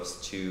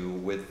close to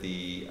with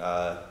the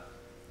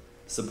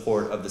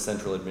support of the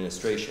central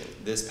administration.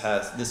 This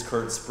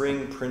current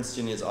spring,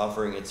 Princeton is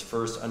offering its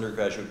first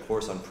undergraduate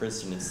course on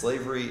Princeton and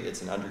slavery.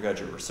 It's an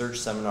undergraduate research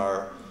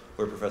seminar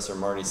where Professor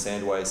Marnie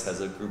Sandweiss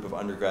has a group of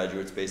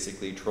undergraduates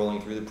basically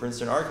trolling through the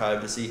Princeton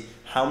archive to see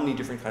how many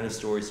different kind of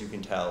stories you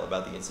can tell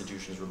about the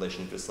institution's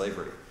relationship to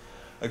slavery.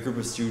 A group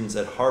of students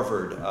at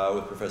Harvard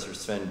with Professor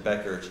Sven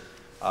Beckert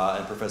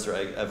and Professor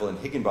Evelyn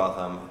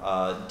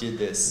Higginbotham did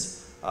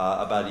this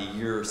about a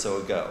year or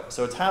so ago.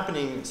 So it's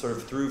happening sort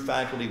of through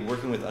faculty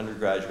working with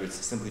undergraduates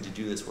simply to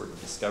do this work of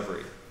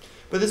discovery.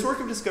 But this work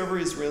of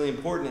discovery is really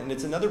important, and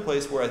it's another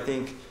place where I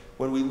think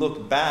when we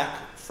look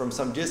back from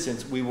some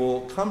distance, we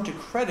will come to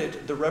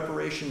credit the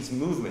reparations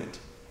movement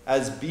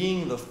as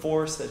being the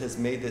force that has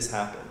made this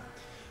happen.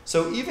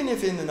 So even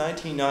if in the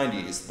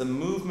 1990s, the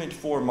movement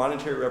for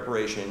monetary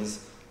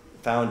reparations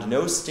found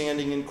no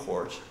standing in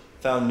court,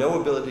 found no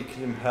ability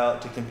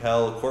to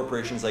compel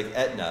corporations like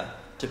Aetna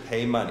to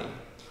pay money,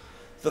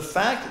 the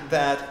fact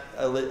that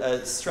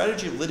a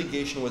strategy of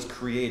litigation was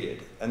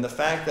created, and the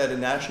fact that a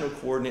national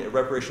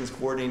reparations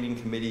coordinating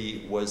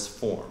committee was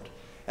formed,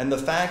 and the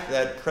fact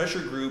that pressure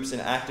groups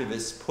and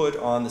activists put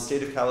on the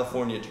state of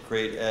California to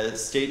create a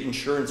state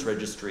insurance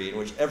registry in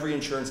which every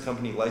insurance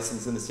company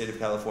licensed in the state of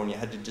California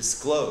had to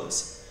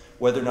disclose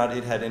whether or not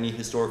it had any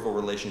historical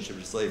relationship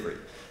to slavery.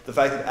 The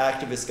fact that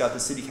activists got the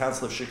City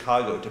Council of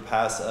Chicago to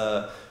pass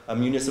a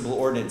municipal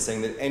ordinance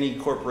saying that any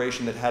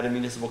corporation that had a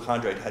municipal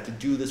contract had to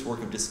do this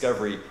work of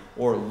discovery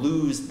or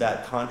lose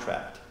that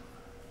contract.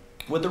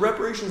 What the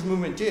reparations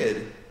movement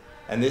did,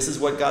 and this is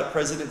what got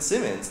President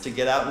Simmons to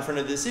get out in front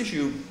of this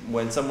issue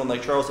when someone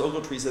like Charles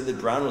Ogletree said that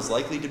Brown was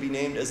likely to be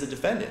named as a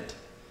defendant.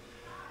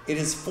 It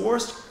has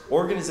forced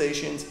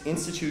organizations,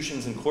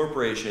 institutions, and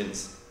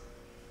corporations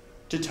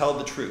to tell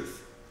the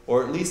truth,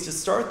 or at least to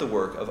start the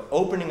work of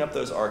opening up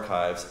those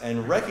archives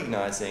and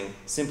recognizing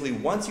simply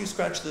once you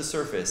scratch the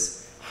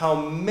surface how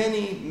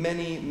many,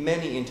 many,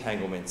 many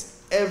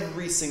entanglements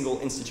every single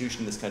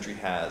institution in this country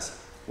has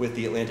with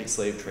the Atlantic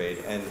slave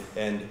trade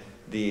and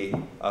the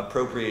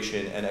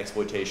appropriation and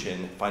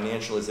exploitation,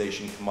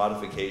 financialization,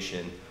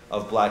 commodification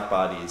of black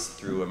bodies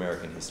through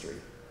American history.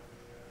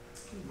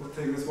 We'll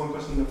take this one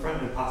question in the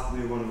front and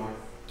possibly one more.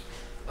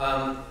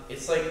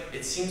 It's like,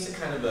 it seems to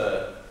kind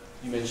of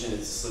you mentioned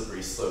it's a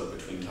slippery slope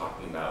between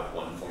talking about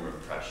one form of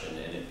oppression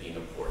and it being a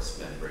porous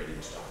membrane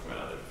into talking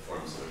about other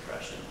forms of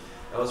oppression.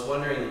 I was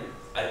wondering,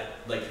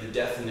 like the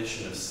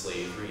definition of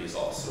slavery is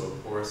also a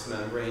porous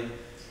membrane,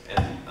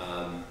 and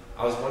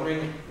I was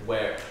wondering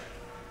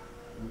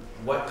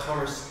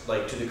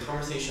to the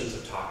conversations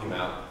of talking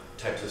about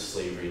types of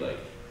slavery,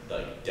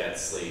 like debt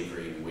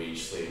slavery and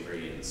wage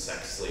slavery and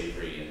sex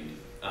slavery and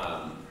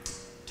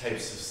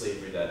types of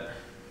slavery that,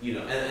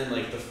 and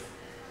like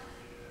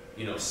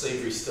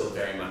slavery is still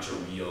very much a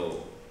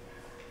real,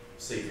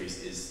 slavery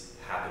is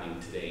happening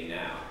today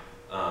now.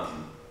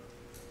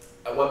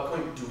 At what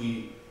point do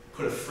we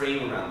put a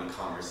frame around the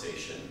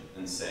conversation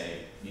and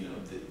say,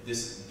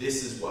 this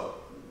is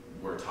what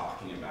we're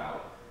talking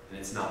about, and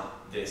it's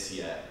not this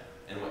yet,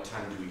 and what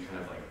time do we kind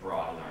of like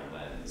broaden our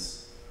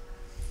lens?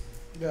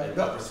 Yeah, and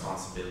what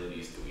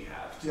responsibilities do we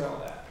have to all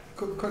that?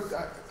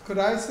 Could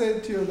I say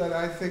to you that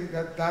I think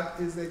that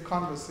is a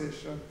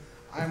conversation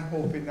I'm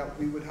hoping that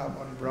we would have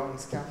on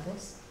Brown's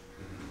campus.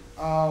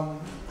 I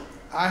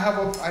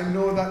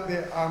know that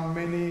there are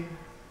many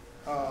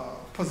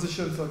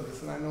positions on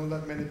this, and I know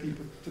that many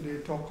people today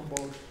talk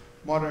about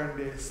modern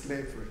day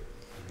slavery.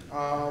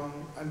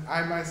 And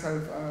I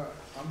myself,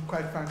 I'm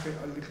quite frankly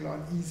a little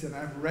uneasy, and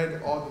I've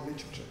read all the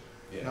literature.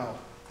 Yeah. Now,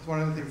 it's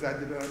one of the things I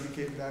did when I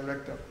became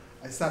director.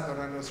 I sat down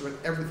and just read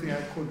everything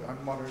I could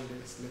on modern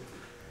day slavery.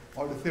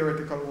 All the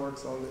theoretical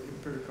works, all the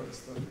empirical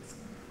studies.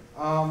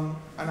 And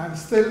I'm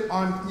still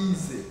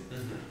uneasy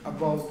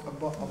about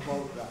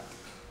that.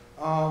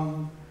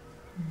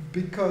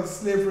 Because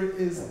slavery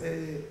is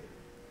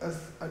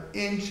an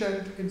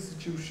ancient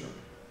institution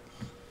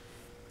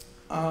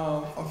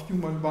of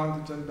human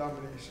bondage and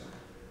domination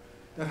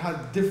that has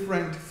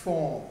different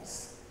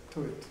forms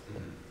to it.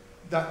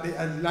 That the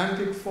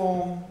Atlantic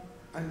form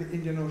and the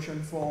Indian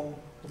Ocean form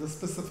was a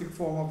specific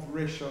form of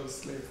racial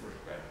slavery,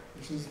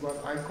 which is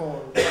what I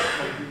call the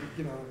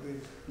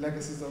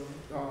legacies of,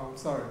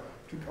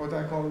 what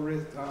I call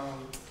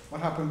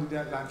what happened in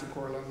the Atlantic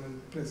world and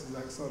in places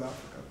like South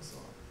Africa and so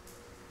on.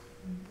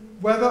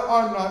 Whether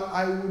or not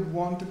I would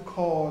want to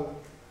call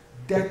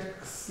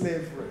debt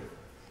slavery,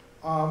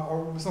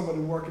 or somebody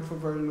working for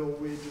very low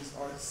wages,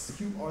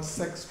 or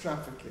sex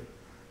trafficking.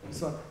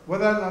 So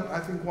whether or not I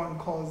think one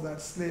calls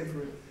that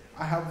slavery,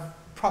 I have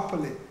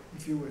properly,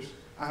 if you wish,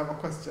 I have a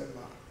question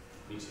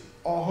mark. Me too.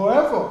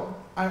 However,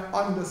 I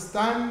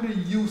understand the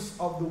use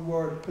of the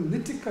word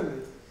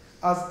politically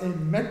as a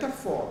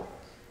metaphor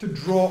to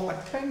draw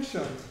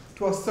attention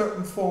to a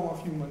certain form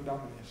of human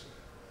domination.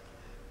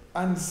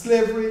 And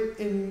slavery,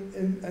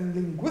 and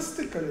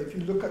linguistically, if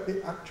you look at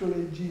the actual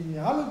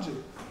genealogy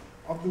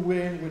of the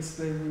way in which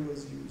slavery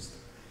was used,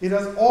 it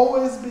has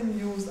always been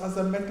used as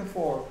a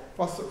metaphor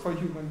for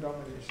human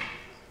domination.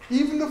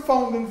 Even the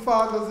founding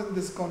fathers in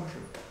this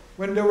country,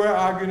 when they were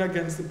arguing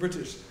against the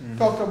British,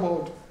 talked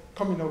about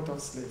coming out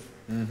of slavery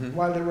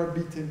while they were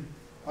beating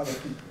other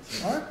people.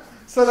 Right?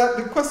 So that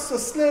the question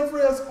of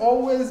slavery has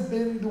always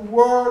been, the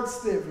word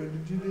slavery,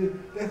 the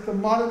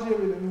etymology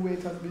of it and the way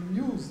it has been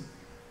used,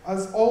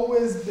 has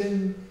always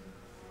been,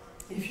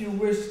 if you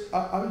wish,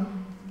 to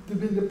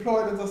be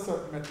deployed as a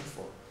certain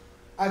metaphor.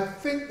 I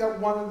think that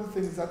one of the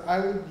things that I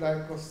would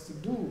like us to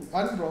do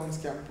on Brown's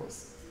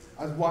campus,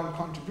 as one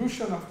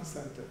contribution of the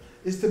center,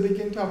 is to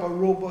begin to have a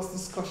robust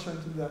discussion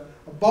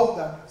about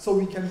that, so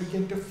we can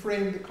begin to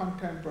frame the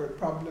contemporary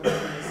problem in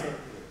a certain way.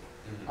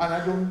 And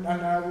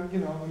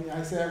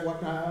I say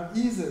what my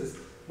eases,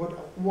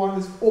 but one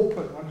is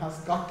open. One has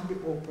got to be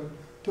open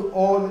to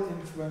all the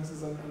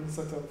influences and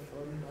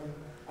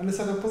the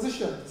set of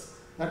positions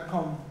that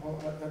come,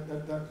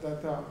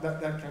 that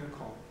can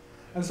come.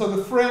 And so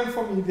the frame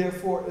for me,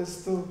 therefore,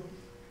 is to,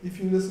 if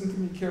you listen to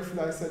me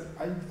carefully, I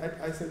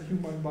said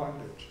human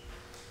bondage,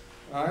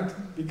 right?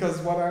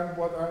 Because what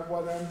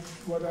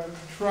I'm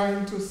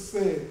trying to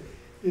say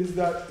is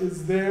that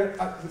is there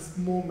at this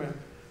moment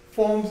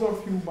forms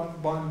of human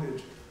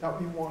bondage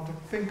that we want to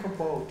think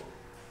about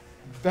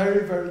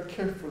very, very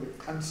carefully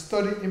and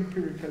study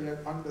empirically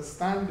and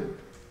understand it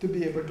to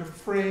be able to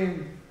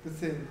frame the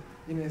thing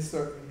in a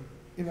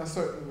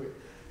certain way.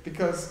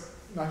 Because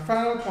my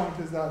final point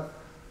is that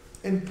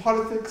in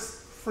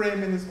politics,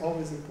 framing is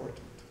always important.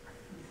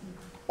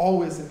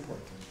 Always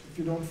important. If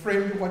you don't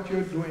frame what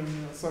you're doing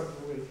in a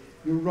certain way,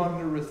 you run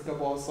the risk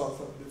of all sorts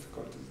of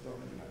difficulties down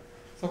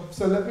the line.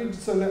 So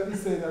let me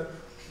say that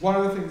one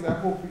of the things I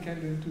hope we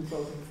can do in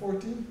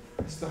 2014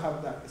 is to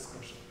have that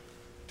discussion.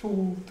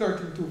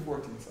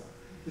 2014,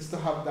 is to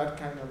have that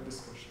kind of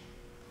discussion.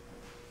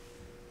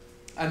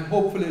 And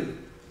hopefully,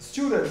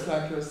 students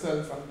like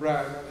yourself and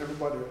Brian and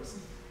everybody else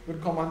will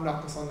come and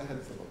knock us on the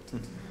heads about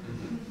it,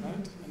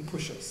 right? And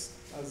push us,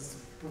 as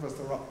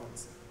Professor Rockman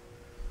said.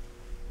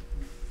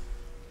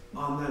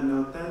 On that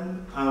note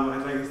then, I'd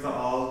like us to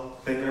all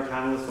thank our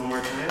panelists one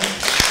more time.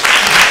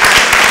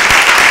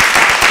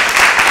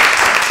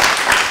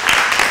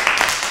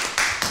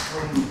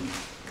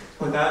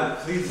 With that,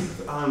 please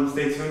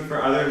stay tuned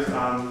for others,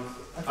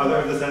 other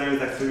of the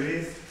center's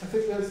activities. I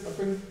think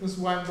Ms.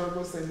 Weinberg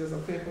was saying there's a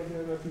paper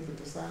there that people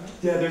to sign up.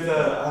 Yeah, there's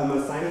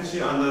a sign-in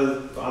sheet on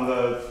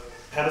the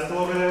pedestal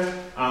over there.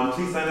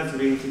 Please sign up so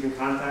we can keep in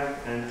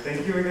contact. And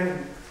thank you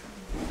again.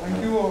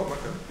 Thank you all.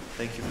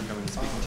 Thank you for coming to speak.